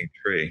alien-looking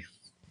tree.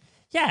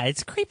 Yeah,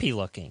 it's creepy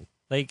looking.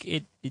 Like,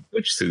 it...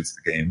 Which suits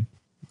the game.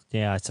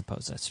 Yeah, I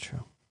suppose that's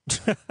true.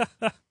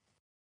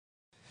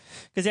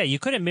 Because, yeah, you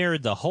could have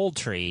mirrored the whole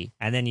tree,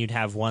 and then you'd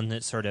have one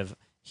that sort of,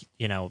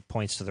 you know,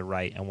 points to the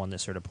right and one that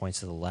sort of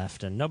points to the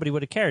left, and nobody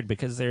would have cared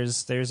because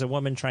there's a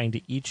woman trying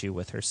to eat you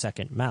with her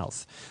second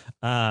mouth.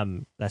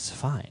 That's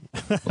fine.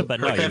 But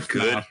no, Like a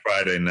good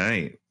Friday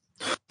night.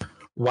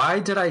 Why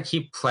did I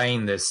keep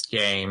playing this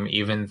game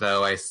even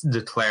though I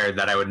declared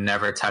that I would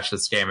never touch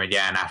this game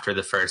again after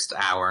the first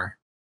hour?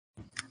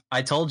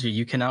 I told you,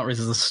 you cannot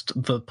resist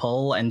the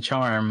pull and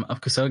charm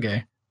of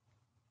Kusoge.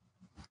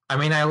 I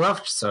mean, I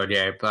loved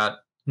Soge,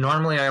 but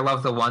normally I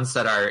love the ones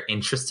that are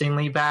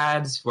interestingly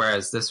bad,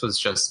 whereas this was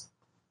just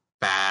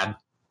bad.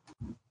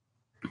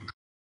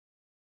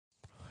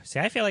 See,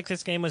 I feel like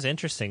this game was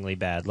interestingly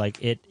bad.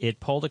 Like, it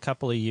pulled a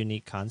couple of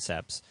unique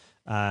concepts.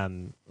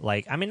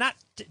 Like, I mean, not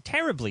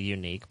terribly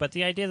unique, but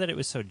the idea that it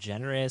was so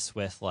generous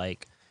with,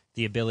 like,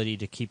 the ability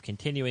to keep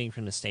continuing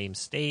from the same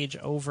stage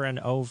over and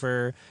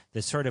over,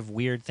 this sort of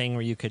weird thing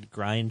where you could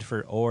grind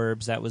for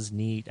orbs, that was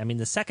neat. I mean,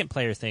 the second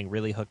player thing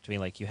really hooked me.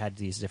 Like, you had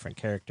these different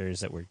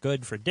characters that were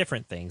good for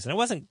different things, and it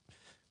wasn't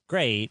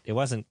great. It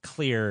wasn't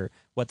clear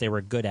what they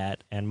were good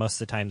at, and most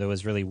of the time there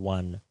was really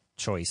one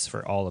choice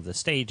for all of the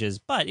stages,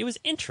 but it was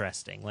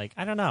interesting. Like,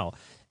 I don't know.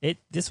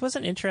 This was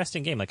an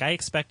interesting game. Like, I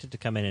expected to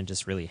come in and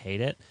just really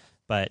hate it,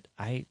 but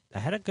I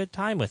had a good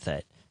time with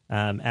it.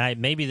 And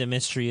maybe the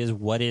mystery is,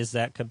 what is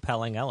that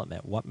compelling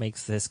element? What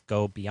makes this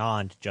go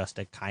beyond just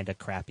a kind of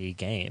crappy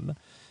game?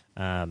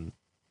 I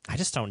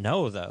just don't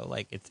know, though.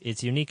 Like,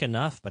 it's unique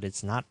enough, but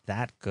it's not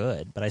that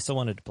good. But I still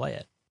wanted to play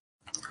it.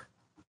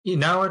 You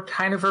know, it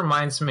kind of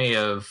reminds me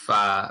of,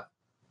 what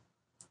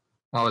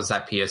was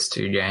that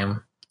PS2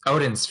 game?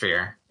 Odin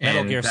Sphere.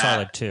 Metal Gear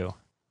Solid 2.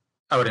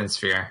 Odin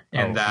Sphere.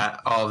 And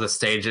that all the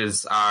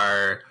stages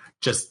are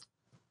just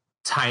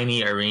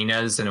tiny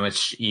arenas in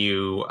which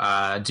you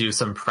do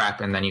some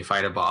prep and then you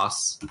fight a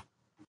boss.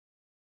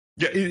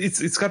 Yeah,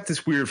 it's got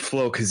this weird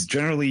flow because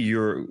generally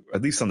you're,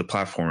 at least on the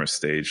platformer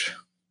stage,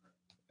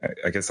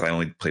 I guess I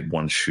only played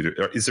one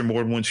shooter. Is there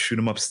more than one shoot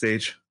 'em up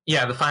stage?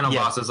 Yeah, the final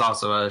boss is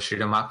also a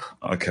shoot 'em up.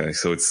 Okay,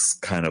 so it's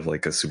kind of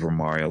like a Super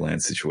Mario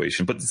Land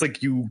situation, but it's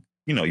like you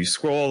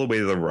scroll all the way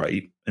to the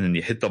right and then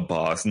you hit the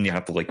boss and you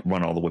have to like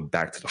run all the way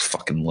back to the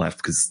fucking left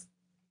because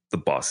the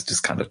bosses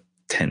just kind of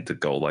tend to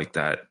go like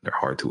that. They're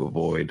hard to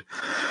avoid,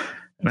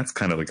 and that's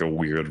kind of like a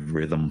weird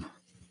rhythm.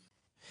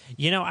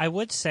 You know, I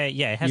would say,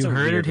 yeah, it has you a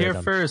heard weird it here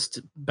rhythm. first.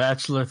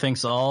 Bachelor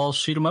thinks all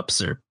shoot 'em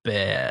ups are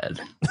bad.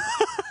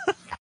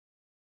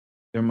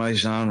 They're my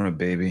genre,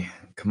 baby.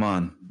 Come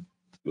on,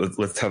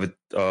 let's have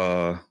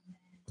a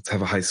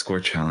high score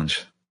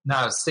challenge.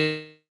 No,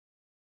 see,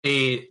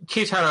 the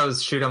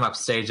Kitaro's shoot 'em up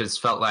stages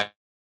felt like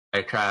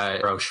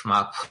Euro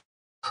shmup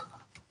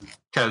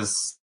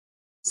because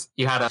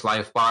you had a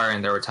life bar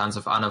and there were tons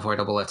of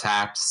unavoidable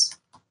attacks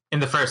in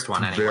the first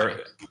one. Anyway,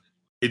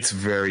 it's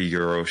very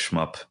Euro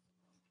shmup.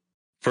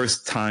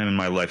 First time in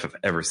my life I've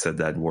ever said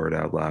that word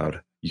out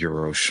loud.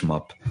 Euro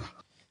shmup.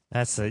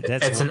 It's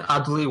an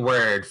ugly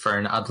word for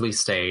an ugly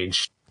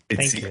stage.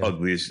 It's the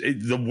ugliest,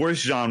 the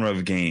worst genre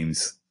of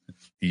games.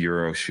 The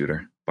Euro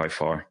shooter by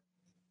far.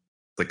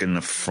 Like an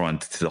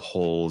affront to the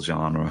whole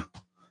genre.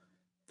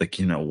 Like,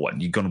 you know what?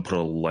 You're gonna put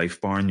a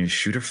life bar in your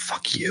shooter?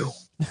 Fuck you.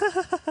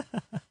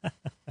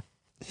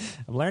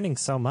 I'm learning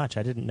so much.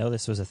 I didn't know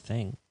this was a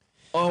thing.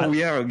 Oh,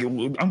 yeah.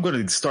 I'm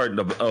going to start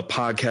a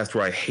podcast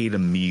where I hate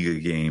Amiga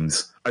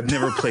games. I've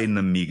never played an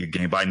Amiga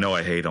game, but I know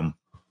I hate them.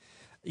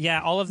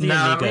 Yeah, all of the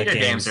Amiga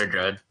games are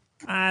good.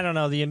 I don't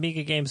know. The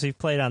Amiga games we've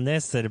played on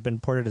this that have been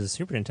ported to the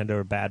Super Nintendo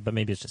are bad, but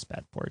maybe it's just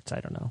bad ports. I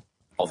don't know.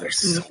 Oh, they're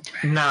so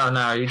bad.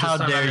 No. You just How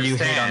don't dare you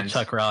hate on understand.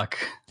 Chuck Rock?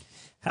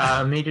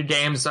 Amiga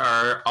games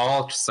are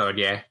all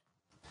Soge.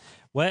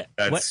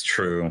 That's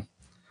true.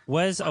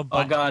 Oh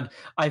God,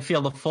 I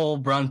feel the full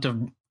brunt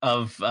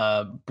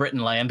of Britain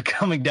land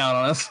coming down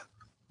on us.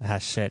 Ah,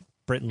 shit.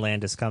 Britain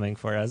land is coming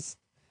for us,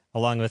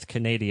 along with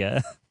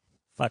Canada.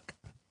 Fuck.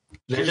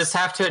 They just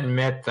have to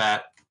admit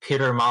that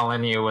Peter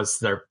Molyneux was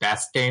their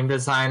best game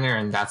designer,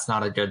 and that's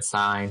not a good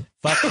sign.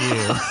 Fuck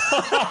you.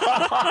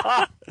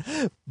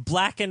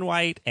 Black and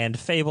White and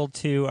Fable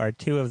 2 are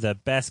two of the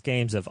best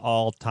games of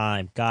all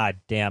time. God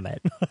damn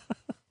it.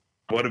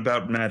 What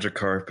about Magic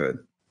Carpet?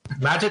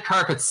 Magic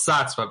Carpet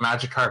sucks, but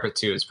Magic Carpet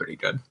 2 is pretty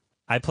good.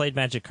 I played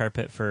Magic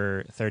Carpet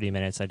for 30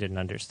 minutes. I didn't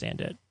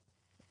understand it.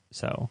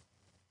 So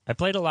I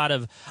played a lot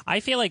of...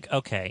 I feel like...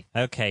 Okay,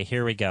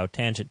 here we go.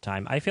 Tangent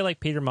time. I feel like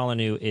Peter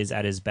Molyneux is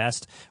at his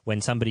best when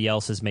somebody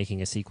else is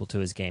making a sequel to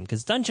his game.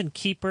 Because Dungeon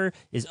Keeper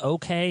is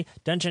okay.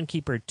 Dungeon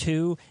Keeper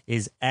 2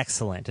 is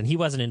excellent. And he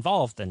wasn't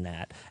involved in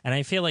that. And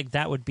I feel like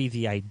that would be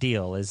the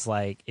ideal, is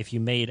like if you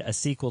made a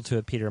sequel to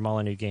a Peter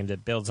Molyneux game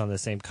that builds on the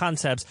same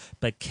concepts,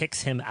 but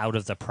kicks him out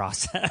of the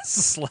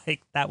process.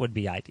 Like, that would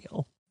be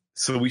ideal.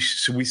 So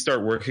should we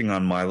start working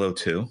on Milo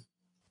too?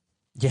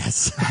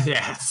 Yes.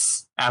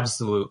 Yes,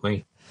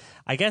 absolutely.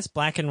 I guess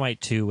Black and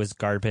White 2 was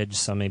garbage,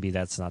 so maybe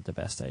that's not the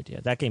best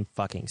idea. That game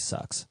fucking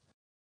sucks.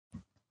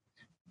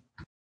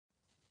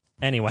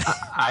 Anyway.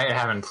 I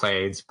haven't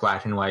played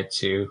Black and White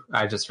 2.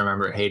 I just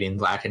remember hating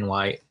Black and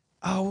White.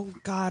 Oh,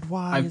 God,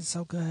 why? It's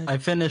so good. I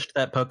finished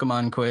that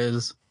Pokemon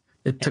quiz.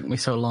 It took me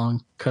so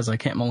long because I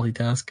can't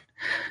multitask.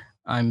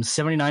 I'm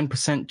 79%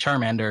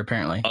 Charmander,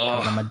 apparently. Oh.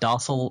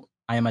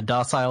 I am a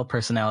docile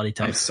personality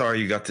type. I'm sorry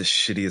you got the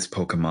shittiest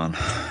Pokemon.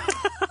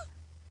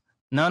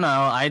 No,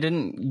 I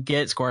didn't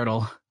get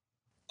Squirtle.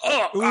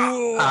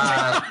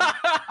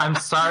 I'm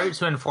sorry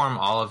to inform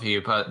all of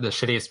you, but the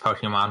shittiest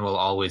Pokemon will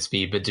always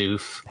be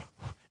Bidoof.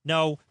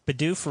 No,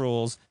 Bidoof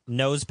rules.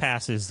 Nose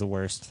Pass is the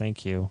worst.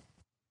 Thank you.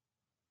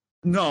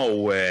 No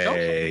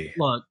way.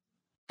 Look,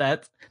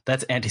 that's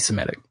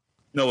anti-Semitic.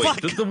 No,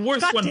 wait. The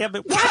worst God one. Damn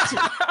it. What?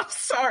 I'm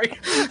sorry.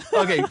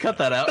 Okay, cut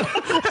that out.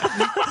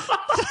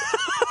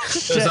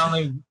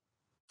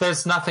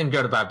 There's nothing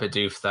good about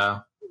Bidoof,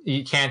 though.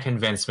 You can't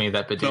convince me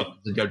that Bidoof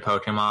is a good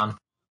Pokemon.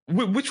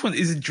 Which one?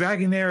 Is it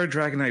Dragonair or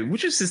Dragonite?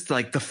 Which is just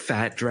like the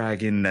fat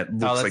dragon that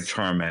looks like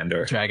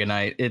Charmander?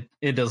 Dragonite.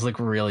 It does look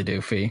really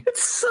doofy. It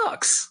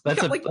sucks.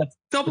 That's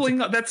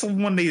doubling up. That's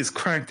one day is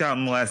cranked out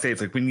in the last day.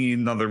 It's like, we need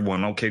another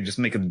one. Okay, just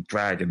make a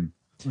dragon.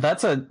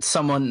 That's that's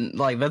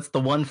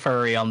the one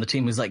furry on the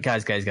team who's like,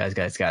 guys.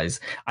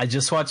 I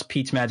just watched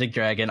Peach Magic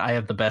Dragon. I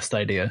have the best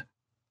idea.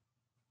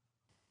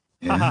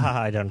 Yeah.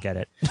 I don't get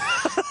it.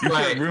 You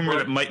got a rumor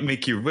that might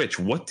make you rich.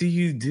 What do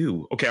you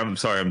do? Okay, I'm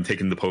sorry. I'm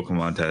taking the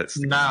Pokemon test.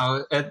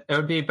 No, it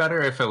would be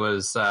better if it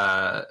was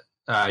I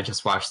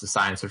just watched The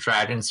Science of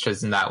Dragons,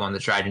 because in that one, the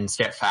dragons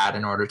get fat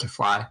in order to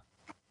fly.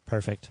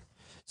 Perfect.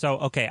 So,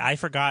 okay, I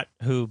forgot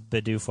who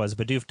Bidoof was.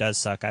 Bidoof does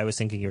suck. I was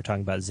thinking you were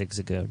talking about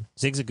Zigzagoon.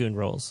 Zigzagoon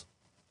rules.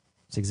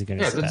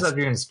 Zigzagoon is the best.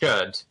 Zigzagoon's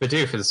good.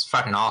 Bidoof is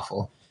fucking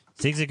awful.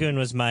 Zigzagoon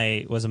was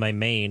my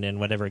main in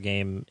whatever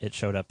game it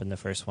showed up in the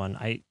first one.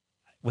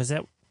 Was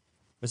that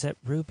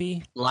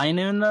Ruby?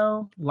 Linoon,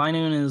 though?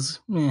 Linoon is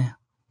meh.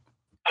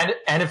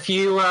 And if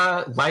you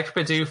like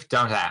Bidoof,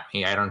 don't at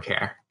me. I don't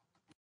care.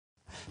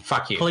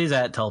 Fuck you. Please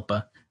at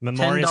Tulpa.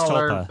 Memorious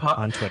Tulpa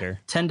on Twitter.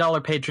 $10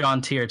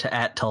 Patreon tier to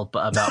at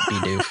Tulpa about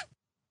Bidoof.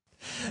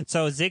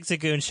 So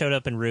Zigzagoon showed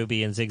up in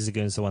Ruby, and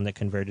Zigzagoon's the one that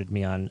converted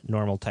me on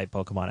normal type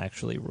Pokemon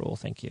actually rule.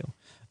 Thank you.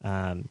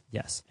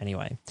 Yes.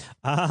 Anyway.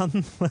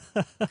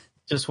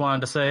 Just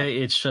wanted to say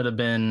it should have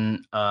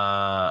been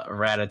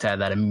Rattata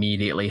that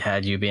immediately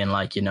had you being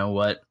like, you know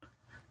what?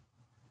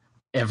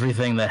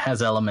 Everything that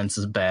has elements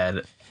is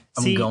bad.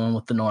 I'm going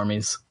with the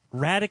normies.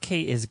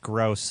 Raticate is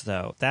gross,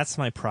 though. That's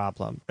my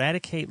problem.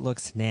 Raticate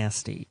looks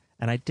nasty,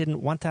 and I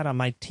didn't want that on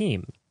my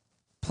team.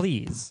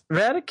 Please.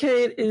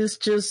 Raticate is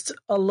just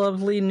a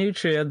lovely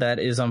nutria that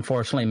is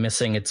unfortunately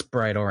missing its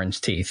bright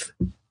orange teeth.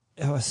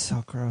 It was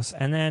so gross.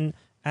 And then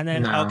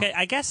no. Okay,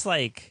 I guess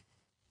like,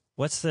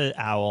 what's the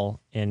owl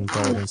in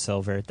Gold and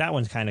Silver? That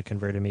one's kind of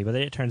converted me, but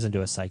then it turns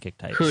into a psychic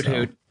type.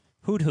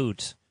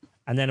 Hoot.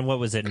 And then what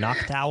was it?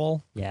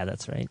 Noctowl? Yeah,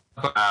 that's right.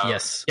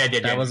 Yes.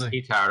 That was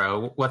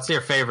Kitaro. What's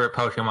your favorite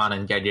Pokemon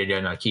in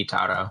no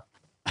Kitaro?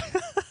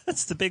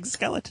 That's the big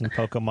skeleton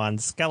Pokemon,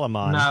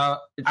 Skelemon. No,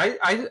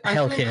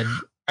 Hellkid.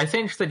 I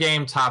think the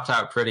game topped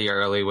out pretty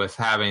early with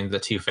having the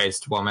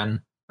two-faced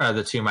woman, or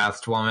the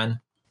two-mouthed woman.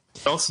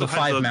 Also, the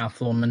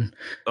five-mouthed woman.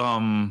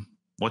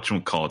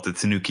 Whatchamacallit, the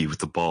Tanuki with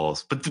the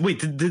balls. But wait,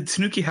 did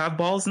Tanuki have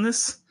balls in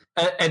this?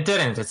 It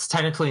didn't. It's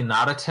technically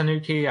not a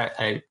Tanuki.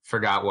 I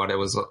forgot what it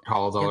was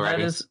called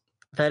already.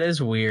 That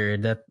is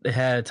weird. That it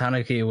had a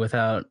Tanuki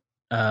without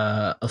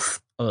a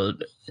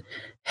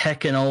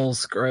heckin' old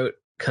scrote,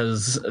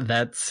 because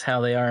that's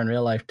how they are in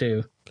real life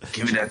too.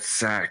 Give me that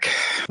sack.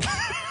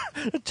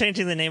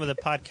 Changing the name of the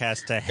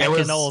podcast to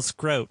Heckin' Old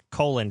Scrote,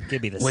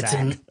 give me the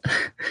sack.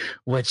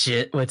 What's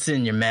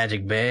in your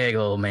magic bag,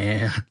 old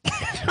man?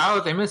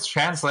 Oh, they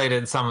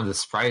mistranslated some of the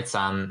sprites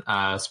on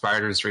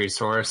Spider's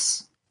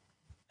Resource.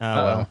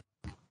 Oh,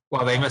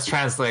 well, they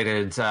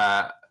mistranslated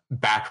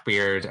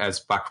Backbeard as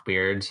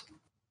Buckbeard.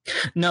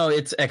 No,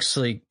 it's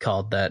actually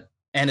called that.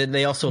 And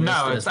they also...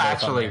 No, it's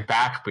actually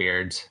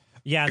Backbeard.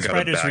 Yeah, in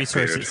Spider's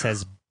Resource it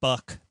says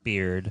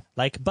Buckbeard,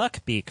 like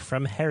Buckbeak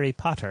from Harry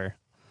Potter.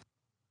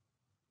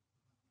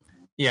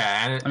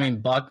 Yeah, and I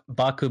mean,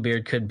 Baku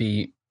beard can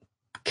be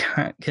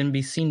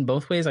seen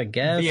both ways, I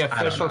guess. the I don't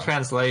official know.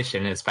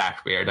 translation is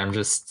backbeard. I'm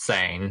just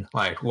saying,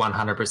 like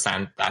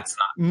 100%. That's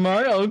not.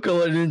 My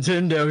uncle at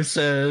Nintendo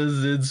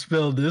says it's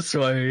spelled this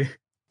way.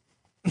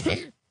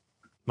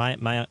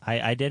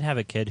 I did have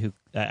a kid who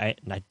I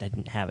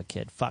didn't have a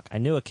kid. Fuck, I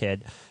knew a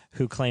kid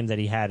who claimed that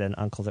he had an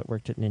uncle that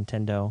worked at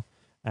Nintendo,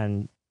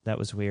 and that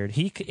was weird.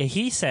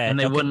 He said, And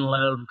they wouldn't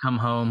let him come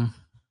home.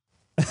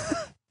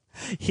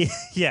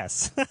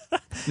 Yes.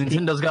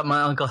 Nintendo's got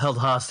my uncle held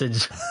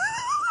hostage.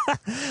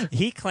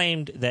 He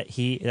claimed that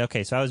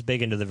so I was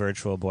big into the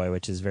Virtual Boy,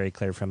 which is very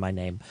clear from my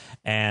name,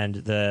 and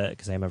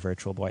because I'm a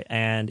Virtual Boy,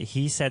 and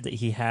he said that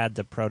he had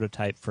the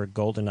prototype for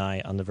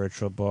GoldenEye on the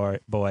Virtual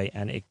Boy,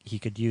 and he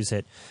could use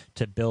it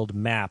to build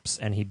maps,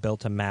 and he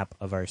built a map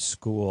of our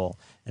school,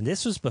 and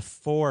this was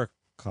before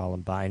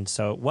Columbine,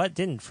 so what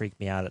didn't freak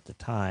me out at the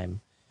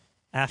time,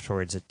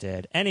 afterwards it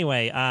did.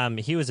 Anyway,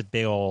 he was a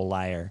big old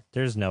liar.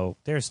 There's no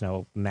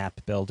map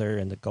builder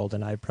in the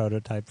GoldenEye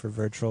prototype for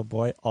Virtual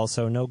Boy.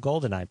 Also, no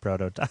GoldenEye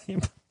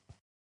prototype.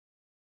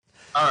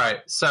 All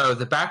right, so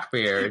the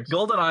backbeard.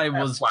 GoldenEye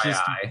was FYI.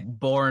 just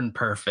born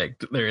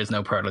perfect. There is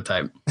no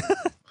prototype.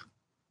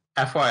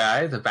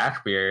 FYI, the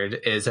backbeard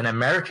is an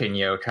American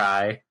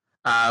yokai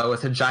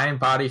with a giant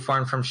body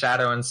formed from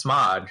shadow and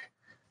smog.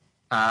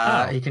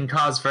 He can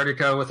cause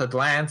vertigo with a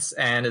glance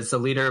and is the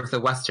leader of the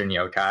Western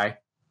yokai.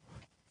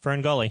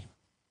 Ferngully.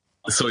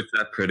 So it's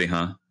that pretty,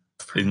 huh?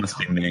 It must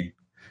be me.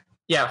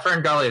 Yeah,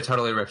 Ferngully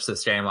totally rips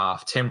this game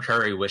off. Tim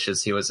Curry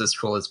wishes he was as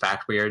cool as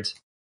Backbeard.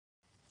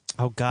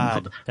 Oh,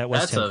 God. That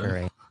was Tim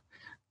Curry.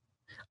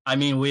 I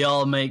mean, we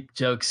all make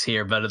jokes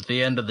here, but at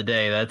the end of the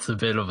day, that's a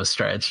bit of a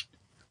stretch.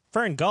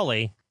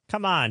 Ferngully?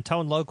 Come on.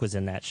 Tone Loc was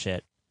in that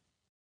shit.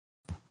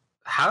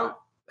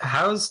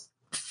 How's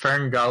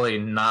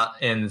Ferngully not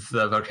in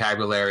the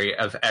vocabulary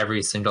of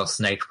every single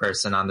snake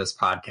person on this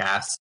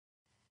podcast?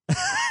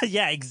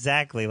 Yeah,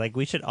 exactly. Like,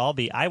 we should all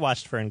be. I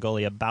watched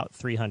Ferngully about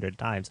 300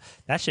 times.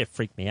 That shit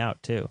freaked me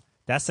out, too.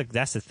 That's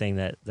the thing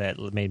that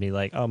made me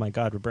like, oh my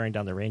God, we're burning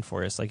down the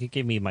rainforest. Like, it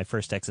gave me my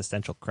first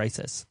existential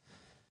crisis.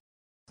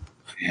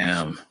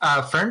 Damn.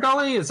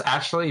 Ferngully is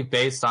actually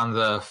based on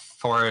the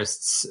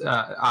forests,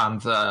 on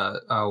the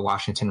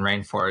Washington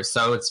rainforest.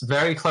 So it's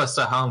very close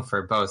to home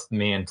for both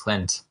me and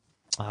Clint.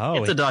 Oh,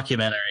 it's a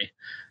documentary.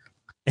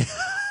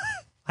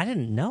 I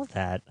didn't know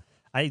that.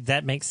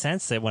 That makes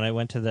sense that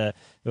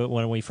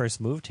when we first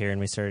moved here and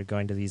we started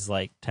going to these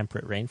like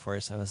temperate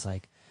rainforests, I was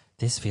like,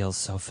 this feels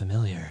so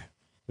familiar.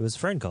 It was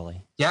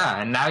Ferngully. Yeah,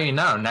 and now you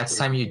know. Next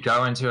time you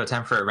go into a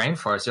temperate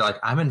rainforest, you're like,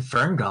 I'm in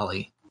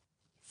Ferngully.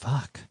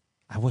 Fuck.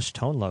 I wish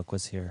Tone Loc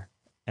was here.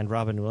 And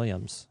Robin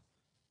Williams.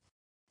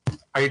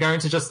 Are you going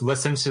to just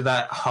listen to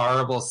that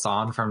horrible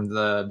song from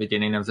the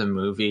beginning of the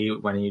movie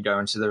when you go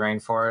into the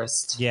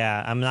rainforest?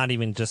 Yeah, I'm not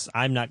going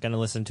to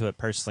listen to it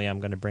personally. I'm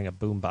going to bring a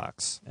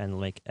boombox and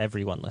make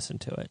everyone listen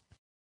to it.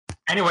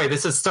 Anyway,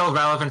 this is still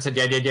relevant to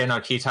Gegege no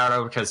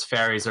Kitaro because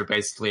fairies are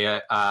basically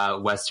a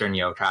Western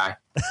yokai.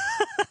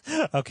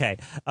 Okay,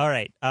 all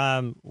right.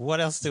 What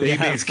else do we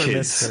have for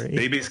mystery?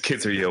 Bebe's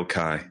kids are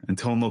yokai, and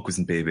Tone Loc was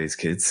in Bebe's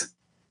kids.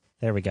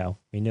 There we go.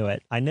 We knew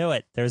it. I knew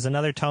it. There's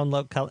another Tone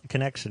Loc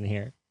connection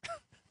here.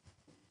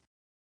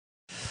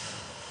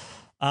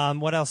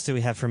 What else do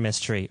we have for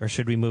mystery, or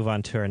should we move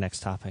on to our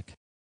next topic?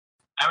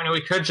 I mean,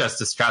 we could just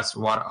discuss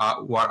what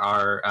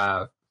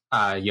are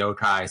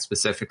yokai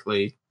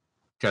specifically,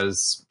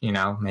 because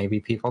maybe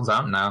people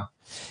don't know.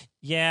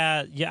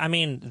 Yeah. I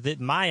mean,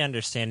 my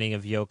understanding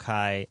of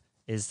yokai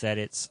is that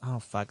it's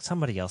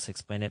somebody else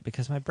explain it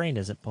because my brain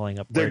isn't pulling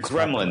up. They're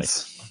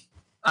gremlins. Properly.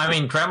 I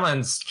mean,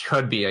 gremlins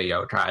could be a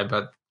yokai,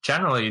 but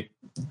generally,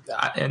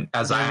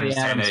 as I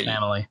understand it,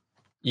 family.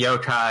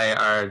 Yokai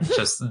are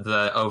just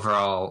the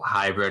overall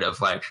hybrid of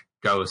like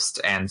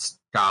ghost and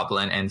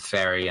goblin and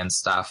fairy and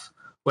stuff,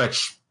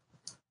 which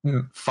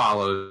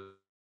follows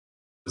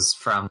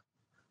from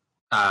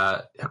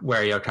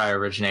where yokai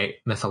originate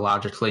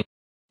mythologically.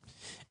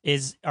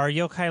 Are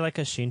yokai like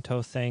a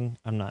Shinto thing?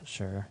 I'm not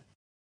sure.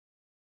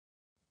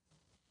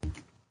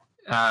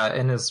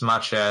 In as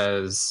much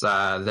as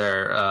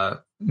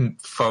they're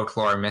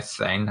folklore myth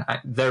thing,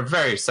 they're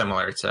very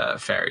similar to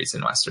fairies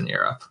in Western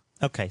Europe.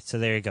 Okay, so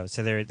there you go.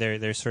 So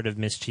they're sort of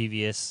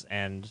mischievous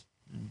and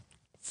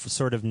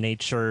sort of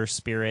nature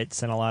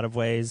spirits in a lot of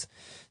ways.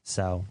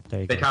 So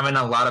there you go. They come in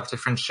a lot of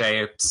different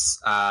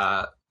shapes.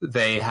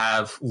 They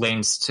have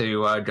links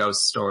to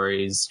ghost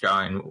stories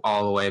going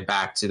all the way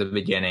back to the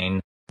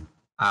beginning.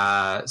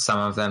 Some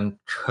of them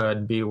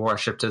could be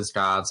worshipped as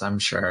gods, I'm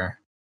sure.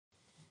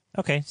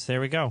 Okay, so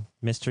there we go.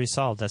 Mystery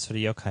solved. That's what a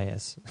yokai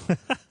is.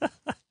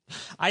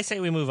 I say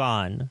we move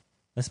on.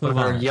 Let's move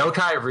on. Are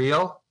yokai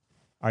real?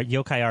 Our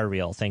yokai are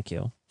real, thank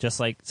you. Just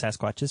like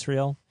Sasquatch is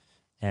real.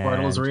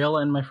 Squirtle is real,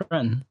 and my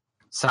friend.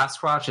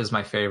 Sasquatch is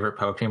my favorite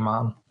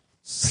Pokemon.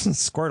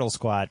 Squirtle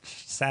Squatch.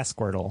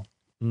 Sasquirtle.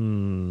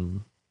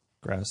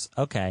 Gross.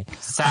 Okay.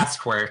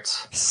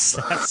 Sasquirt.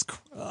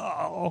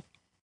 Oh.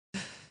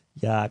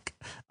 Yuck.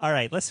 All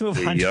right, let's move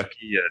The on.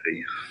 Yucky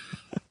Yeti.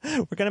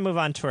 We're going to move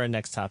on to our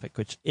next topic,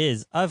 which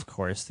is, of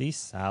course, the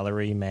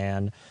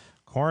Salaryman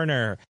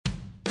Corner.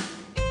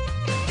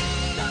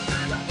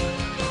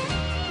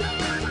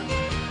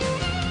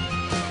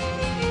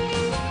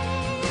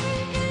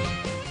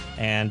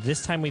 And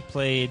this time we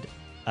played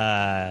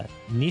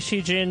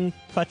Nishijin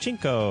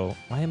Pachinko.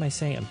 Why am I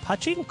saying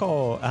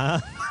Pachinko?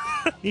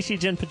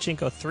 Nishijin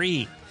Pachinko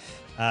 3.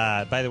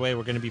 By the way,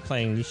 we're going to be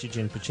playing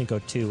Nishijin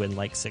Pachinko 2 in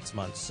like 6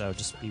 months, so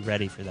just be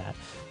ready for that.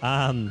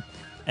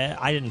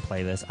 I didn't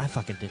play this. I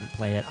fucking didn't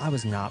play it. I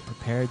was not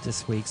prepared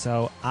this week,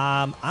 so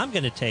I'm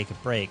going to take a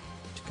break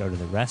to go to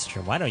the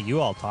restroom. Why don't you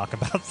all talk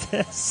about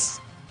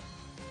this?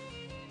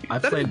 I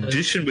That played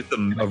edition with the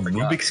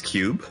Rubik's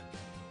Cube?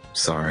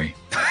 Sorry.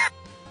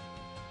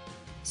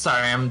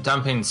 Sorry, I'm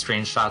dumping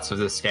screenshots of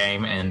this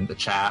game in the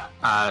chat.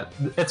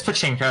 It's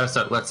pachinko,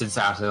 so it looks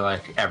exactly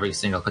like every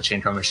single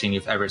pachinko machine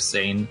you've ever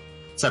seen.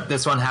 Except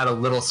this one had a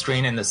little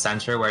screen in the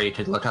center where you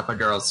could look up a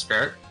girl's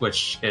skirt,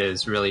 which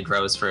is really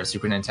gross for a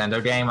Super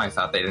Nintendo game. I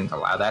thought they didn't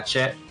allow that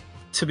shit.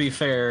 To be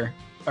fair,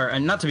 or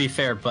not to be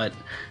fair, but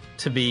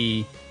to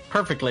be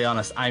perfectly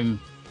honest, I'm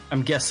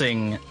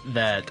guessing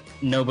that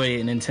nobody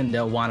at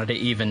Nintendo wanted to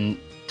even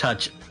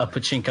touch a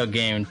pachinko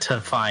game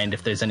to find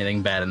if there's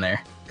anything bad in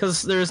there.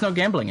 Because there is no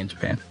gambling in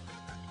Japan.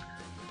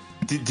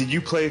 Did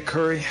you play it,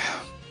 Curry?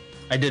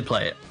 I did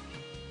play it.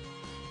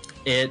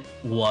 It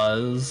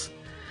was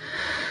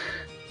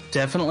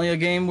definitely a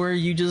game where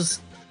you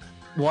just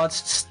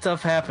watched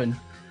stuff happen.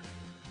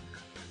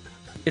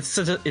 It's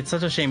such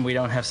a shame we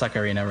don't have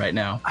Sakurina right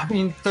now. I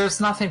mean, there's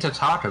nothing to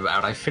talk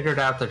about. I figured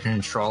out the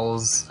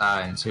controls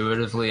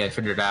intuitively. I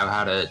figured out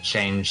how to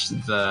change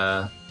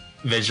the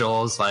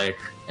visuals. Like,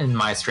 in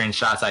my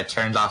screenshots, I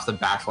turned off the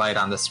backlight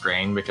on the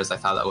screen because I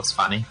thought that was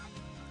funny.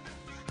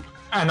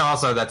 And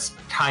also, that's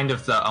kind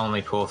of the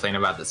only cool thing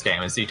about this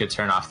game, is you could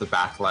turn off the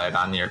backlight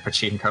on your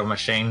pachinko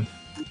machine.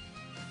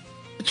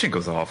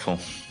 Pachinko's awful.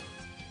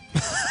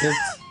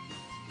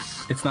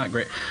 It's not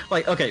great.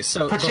 Like, okay,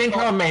 so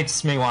Pachinko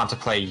makes me want to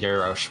play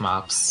Euro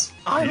shmups.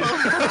 I love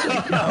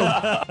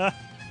Pachinko.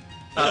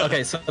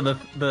 Okay, so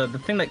the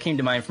thing that came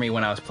to mind for me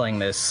when I was playing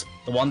this,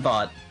 the one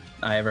thought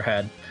I ever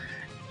had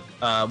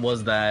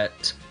was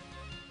that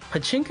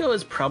Pachinko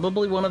is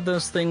probably one of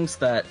those things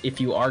that if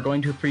you are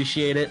going to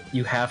appreciate it,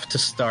 you have to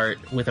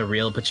start with a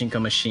real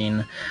Pachinko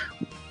machine,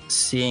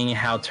 seeing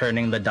how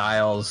turning the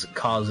dials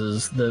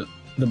causes the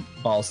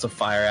balls to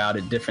fire out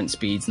at different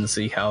speeds and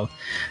see how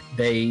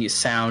they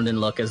sound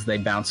and look as they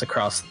bounce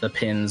across the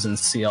pins and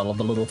see all of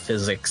the little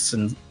physics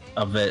and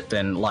of it,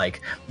 and like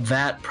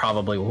that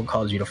probably will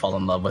cause you to fall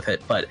in love with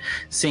it. But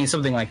seeing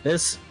something like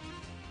this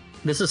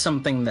is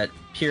something that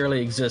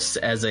purely exists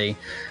as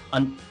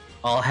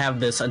I'll have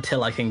this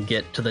until I can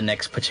get to the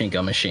next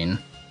Pachinko machine.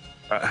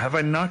 Have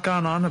I not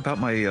gone on about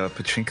my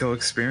Pachinko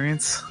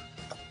experience?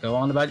 Go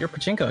on about your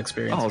Pachinko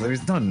experience. Oh,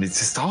 there's none. It's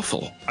just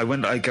awful. I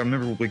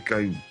remember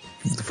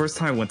the first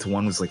time I went to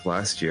one was like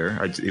last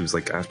year. It was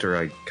like after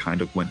I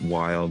kind of went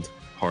wild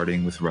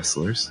partying with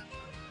wrestlers.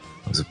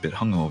 I was a bit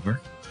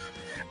hungover.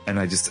 And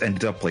I just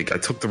ended up I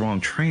took the wrong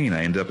train.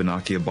 I ended up in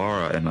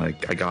Akihabara, and I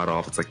got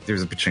off. It's like,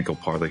 there's a pachinko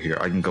parlor here.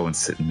 I can go and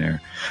sit in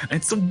there. And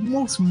it's the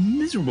most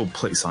miserable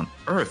place on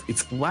earth.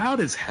 It's loud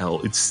as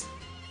hell. It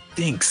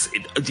stinks.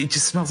 It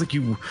just smells like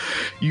you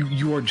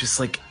are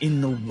just like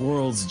in the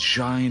world's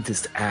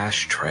giantest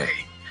ashtray.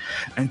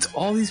 And it's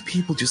all these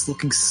people just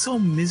looking so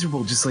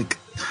miserable, just like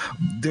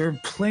they're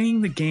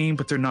playing the game,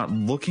 but they're not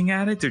looking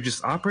at it. They're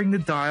just operating the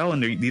dial,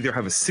 and they either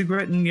have a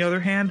cigarette in the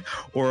other hand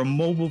or a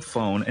mobile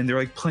phone, and they're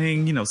like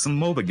playing, some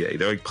MOBA game.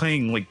 They're like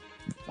playing,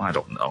 I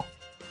don't know.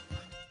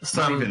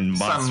 Some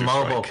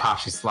mobile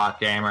Pashi slot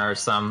game or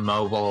some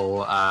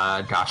mobile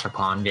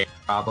gachapon game,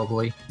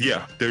 probably.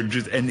 Yeah,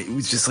 and it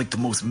was just like the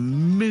most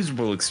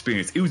miserable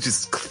experience. It was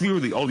just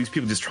clearly all these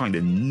people just trying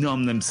to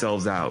numb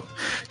themselves out.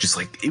 Just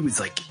like, it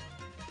was like,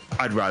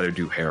 I'd rather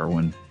do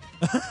heroin.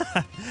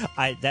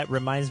 That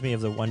reminds me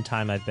of the one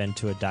time I've been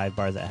to a dive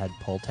bar that had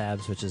pull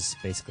tabs, which is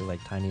basically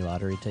like tiny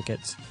lottery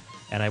tickets.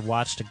 And I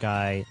watched a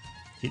guy,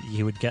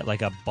 he would get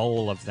like a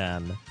bowl of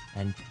them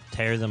and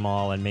tear them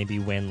all and maybe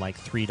win like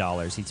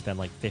 $3. He'd spend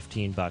like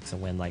 $15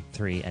 and win like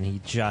 $3, and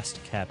he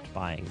just kept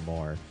buying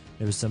more.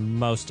 It was the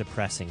most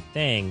depressing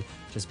thing,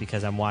 just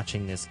because I'm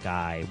watching this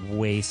guy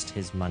waste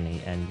his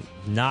money and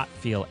not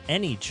feel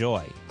any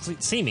joy,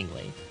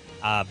 seemingly.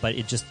 But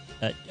it just,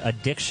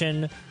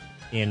 addiction,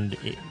 and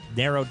it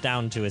narrowed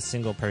down to a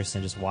single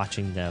person, just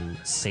watching them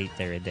sate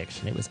their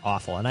addiction. It was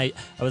awful. And I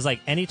was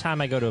like,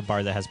 anytime I go to a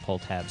bar that has pull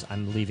tabs,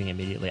 I'm leaving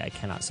immediately. I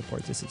cannot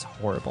support this. It's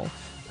horrible.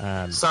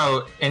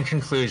 So, in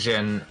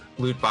conclusion,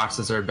 loot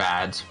boxes are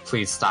bad.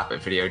 Please stop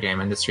it, video game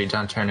industry.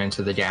 Don't turn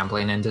into the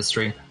gambling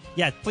industry.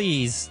 Yeah,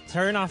 please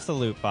turn off the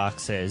loot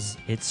boxes.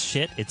 It's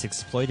shit. It's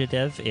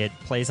exploitative. It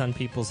plays on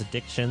people's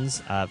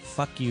addictions.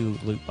 Fuck you,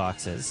 loot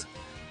boxes.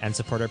 And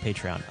support our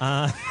Patreon.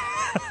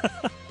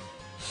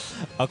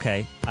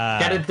 Okay.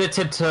 Get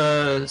addicted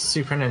to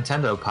Super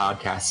Nintendo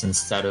podcasts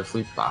instead of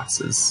loot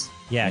boxes.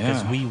 Yeah,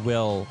 because we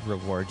will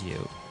reward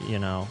you,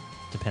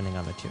 depending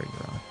on the tier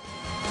you're on.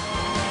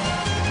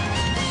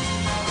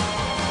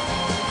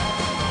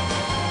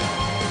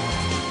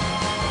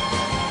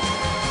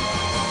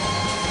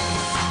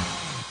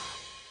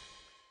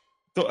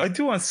 So I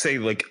do want to say,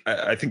 like,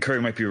 I think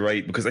Curry might be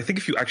right, because I think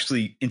if you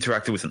actually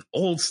interacted with an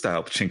old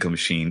style pachinko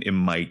machine, it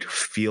might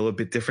feel a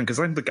bit different. Because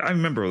I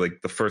remember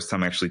like the first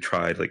time I actually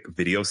tried like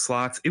video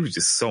slots, it was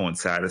just so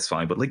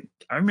unsatisfying. But like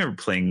I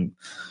remember playing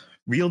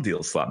real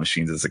deal slot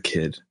machines as a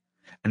kid,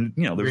 and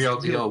there was Real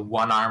deal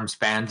one-armed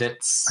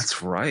bandits.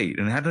 That's right,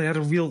 and it had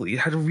a real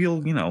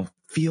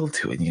feel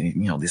to it.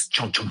 This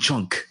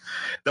chunk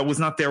that was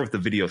not there with the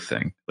video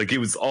thing. Like it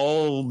was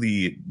all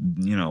the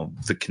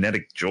the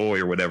kinetic joy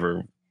or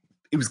whatever.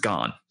 It was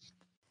gone.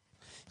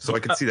 So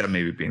I could see that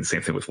maybe being the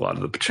same thing with a lot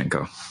of the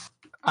pachinko.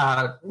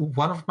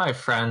 One of my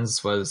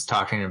friends was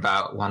talking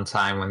about one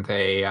time when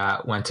they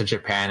went to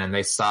Japan and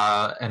they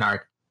saw an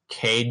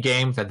arcade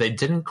game that they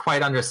didn't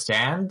quite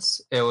understand.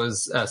 It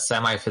was a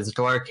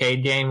semi-physical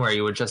arcade game where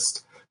you would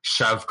just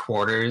shove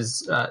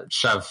coins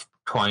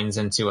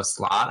into a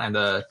slot, and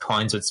the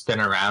coins would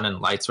spin around and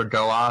lights would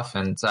go off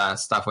and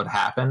stuff would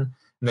happen.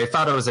 And they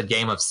thought it was a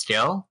game of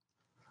skill.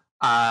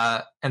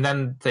 And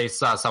then they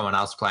saw someone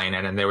else playing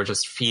it, and they were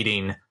just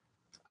feeding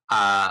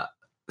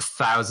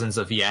thousands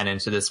of yen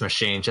into this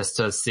machine just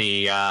to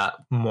see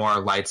more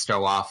lights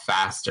go off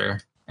faster.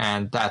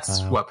 And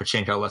that's what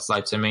pachinko looks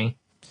like to me.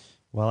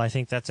 Well, I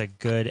think that's a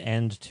good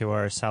end to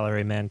our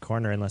Salaryman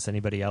Corner, unless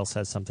anybody else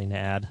has something to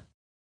add.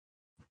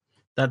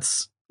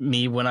 That's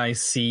me when I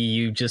see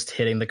you just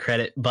hitting the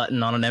credit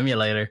button on an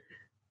emulator.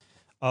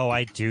 Oh,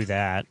 I do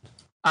that.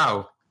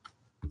 Oh,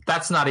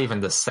 that's not even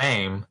the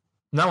same.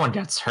 No one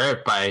gets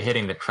hurt by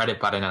hitting the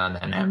credit button on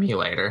an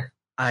emulator.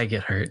 I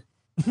get hurt.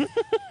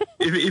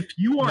 If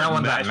you are no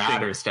one that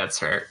matters gets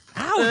hurt.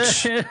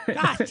 Ouch!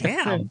 God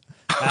damn!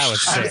 That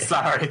was I'm sick.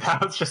 sorry,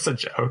 that was just a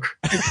joke.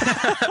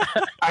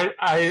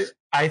 I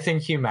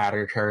think you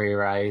matter, Curry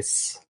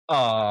Rice.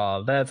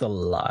 Oh, that's a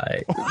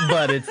lie.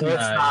 But it's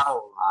not a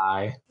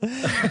lie.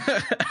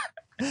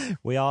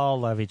 We all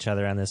love each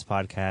other on this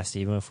podcast,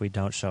 even if we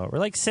don't show it. We're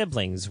like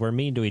siblings. We're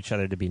mean to each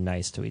other to be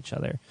nice to each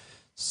other.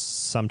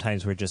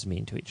 Sometimes we're just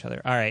mean to each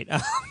other. All right.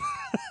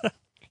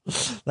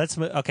 Let's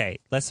move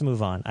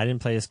on. I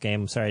didn't play this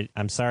game.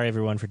 I'm sorry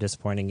everyone for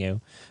disappointing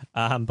you.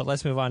 But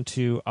let's move on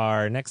to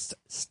our next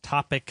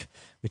topic,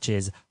 which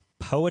is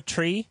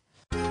poetry.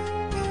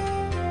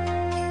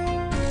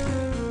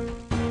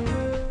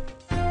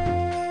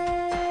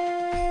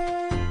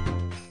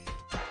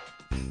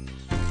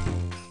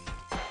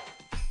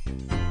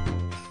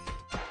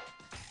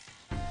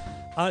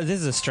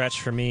 This is a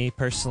stretch for me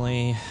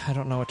personally. I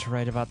don't know what to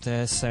write about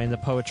this. I mean, the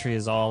poetry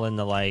is all in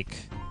the the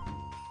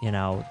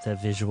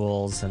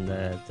visuals and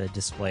the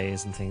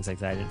displays and things like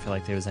that. I didn't feel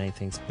like there was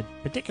anything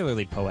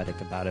particularly poetic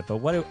about it. But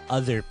what do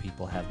other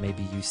people have?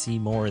 Maybe you see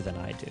more than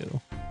I do.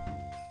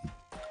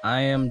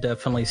 I am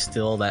definitely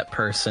still that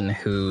person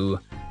who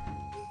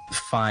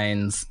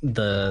finds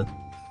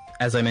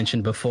as I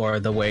mentioned before,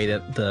 the way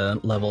that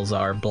the levels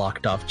are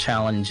blocked off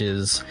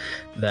challenges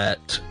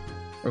that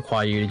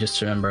require you to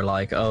just remember,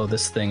 like, oh,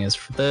 this thing is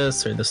for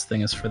this or this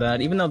thing is for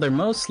that, even though they're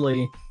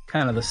mostly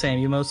kind of the same.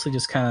 You mostly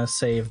just kind of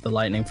save the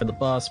lightning for the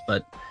boss,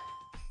 but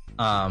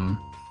yeah,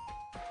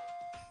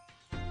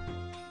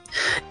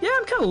 I'm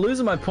kind of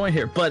losing my point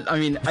here. But I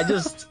mean, I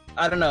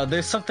don't know,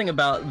 there's something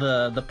about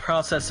the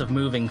process of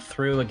moving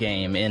through a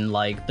game in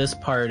like, this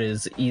part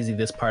is easy,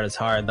 this part is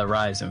hard, the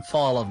rise and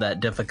fall of that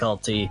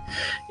difficulty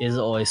is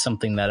always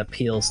something that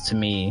appeals to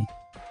me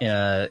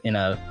in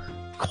a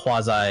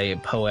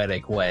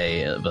quasi-poetic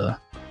way, of a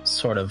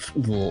sort of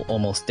little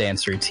almost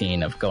dance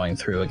routine of going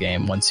through a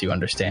game once you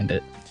understand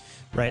it.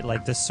 Right,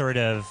 like this sort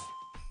of,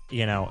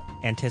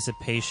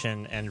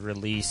 anticipation and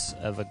release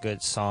of a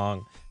good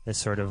song that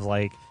sort of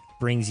like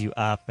brings you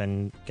up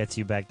and gets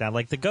you back down.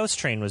 Like the Ghost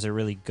Train was a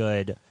really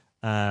good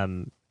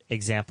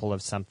example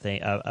of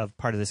something, of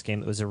part of this game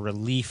that was a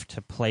relief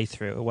to play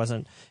through.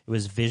 It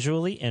was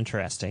visually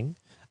interesting.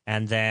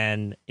 And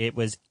then it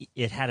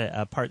had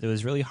a part that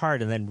was really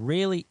hard and then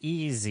really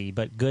easy,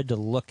 but good to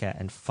look at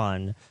and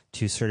fun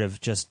to sort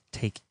of just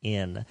take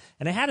in.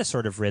 And it had a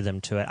sort of rhythm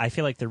to it. I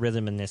feel like the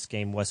rhythm in this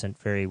game wasn't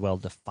very well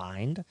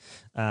defined.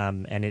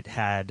 And it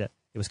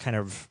was kind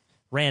of,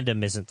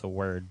 random isn't the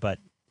word, but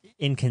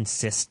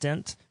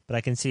inconsistent. But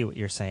I can see what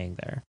you're saying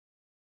there.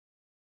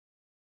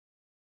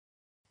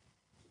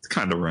 It's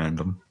kind of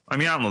random. I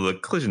mean, I don't know, the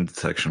collision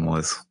detection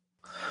was.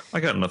 I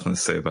got nothing to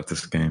say about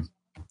this game.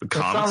 The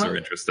comics are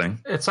interesting.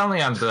 It's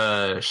only on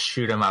the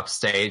shoot 'em up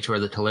stage where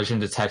the collision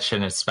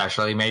detection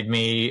especially made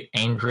me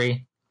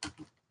angry.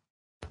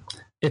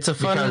 It's a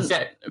fun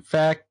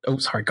fact. Oh,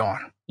 sorry, go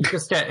on. You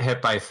just get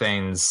hit by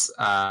things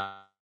nowhere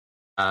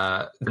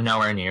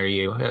near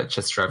you. It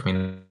just drove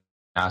me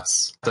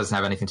nuts. It doesn't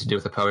have anything to do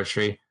with the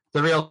poetry.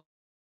 The real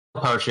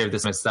poetry of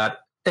this is that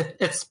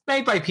it's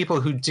made by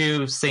people who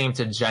do seem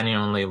to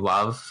genuinely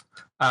love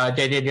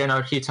Deideide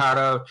no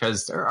Kitaro,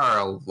 because there are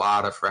a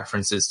lot of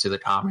references to the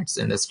comics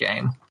in this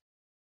game.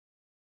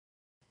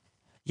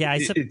 Yeah,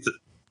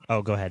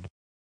 go ahead.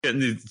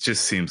 It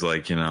just seems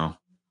like,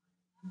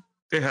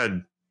 They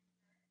had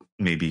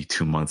maybe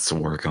 2 months to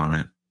work on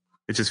it.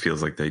 It just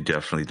feels like they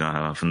definitely don't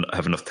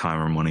have enough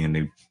time or money, and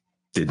they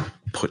did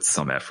put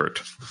some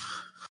effort.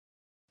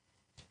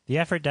 The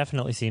effort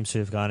definitely seems to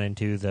have gone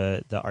into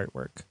the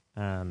artwork,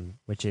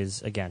 which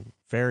is, again,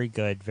 very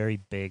good, very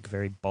big,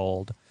 very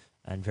bold,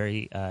 and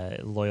very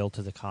loyal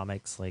to the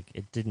comics. Like,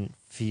 it didn't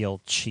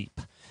feel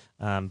cheap.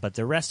 But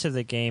the rest of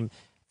the game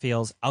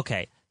feels,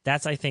 okay,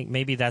 I think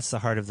maybe that's the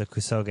heart of the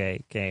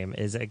Kusoge game,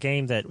 is a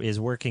game that is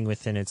working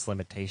within its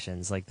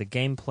limitations. Like, the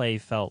gameplay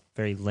felt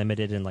very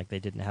limited and like they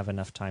didn't have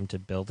enough time to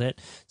build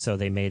it, so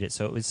they made it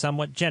so it was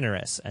somewhat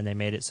generous, and they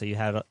made it so you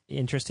had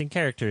interesting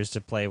characters to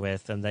play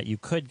with and that you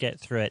could get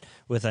through it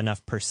with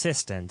enough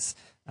persistence,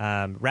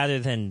 rather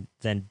than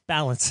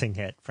balancing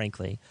it,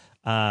 frankly.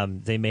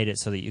 They made it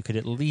so that you could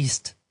at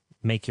least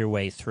make your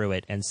way through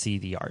it and see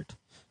the art.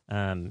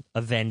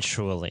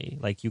 Eventually,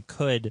 like, you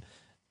could,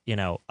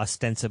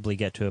 ostensibly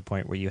get to a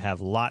point where you have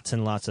lots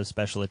and lots of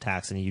special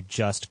attacks and you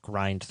just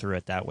grind through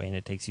it that way, and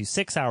it takes you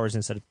 6 hours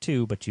instead of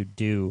 2, but you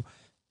do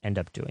end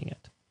up doing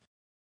it.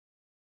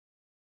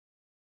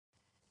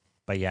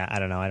 But yeah, I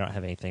don't know. I don't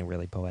have anything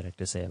really poetic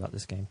to say about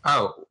this game.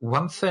 Oh,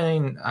 one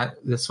thing,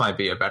 this might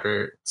be a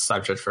better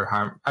subject for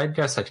harm. I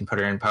guess I can put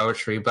it in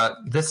poetry, but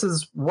this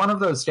is one of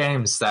those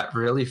games that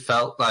really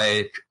felt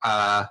like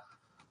a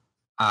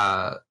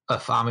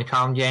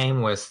Famicom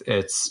game with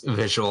its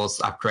visuals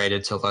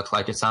upgraded to look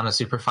like it's on a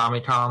Super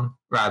Famicom,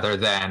 rather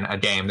than a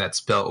game that's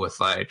built with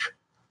like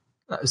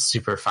a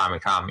Super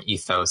Famicom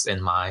ethos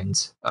in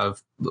mind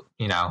of,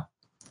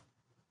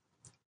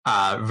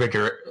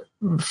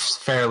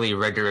 fairly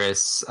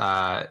rigorous,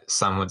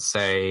 some would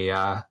say,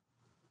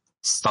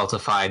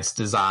 stultified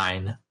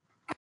design.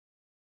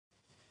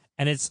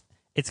 And it's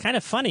kind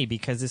of funny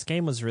because this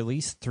game was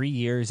released 3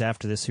 years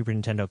after the Super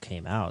Nintendo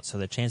came out, so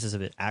the chances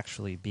of it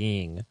actually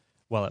being,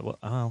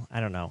 I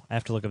don't know. I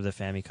have to look up the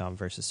Famicom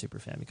versus Super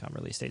Famicom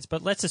release dates,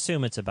 but let's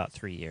assume it's about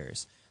 3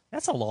 years.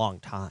 That's a long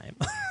time,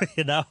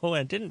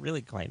 and didn't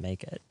really quite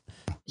make it.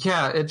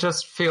 Yeah, it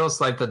just feels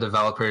like the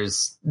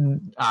developers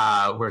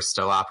were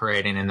still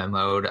operating in the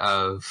mode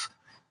of,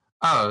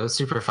 the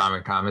Super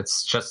Famicom,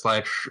 it's just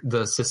like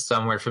the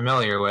system we're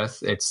familiar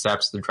with,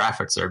 except the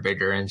graphics are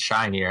bigger and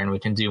shinier, and we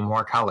can do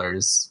more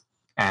colors,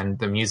 and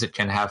the music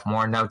can have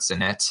more notes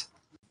in it.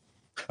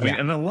 I mean,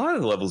 and a lot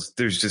of the levels,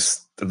 there's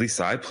just, at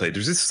least I played,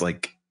 there's just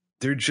like,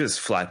 they're just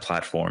flat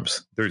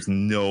platforms. There's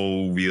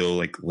no real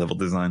like level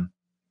design.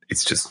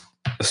 It's just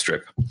a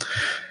strip.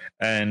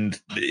 And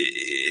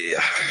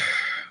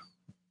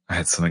I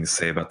had something to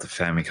say about the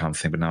Famicom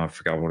thing, but now I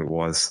forgot what it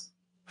was.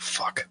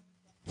 Fuck.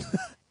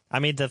 I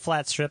mean, the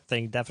flat strip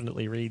thing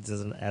definitely reads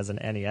as an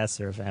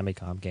NES or a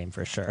Famicom game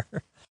for sure.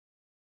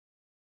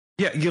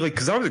 Yeah, like,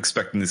 because I was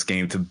expecting this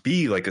game to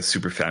be like a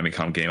Super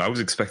Famicom game. I was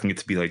expecting it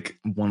to be like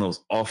one of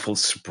those awful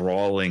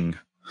sprawling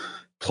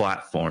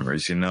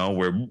platformers,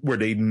 where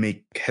they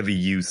make heavy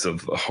use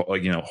of,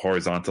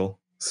 horizontal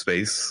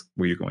space,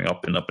 where you're going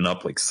up and up and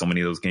up, like so many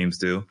of those games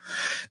do.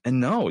 And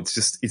no, it's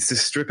just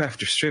strip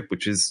after strip,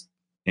 which is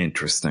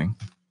interesting.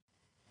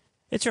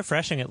 It's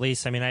refreshing, at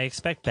least. I mean, I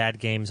expect bad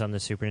games on the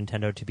Super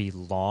Nintendo to be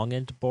long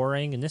and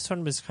boring, and this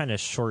one was kind of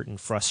short and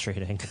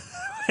frustrating.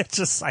 It's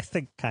just, I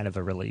think, kind of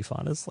a relief,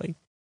 honestly.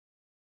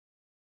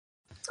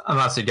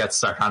 Unless you get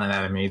stuck on an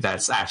enemy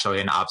that's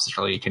actually an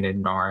obstacle you can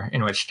ignore,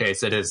 in which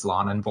case it is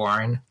long and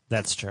boring.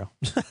 That's true.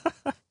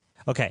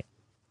 Okay,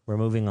 we're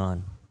moving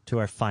on to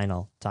our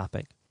final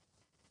topic,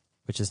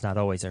 which is not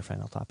always our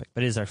final topic,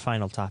 but is our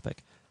final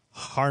topic.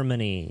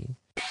 Harmony.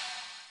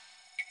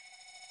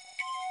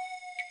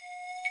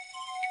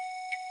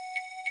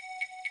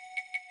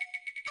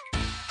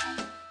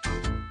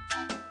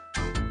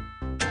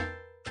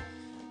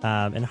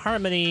 In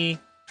Harmony,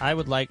 I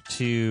would like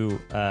to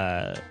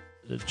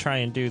try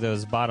and do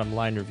those bottom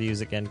line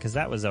reviews again, because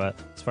that was, as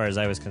far as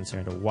I was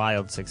concerned, a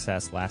wild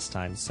success last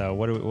time. So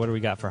what do we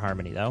got for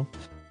Harmony, though?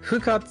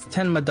 Fukatsu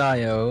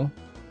Tenma-Daio,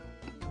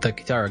 the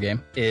Kitaro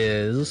game,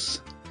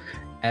 is,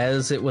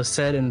 as it was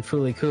said in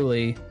Fooly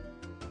Cooly,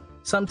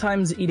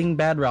 sometimes eating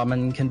bad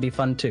ramen can be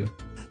fun too.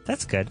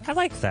 That's good. I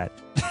like that.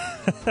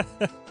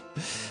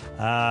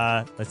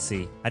 Let's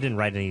see. I didn't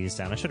write any of these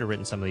down. I should have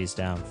written some of these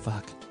down.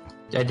 Fuck.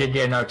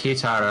 Dedede no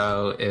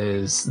Kitaro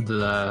is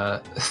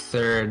the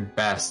third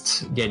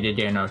best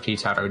Dedede no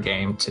Kitaro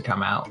game to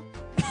come out.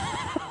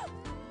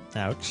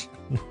 Ouch.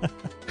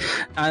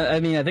 I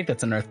mean, I think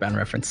that's an Earthbound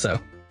reference, so.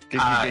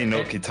 Dedede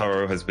no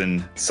Kitaro has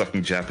been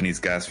sucking Japanese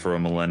gas for a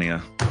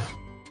millennia.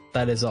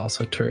 That is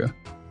also true.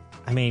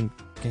 I mean,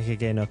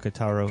 Gegege no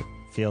Kitaro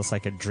feels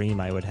like a dream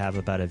I would have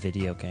about a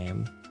video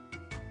game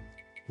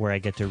where I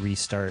get to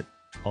restart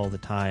all the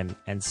time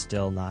and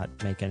still not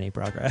make any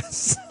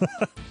progress.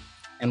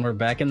 And we're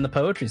back in the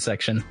poetry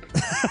section.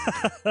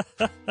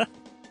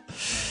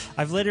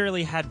 I've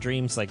literally had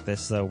dreams like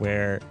this, though,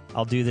 where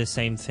I'll do the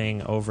same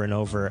thing over and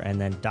over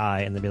and then die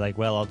and then be like,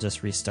 well, I'll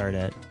just restart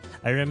it.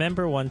 I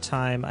remember one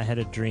time I had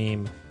a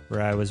dream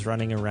where I was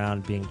running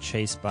around being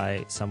chased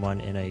by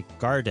someone in a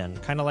garden,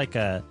 kind of like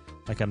a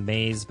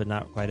maze, but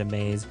not quite a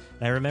maze.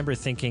 And I remember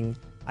thinking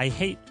I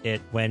hate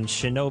it when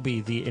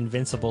Shinobi, the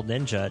invincible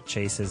ninja,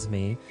 chases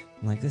me.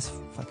 I'm like,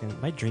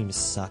 my dreams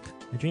suck.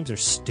 My dreams are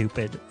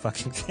stupid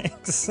fucking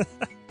things.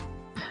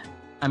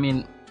 I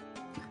mean,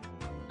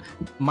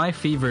 my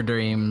fever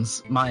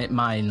dreams, my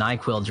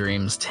NyQuil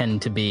dreams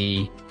tend to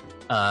be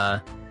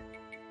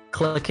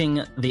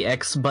clicking the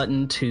X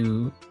button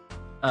to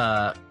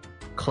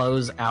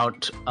close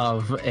out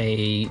of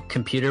a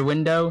computer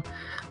window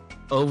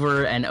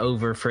over and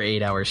over for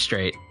 8 hours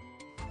straight.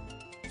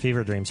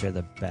 Fever dreams are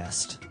the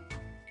best.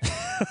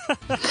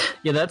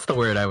 Yeah, that's the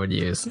word I would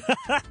use.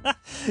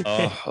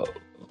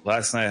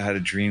 Last night I had a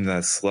dream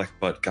that Select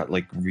Butt got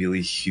like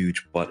really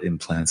huge butt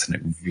implants, and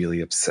it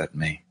really upset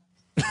me.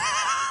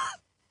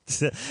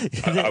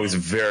 I was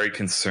very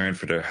concerned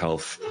for their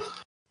health.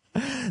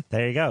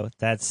 There you go.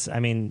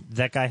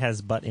 That guy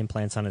has butt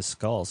implants on his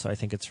skull, so I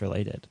think it's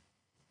related.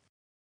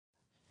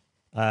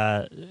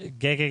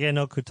 Gegege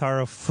no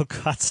Kutaro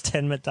Fukatsu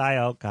Tenmatai,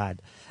 oh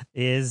god,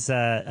 is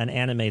an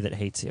anime that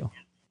hates you.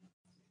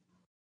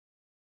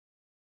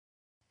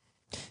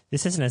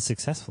 This isn't as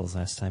successful as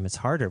last time. It's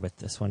harder with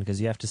this one because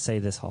you have to say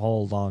this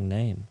whole long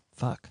name.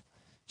 Fuck.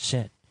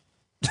 Shit.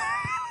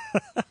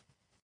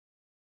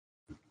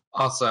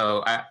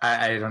 Also,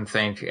 I don't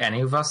think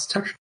any of us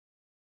took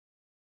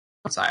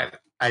notes. I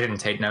didn't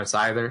take notes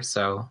either,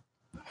 so...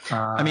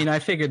 I mean, I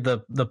figured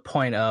the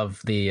point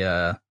of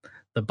the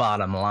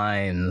bottom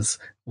lines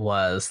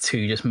was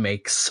to just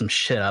make some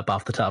shit up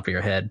off the top of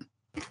your head.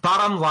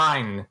 Bottom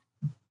line,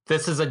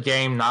 this is a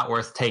game not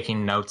worth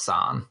taking notes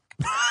on.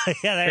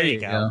 Yeah, there you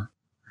go.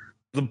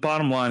 The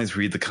bottom line is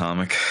read the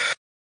comic.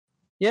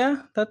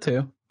 Yeah, that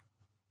too.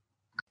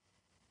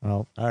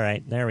 Well, all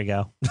right, there we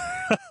go.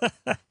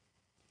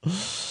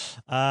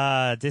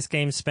 This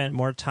game spent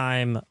more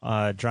time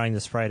drawing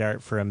the sprite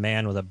art for a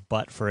man with a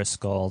butt for a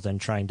skull than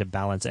trying to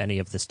balance any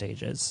of the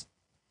stages.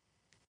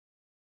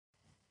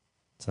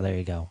 So there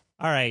you go.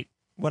 All right,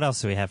 what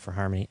else do we have for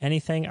Harmony?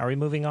 Anything? Are we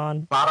moving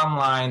on? Bottom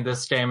line,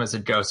 this game is a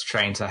ghost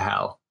train to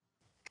hell.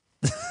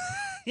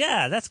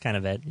 Yeah, that's kind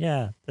of it.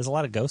 Yeah, there's a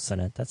lot of ghosts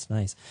in it. That's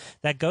nice.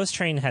 That ghost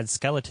train had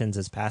skeletons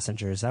as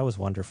passengers. That was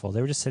wonderful.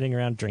 They were just sitting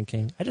around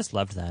drinking. I just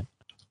loved that.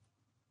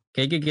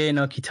 Gegege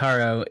no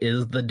Kitaro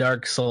is the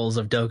Dark Souls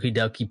of Doki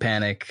Doki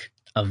Panic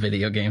of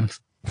video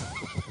games.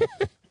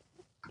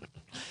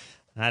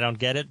 I don't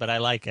get it, but I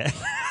like it.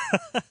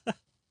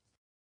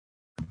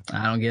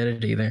 I don't get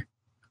it either.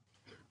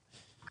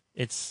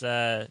 It's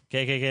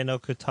Gegege no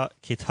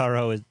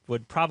Kitaro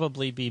would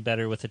probably be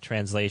better with a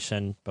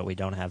translation, but we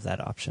don't have that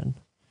option.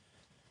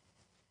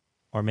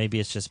 Or maybe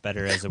it's just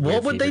better as a weird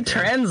What would they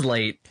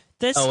translate?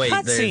 There's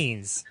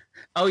cutscenes.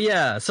 Oh,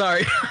 yeah,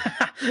 sorry.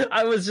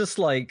 I was just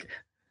like...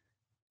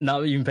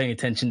 not even paying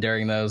attention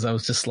during those. I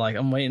was just like,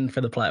 I'm waiting for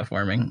the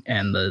platforming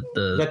and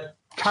the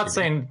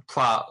cutscene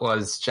plot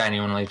was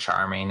genuinely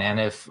charming. And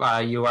if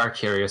you are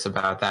curious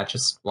about that,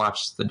 just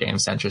watch the Game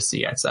Center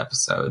CX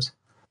episode.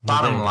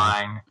 Bottom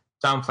line,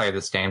 don't play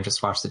this game.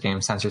 Just watch the Game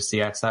Center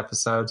CX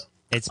episode.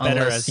 It's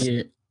better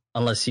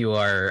unless you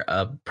are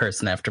a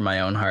person after my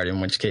own heart, in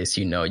which case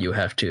you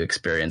have to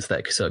experience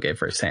that Kusoge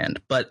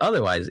firsthand. But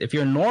otherwise, if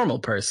you're a normal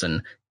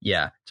person,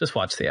 yeah, just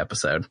watch the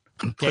episode.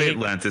 Play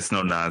Atlantis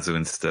no Nazu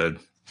instead.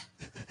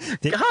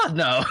 God,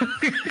 no.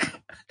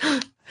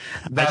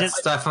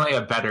 That's definitely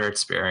a better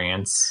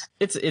experience.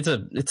 It's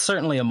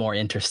certainly a more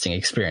interesting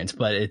experience,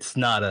 but it's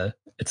not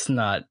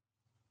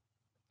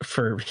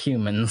for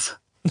humans.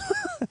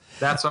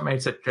 That's what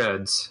makes it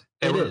good.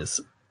 It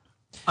is.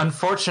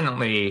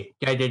 Unfortunately,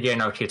 Gegege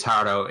no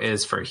Kitaro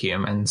is for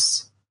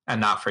humans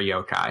and not for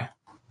yokai.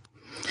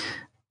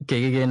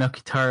 Gegege no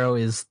Kitaro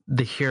is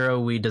the hero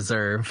we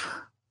deserve.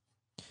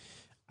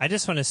 I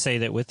just want to say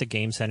that with the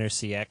Game Center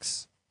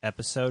CX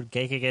episode,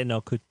 Gegege no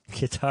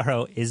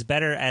Kitaro is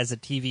better as a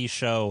TV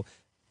show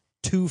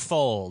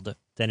twofold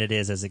than it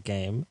is as a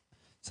game.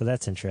 So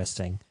that's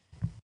interesting.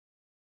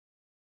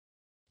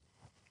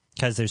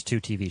 Because there's 2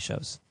 TV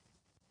shows.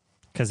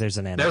 Because there's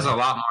an anime. There's a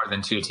lot more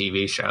than 2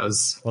 TV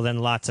shows. Well, then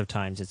lots of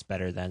times it's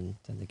better than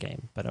the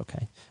game, but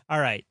okay.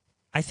 All right.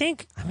 I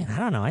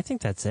don't know. I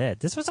think that's it.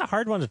 This was a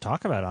hard one to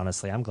talk about,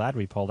 honestly. I'm glad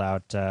we pulled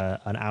out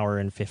an hour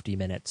and 50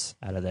 minutes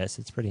out of this.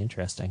 It's pretty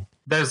interesting.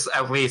 There's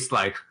at least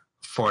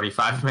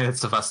 45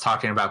 minutes of us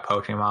talking about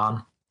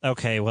Pokemon.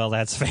 Okay, well,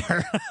 that's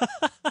fair.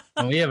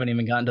 And we haven't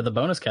even gotten to the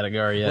bonus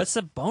category yet. What's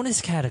the bonus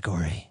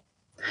category?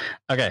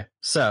 Okay,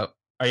 so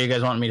are you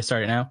guys wanting me to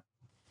start it now?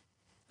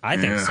 I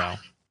think so.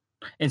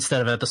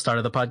 Instead of at the start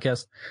of the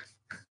podcast?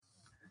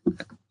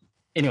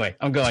 Anyway,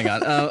 I'm going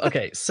on.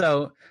 Okay,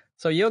 so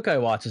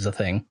Yokai Watch is a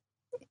thing,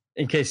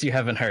 in case you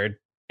haven't heard.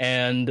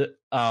 And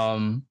I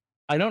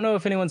don't know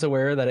if anyone's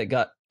aware that it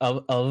got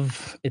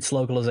of its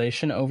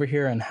localization over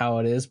here and how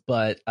it is,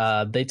 but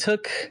they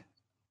took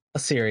a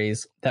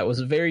series that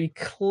was very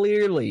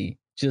clearly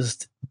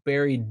just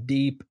buried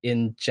deep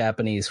in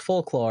Japanese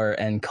folklore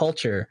and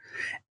culture,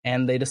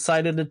 and they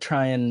decided to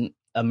try and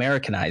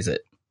Americanize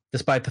it,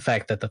 despite the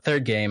fact that the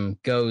third game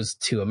goes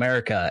to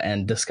America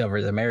and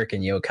discovers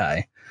American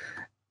yokai,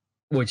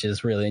 which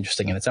is really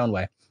interesting in its own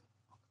way.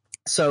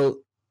 So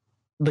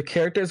the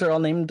characters are all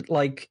named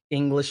like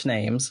English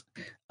names.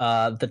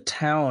 The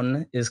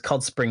town is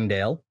called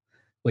Springdale,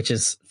 which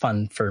is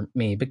fun for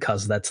me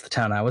because that's the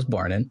town I was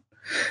born in.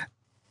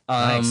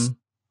 Nice.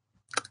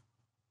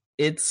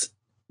 It's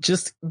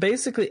just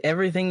basically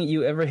everything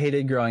you ever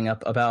hated growing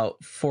up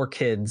about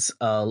 4Kids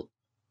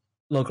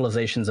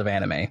localizations of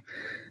anime.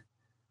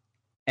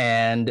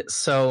 And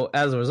so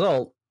as a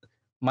result,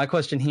 my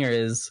question here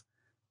is,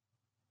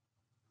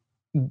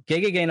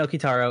 Gegege no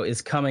Kitaro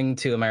is coming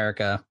to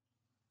America.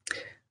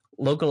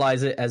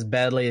 Localize it as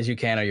badly as you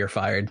can or you're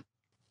fired.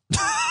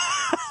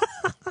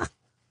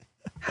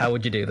 How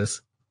would you do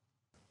this?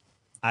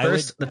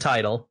 First, the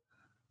title.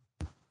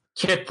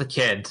 Kit the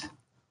Kid.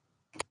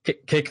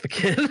 Kick the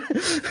Kid?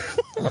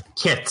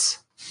 Kit.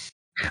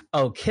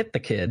 Oh, Kit the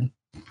Kid.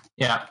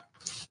 Yeah.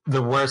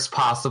 The worst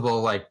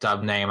possible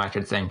dub name I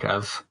could think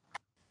of.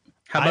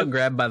 How about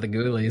Grabbed by the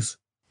Ghoulies?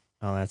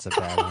 Oh, that's a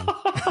bad one.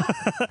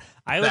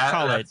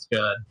 That's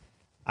good.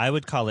 I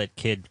would call it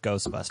Kid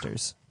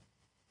Ghostbusters.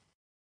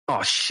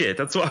 Oh shit,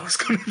 that's what I was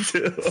going to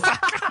do.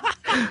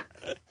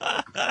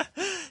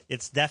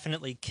 It's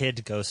definitely Kid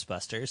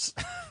Ghostbusters.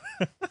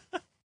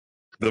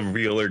 The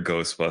realer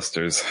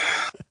Ghostbusters.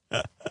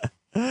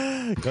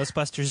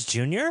 Ghostbusters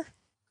Jr.?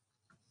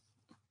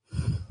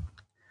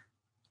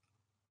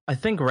 I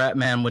think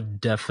Ratman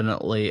would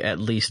definitely at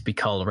least be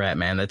called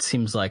Ratman. That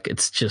seems like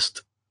it's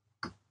just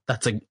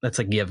that's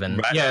a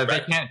given. They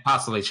can't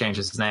possibly change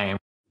his name.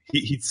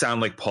 He'd sound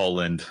like Paul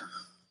Lind.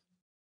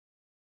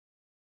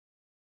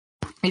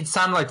 He'd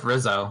sound like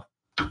Rizzo.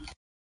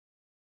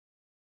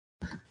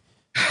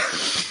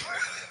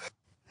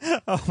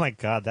 Oh my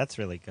god, that's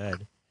really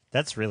good.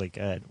 That's really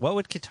good. What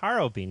would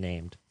Kitaro be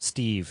named?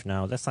 Steve.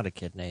 No, that's not a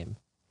kid name.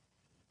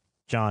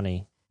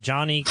 Johnny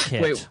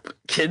Kit. Wait,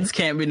 kids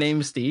can't be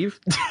named Steve?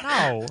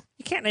 No,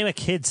 you can't name a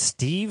kid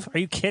Steve. Are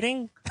you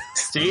kidding?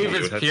 Steve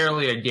is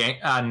purely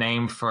a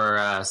name for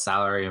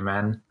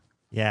salaryman.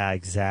 Yeah,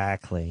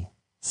 exactly.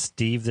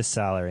 Steve the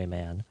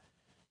Salaryman.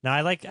 No,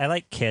 I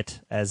like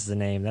Kit as the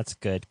name. That's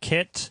good.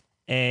 Kit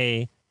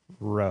A.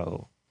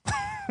 Rowe.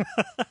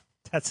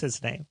 That's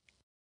his name.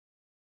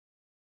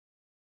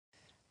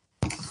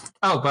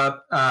 Oh,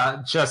 but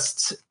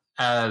just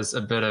as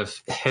a bit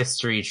of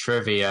history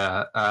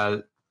trivia,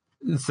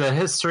 the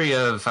history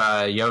of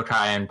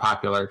yokai and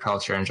popular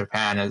culture in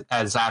Japan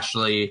is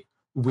actually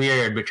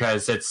weird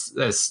because it's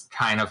this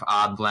kind of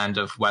odd blend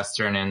of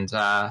Western and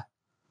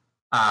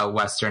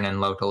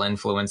local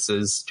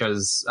influences.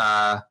 Because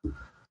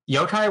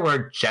yokai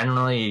were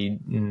generally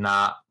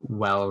not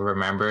well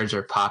remembered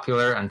or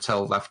popular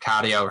until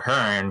Lafcadio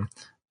Hearn,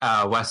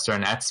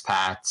 Western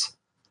expat,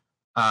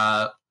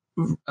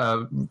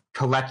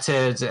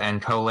 collected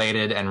and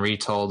collated and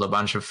retold a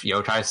bunch of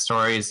yokai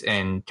stories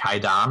in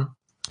Kaidan.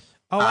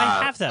 Oh,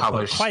 I have that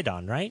published. book.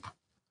 Kwaidan, right?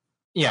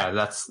 Yeah,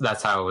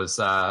 that's how it was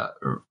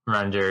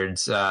rendered.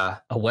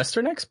 A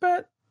Western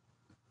expat?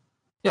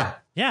 Yeah.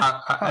 An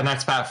Oh.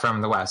 expat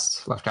from the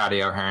West,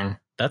 Lafcadio Hearn.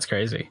 That's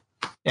crazy.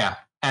 Yeah.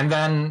 And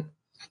then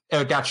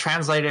it got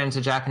translated into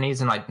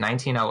Japanese in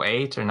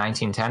 1908 or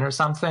 1910 or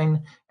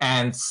something.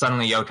 And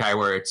suddenly yokai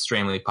were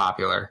extremely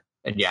popular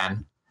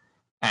again.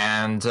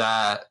 And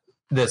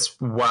this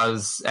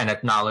was an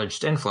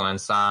acknowledged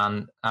influence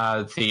on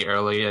the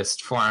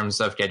earliest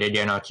forms of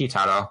Gegege no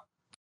Kitaro.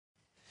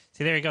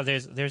 See, there you go.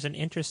 There's an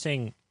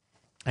interesting,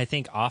 I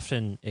think,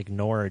 often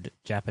ignored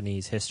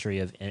Japanese history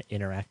of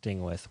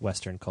interacting with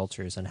Western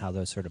cultures and how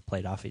those sort of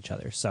played off each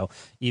other. So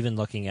even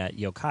looking at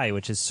yokai,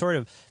 which is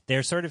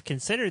they're sort of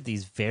considered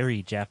these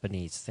very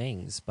Japanese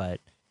things, but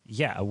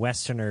yeah, a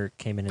Westerner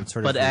came in and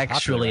sort of. But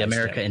actually,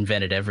 America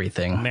invented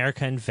everything.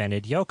 America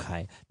invented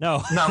yokai. No,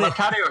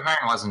 Lafcadio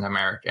Hearn wasn't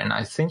American.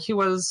 I think he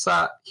was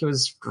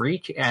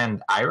Greek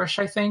and Irish.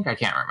 I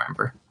can't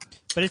remember.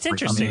 But it's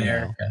interesting.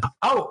 America.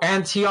 Oh,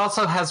 and he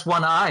also has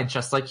one eye,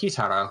 just like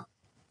Kitaro.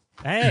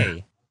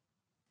 Hey,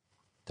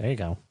 there you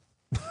go.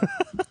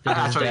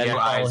 Actually, two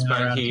eyes,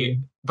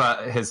 around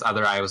but his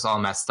other eye was all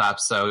messed up.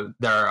 So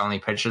there are only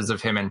pictures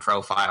of him in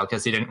profile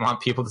because he didn't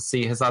want people to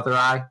see his other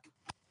eye.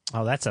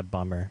 Oh, that's a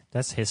bummer.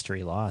 That's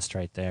history lost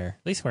right there.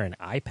 At least wear an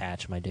eye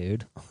patch, my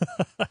dude.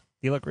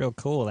 You look real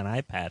cool with an eye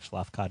patch,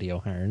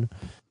 Lafcadio Hearn.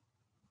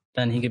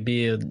 Then he could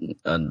be a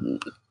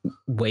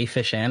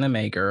wayfish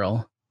anime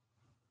girl.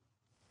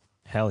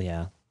 Hell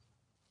yeah.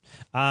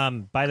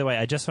 By the way,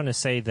 I just want to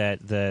say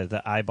that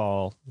the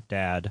Eyeball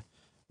Dad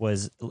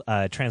was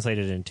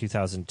translated in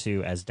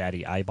 2002 as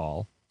Daddy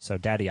Eyeball. So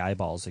Daddy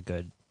Eyeball is a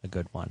good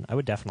one. I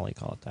would definitely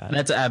call it that.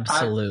 That's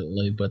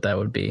absolutely what that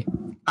would be.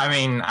 I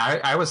mean,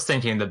 I was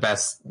thinking the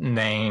best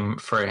name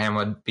for him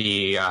would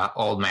be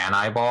Old Man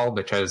Eyeball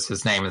because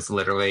his name is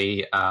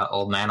literally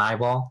Old Man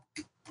Eyeball.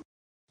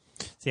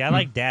 See, I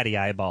like Daddy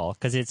Eyeball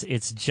because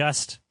it's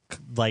just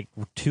like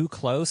too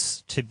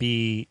close to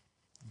be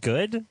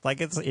good.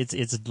 Like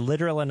it's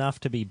literal enough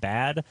to be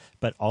bad,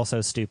 but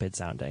also stupid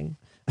sounding,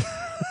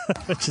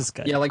 which is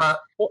good. Yeah, like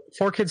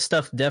 4Kids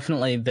stuff.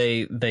 Definitely,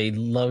 they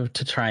love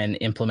to try and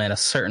implement a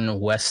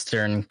certain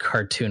Western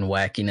cartoon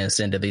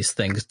wackiness into these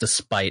things,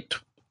 despite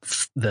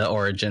the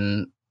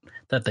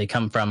that they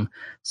come from.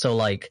 So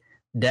like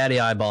Daddy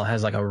Eyeball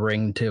has like a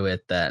ring to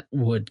it that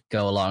would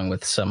go along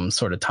with some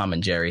sort of Tom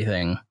and Jerry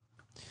thing.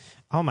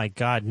 Oh my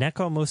god,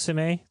 Neko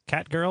Musume,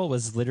 Cat Girl,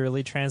 was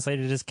literally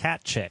translated as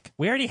Cat Chick.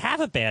 We already have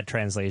a bad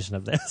translation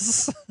of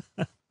this.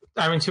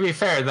 I mean, to be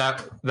fair,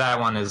 that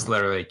one is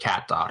literally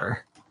Cat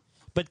Daughter.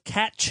 But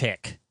Cat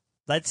Chick.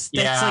 That's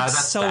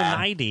so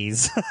bad.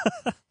 90s.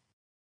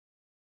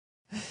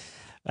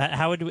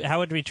 How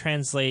would we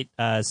translate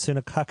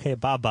Sunakake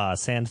Baba,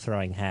 sand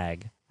throwing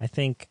hag? I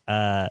think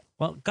the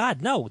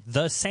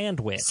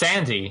sandwich.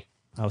 Sandy.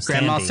 Oh,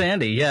 Grandma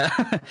Sandy, yeah.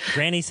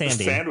 Granny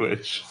Sandy.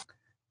 Sandwich.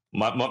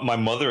 My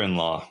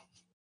mother-in-law.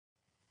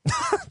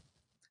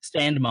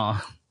 Stand Ma.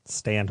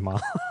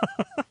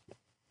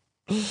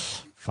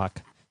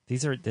 Fuck.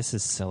 This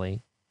is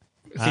silly.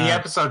 The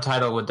episode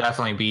title would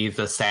definitely be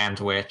The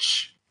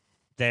Sandwich.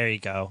 There you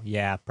go.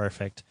 Yeah,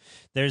 perfect.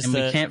 We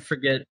can't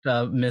forget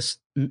old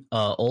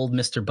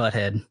Mr.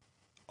 Butthead.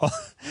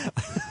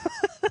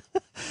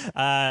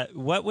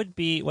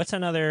 What's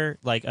another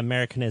like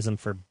Americanism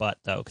for butt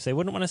though? Because they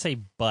wouldn't want to say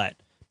butt,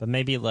 but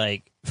maybe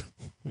like,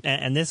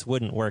 and this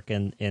wouldn't work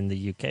in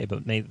the UK,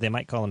 but they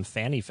might call him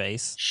fanny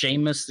face.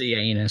 Seamus the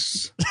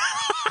Anus.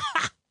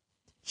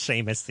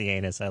 Seamus the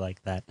Anus. I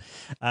like that.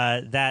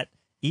 That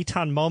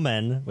Itan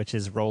Momen, which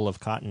is roll of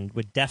cotton,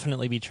 would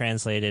definitely be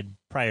translated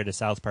prior to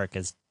South Park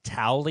as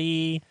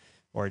Towley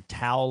or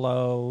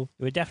Towlo.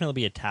 It would definitely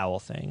be a towel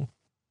thing.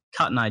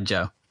 Cotton-Eyed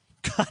Joe.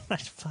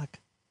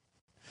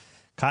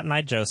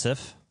 Cotton-Eyed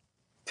Joseph.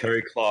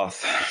 Terry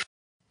Cloth.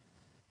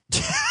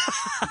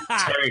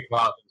 Terry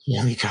Cloth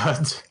is really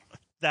good.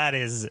 That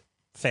is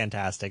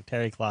fantastic.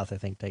 Terry Cloth, I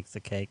think, takes the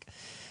cake.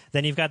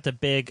 Then you've got the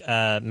big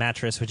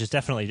mattress, which is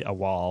definitely a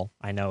wall.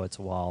 I know it's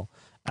a wall.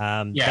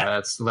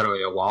 That's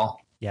literally a wall.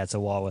 Yeah, it's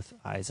a wall with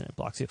eyes and it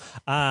blocks you.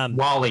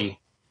 Wally.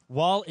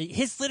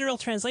 His literal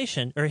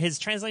translation, or his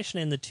translation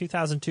in the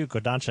 2002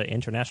 Kodansha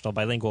International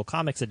Bilingual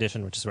Comics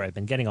Edition, which is where I've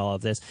been getting all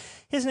of this,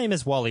 his name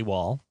is Wally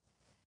Wall.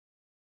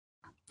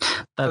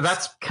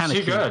 That's kind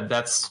of good.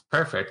 That's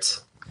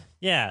perfect.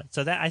 Yeah,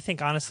 so that I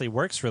think honestly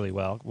works really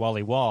well,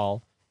 Wally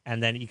Wall.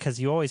 And then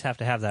because you always have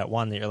to have that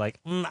one that you're like,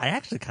 I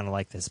actually kind of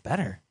like this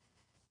better.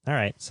 All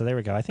right, so there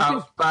we go. I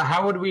think. But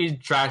how would we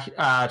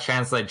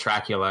translate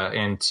Dracula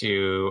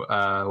into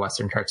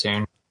Western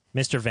cartoon?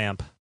 Mr.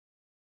 Vamp.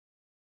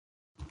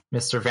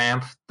 Mr.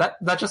 Vamp.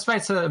 That just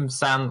makes him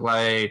sound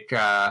like.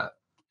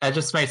 It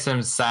just makes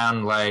him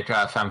sound like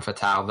femme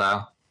fatale,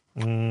 though.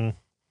 I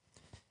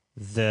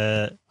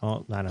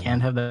don't know.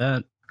 Can't have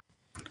that.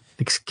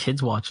 It's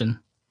kids watching.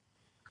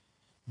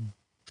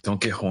 Don't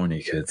get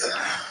horny, kids.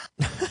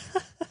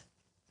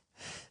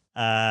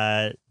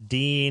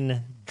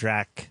 Dean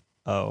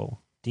Draco.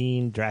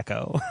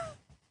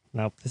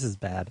 Nope, this is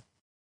bad.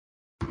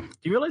 Do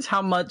you realize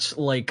how much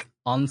like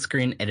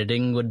on-screen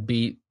editing would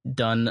be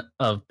done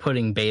of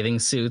putting bathing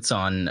suits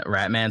on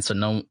Ratman so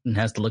no one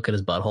has to look at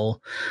his butthole?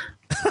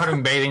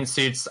 Putting bathing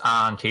suits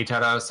on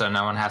Kitaro so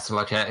no one has to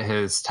look at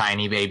his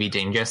tiny baby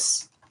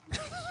dingus.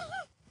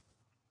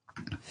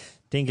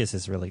 Dingus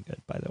is really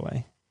good, by the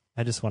way.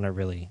 I just want to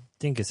really...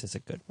 Dingus is a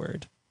good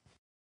word.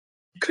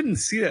 You couldn't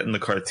see that in the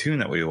cartoon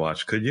that we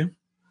watched, could you?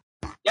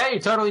 Yeah, you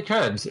totally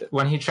could.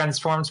 When he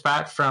transforms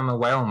back from a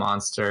whale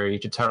monster, you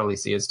could totally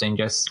see his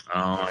dingus. Oh,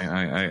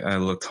 I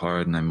looked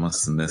hard and I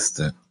must have missed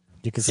it.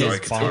 You can see Sorry,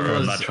 his Katara, I'm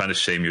balls. not trying to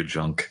shame your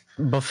junk.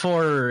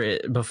 Before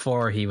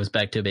he was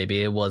back to a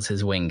baby, it was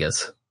his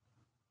wingus.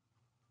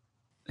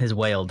 His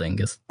whale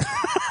dingus.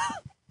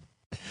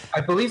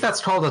 I believe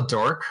that's called a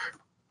dork.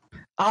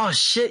 Oh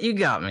shit, you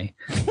got me.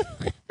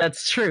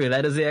 That's true.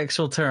 That is the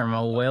actual term.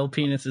 A whale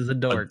penis is a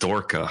dork. A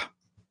dorka.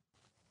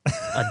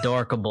 A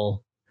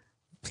dorkable.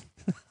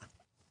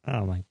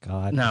 Oh my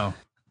god. No.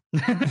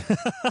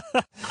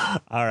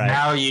 All right.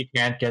 Now you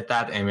can't get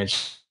that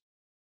image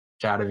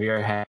out of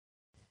your head.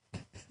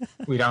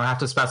 We don't have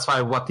to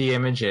specify what the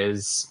image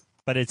is.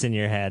 But it's in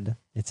your head.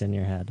 It's in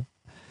your head.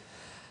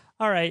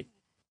 All right.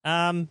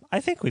 I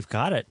think we've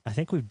got it. I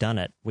think we've done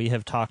it. We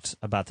have talked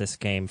about this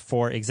game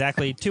for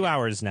exactly 2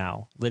 hours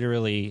now.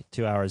 Literally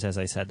 2 hours as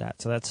I said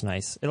that. So that's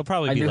nice. It'll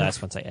probably be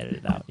less once I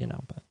edit it out,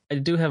 but I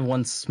do have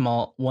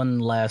one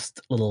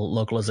last little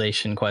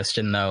localization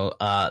question though.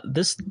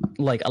 This,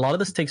 like, a lot of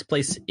this takes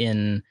place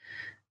in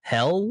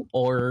Hell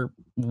or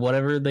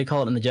whatever they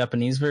call it in the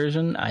Japanese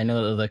version. I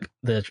know that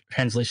the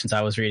translations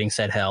I was reading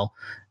said Hell.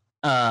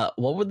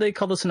 What would they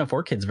call this in a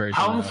 4Kids version?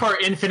 Home for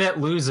Infinite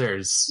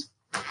Losers.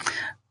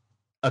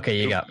 Okay,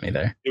 you got me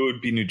there. It would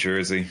be New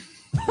Jersey.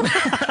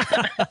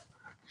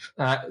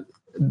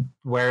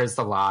 Where is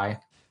the lie?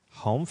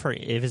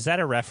 Is that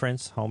a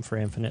reference? Home for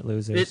Infinite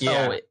Losers?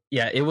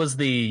 It was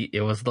the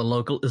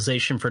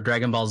localization for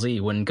Dragon Ball Z.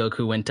 When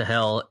Goku went to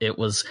Hell,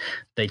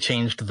 they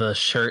changed the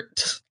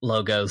shirt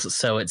logos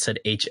so it said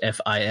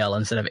HFIL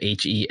instead of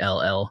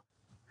HELL.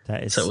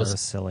 That is so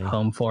silly.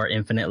 Home for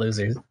Infinite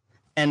Losers.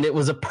 And it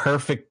was a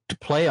perfect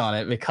play on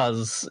it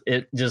because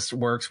it just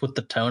works with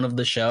the tone of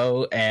the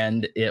show,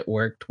 and it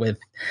worked with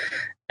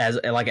as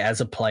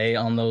a play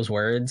on those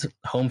words.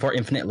 Home for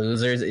Infinite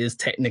Losers is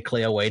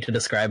technically a way to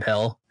describe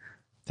Hell.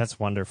 That's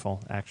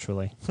wonderful,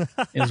 actually.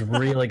 It's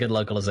really good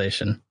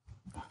localization.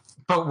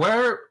 But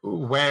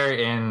where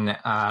in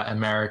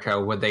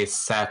America would they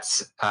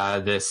set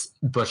this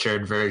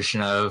butchered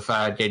version of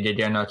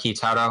Dedede no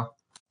Kitaro?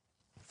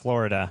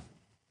 Florida,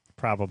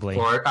 probably.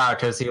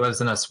 Because he lives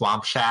in a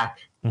swamp shack.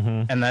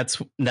 Mm-hmm. And that's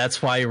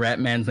why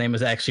Ratman's name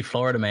is actually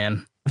Florida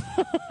Man.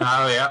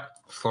 Oh, yeah.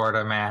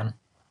 Florida Man.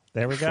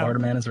 There we go. Florida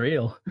Man is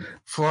real.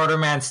 Florida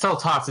Man still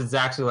talks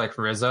exactly like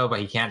Rizzo, but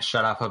he can't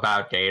shut up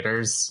about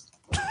gators.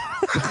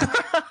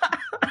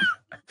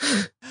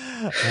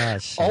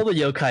 All the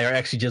yokai are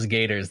actually just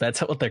gators.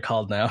 That's what they're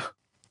called now.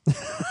 Look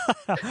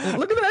at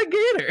that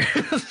gator.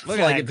 Look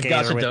like at the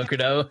that Gacha gator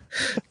Dokudo.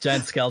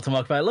 Giant skeleton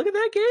walk by. Look at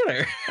that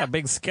gator. A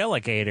big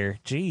skelegator.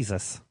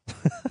 Jesus.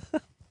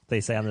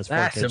 They say on this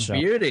That's a show.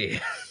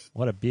 beauty.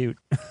 What a beaut.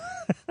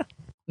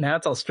 Now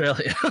it's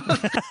Australia.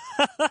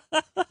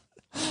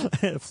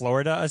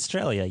 Florida,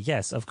 Australia.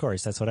 Yes, of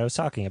course. That's what I was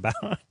talking about.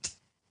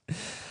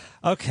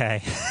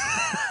 Okay.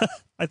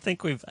 I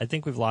think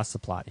we've lost the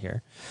plot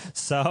here.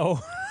 So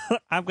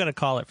I'm going to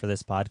call it for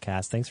this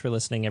podcast. Thanks for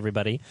listening,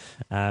 everybody.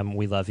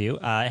 We love you.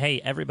 Hey,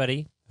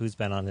 everybody who's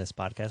been on this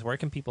podcast, where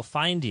can people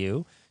find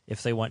you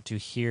if they want to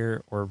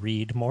hear or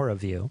read more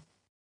of you?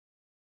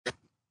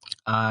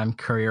 I'm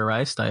Courier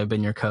Rice. I have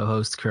been your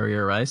co-host,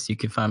 Courier Rice. You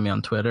can find me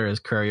on Twitter as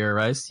Courier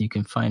Rice. You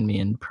can find me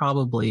in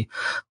probably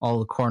all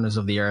the corners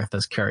of the earth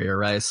as Courier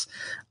Rice.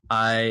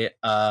 I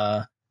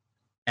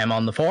am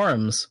on the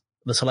forums,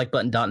 the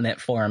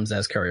selectbutton.net forums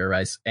as Courier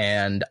Rice,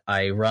 and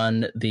I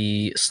run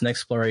the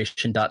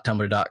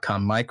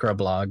snexploration.tumblr.com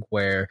microblog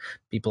where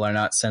people are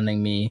not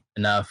sending me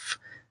enough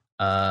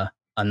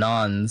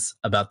anons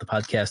about the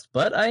podcast,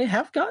 but I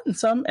have gotten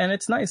some, and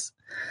it's nice.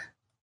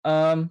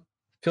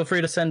 Feel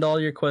free to send all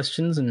your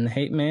questions and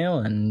hate mail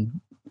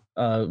and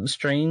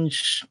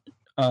strange,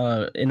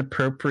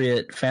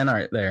 inappropriate fan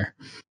art there.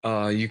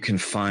 You can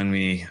find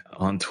me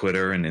on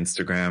Twitter and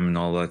Instagram and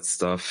all that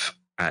stuff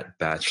at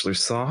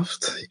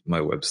BachelorSoft. My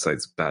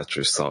website's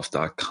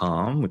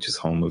bachelorsoft.com, which is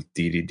home of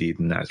DDD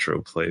the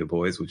Natural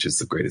Playboys, which is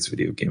the greatest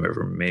video game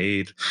ever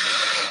made.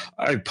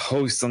 I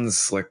post on the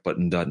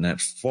selectbutton.net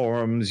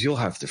forums. You'll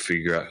have to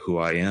figure out who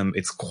I am.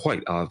 It's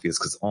quite obvious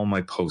because all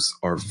my posts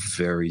are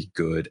very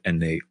good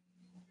and they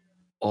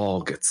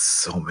all get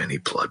so many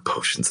blood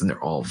potions and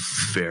they're all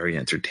very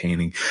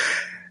entertaining.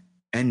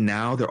 And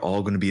now they're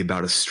all going to be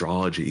about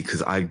astrology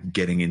because I'm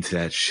getting into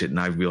that shit and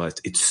I realized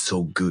it's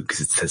so good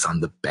because it says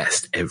I'm the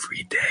best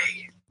every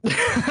day.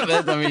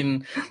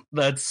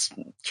 That's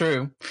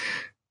true.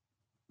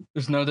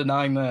 There's no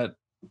denying that.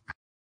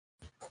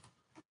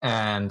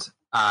 And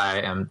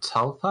I am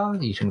Tulpa.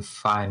 You can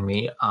find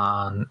me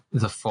on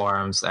the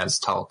forums as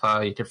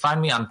Tulpa. You can find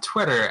me on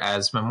Twitter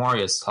as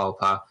Memorious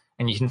Tulpa.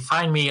 And you can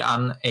find me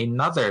on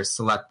another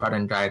Select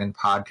Button Dragon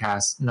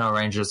podcast, No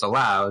Rangers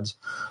Allowed,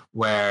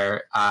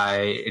 where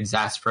I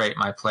exasperate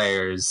my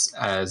players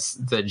as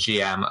the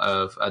GM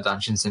of a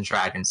Dungeons &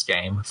 Dragons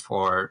game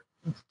for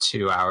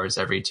 2 hours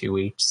every 2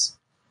 weeks.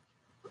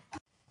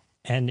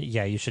 And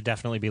yeah, you should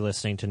definitely be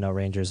listening to No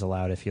Rangers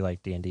Allowed if you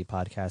like D&D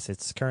podcasts.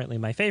 It's currently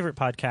my favorite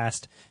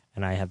podcast,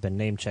 and I have been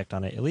name-checked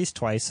on it at least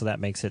twice, so that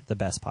makes it the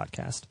best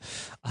podcast.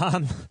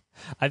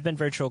 I've been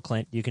Virtual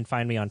Clint. You can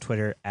find me on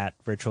Twitter at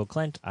Virtual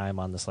Clint. I'm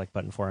on the Select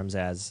Button forums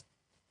as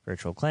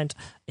Virtual Clint.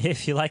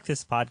 If you like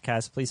this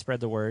podcast, please spread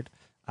the word.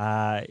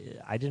 I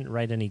didn't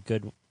write any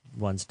good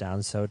ones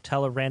down, so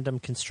tell a random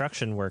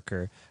construction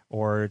worker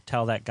or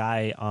tell that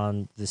guy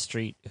on the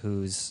street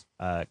who's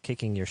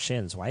kicking your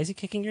shins. Why is he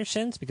kicking your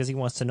shins? Because he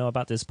wants to know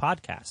about this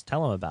podcast.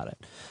 Tell him about it.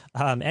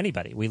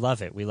 Anybody. We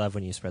love it. We love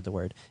when you spread the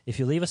word. If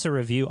you leave us a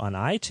review on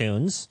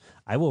iTunes,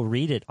 I will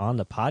read it on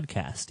the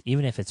podcast,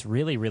 even if it's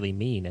really, really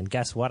mean. And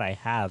guess what? I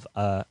have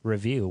a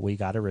review. We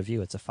got a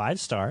review. It's a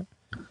 5-star.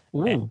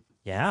 Ooh. And,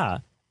 yeah.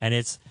 And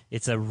it's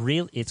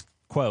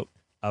quote,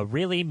 a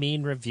really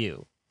mean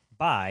review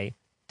by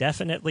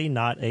definitely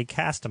not a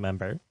cast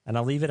member, and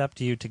I'll leave it up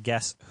to you to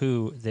guess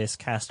who this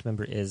cast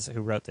member is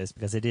who wrote this,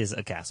 because it is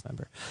a cast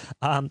member.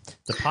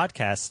 The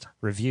podcast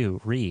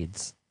review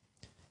reads,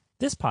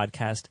 "This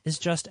podcast is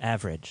just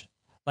average.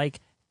 Like,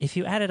 if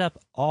you added up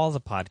all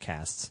the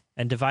podcasts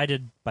and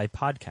divided by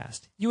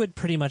podcast, you would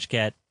pretty much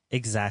get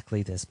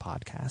exactly this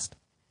podcast."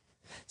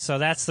 So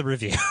that's the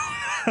review.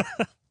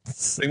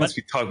 They must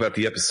be talking about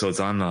the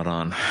episodes I'm not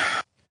on.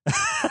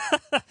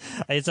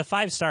 It's a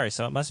 5-star,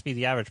 so it must be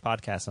the average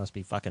podcast. Must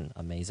be fucking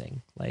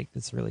amazing. Like,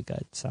 it's really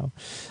good. So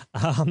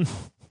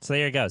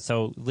there you go.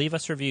 So leave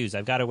us reviews.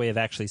 I've got a way of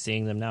actually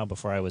seeing them now.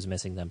 Before I was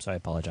missing them, so I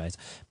apologize.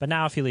 But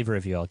now if you leave a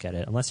review, I'll get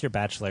it. Unless you're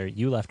Bachelor,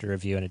 you left a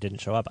review and it didn't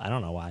show up. I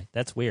don't know why.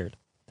 That's weird.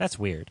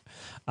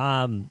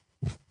 Don't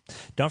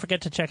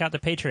forget to check out the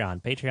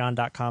Patreon,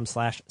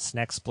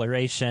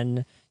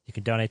 patreon.com/snexploration. You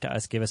can donate to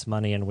us, give us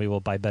money, and we will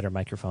buy better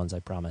microphones, I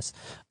promise.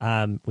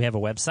 We have a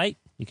website.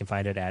 You can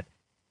find it at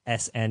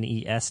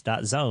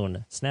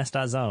snes.zone,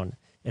 snes.zone.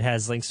 It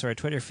has links to our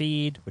Twitter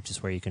feed, which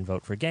is where you can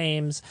vote for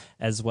games,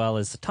 as well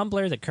as the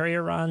Tumblr that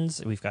Courier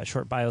runs. We've got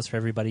short bios for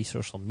everybody,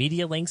 social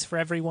media links for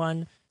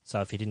everyone.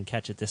 So if you didn't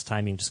catch it this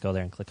time, you can just go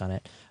there and click on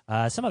it.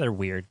 Some other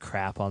weird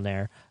crap on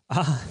there.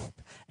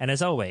 And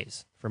as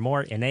always, for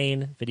more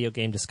inane video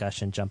game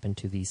discussion, jump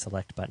into the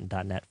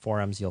selectbutton.net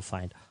forums. You'll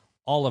find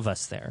all of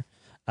us there.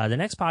 The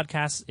next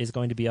podcast is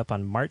going to be up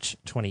on March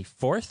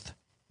 24th,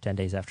 10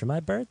 days after my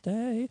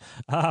birthday.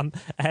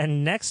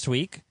 And next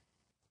week,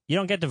 you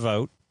don't get to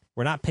vote.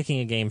 We're not picking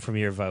a game from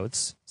your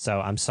votes,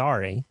 so I'm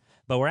sorry.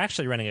 But we're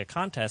actually running a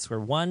contest where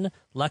one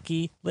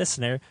lucky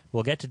listener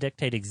will get to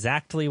dictate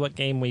exactly what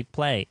game we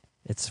play.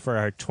 It's for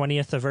our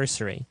 20th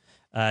anniversary.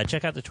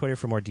 Check out the Twitter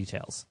for more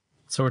details.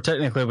 So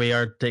we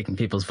are taking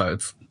people's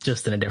votes,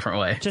 just in a different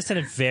way. Just in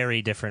a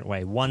very different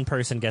way. One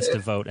person gets to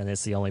vote, and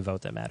it's the only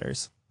vote that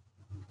matters.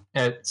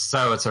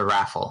 So it's a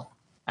raffle.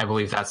 I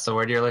believe that's the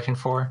word you're looking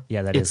for.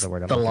 Yeah, that is the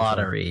word I'm looking for. The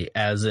lottery,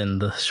 as in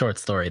the short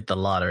story, The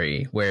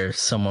Lottery, where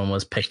someone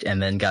was picked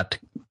and then got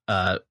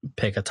to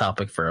pick a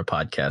topic for a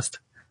podcast.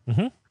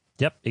 Mm-hmm.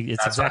 Yep,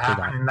 it's That's exactly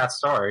what happened in that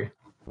story.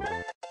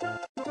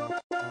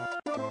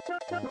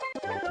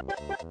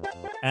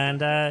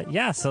 And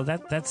yeah, so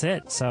that's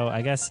it. So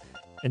I guess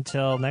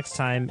until next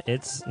time,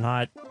 it's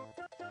not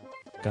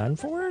Gun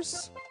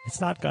Force? It's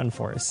not Gun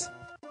Force.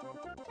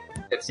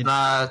 It's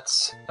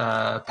not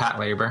Pat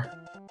Labor.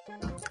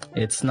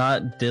 It's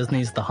not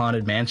Disney's The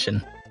Haunted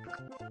Mansion.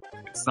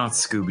 It's not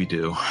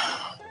Scooby-Doo.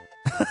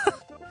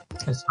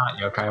 It's not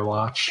Yokai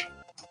Watch.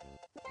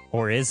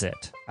 Or is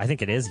it? I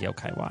think it is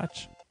Yokai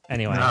Watch.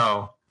 Anyway.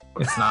 No,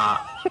 it's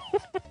not.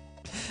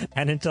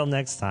 And until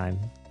next time,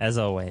 as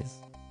always,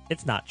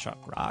 it's not Chuck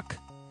Rock.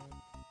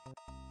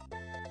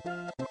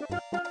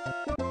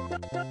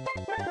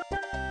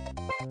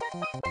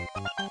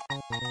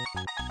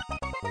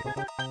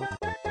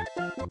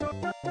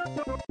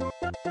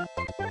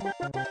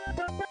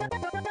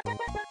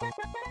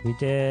 We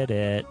did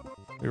it.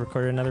 We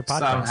recorded another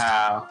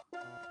podcast.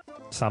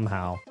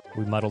 Somehow.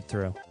 We muddled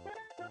through.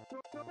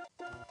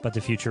 But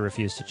the future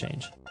refused to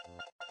change.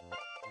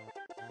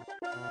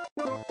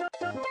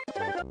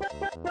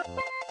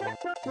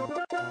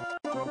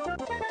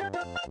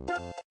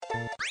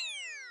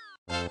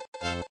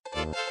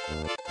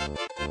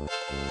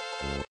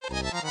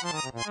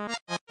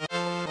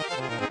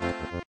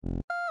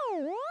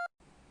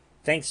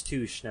 Thanks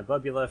to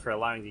Schnabubula for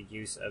allowing the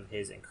use of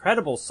his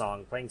incredible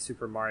song playing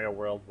Super Mario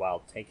World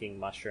while taking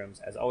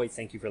mushrooms. As always,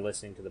 thank you for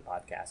listening to the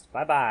podcast.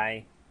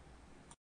 Bye-bye.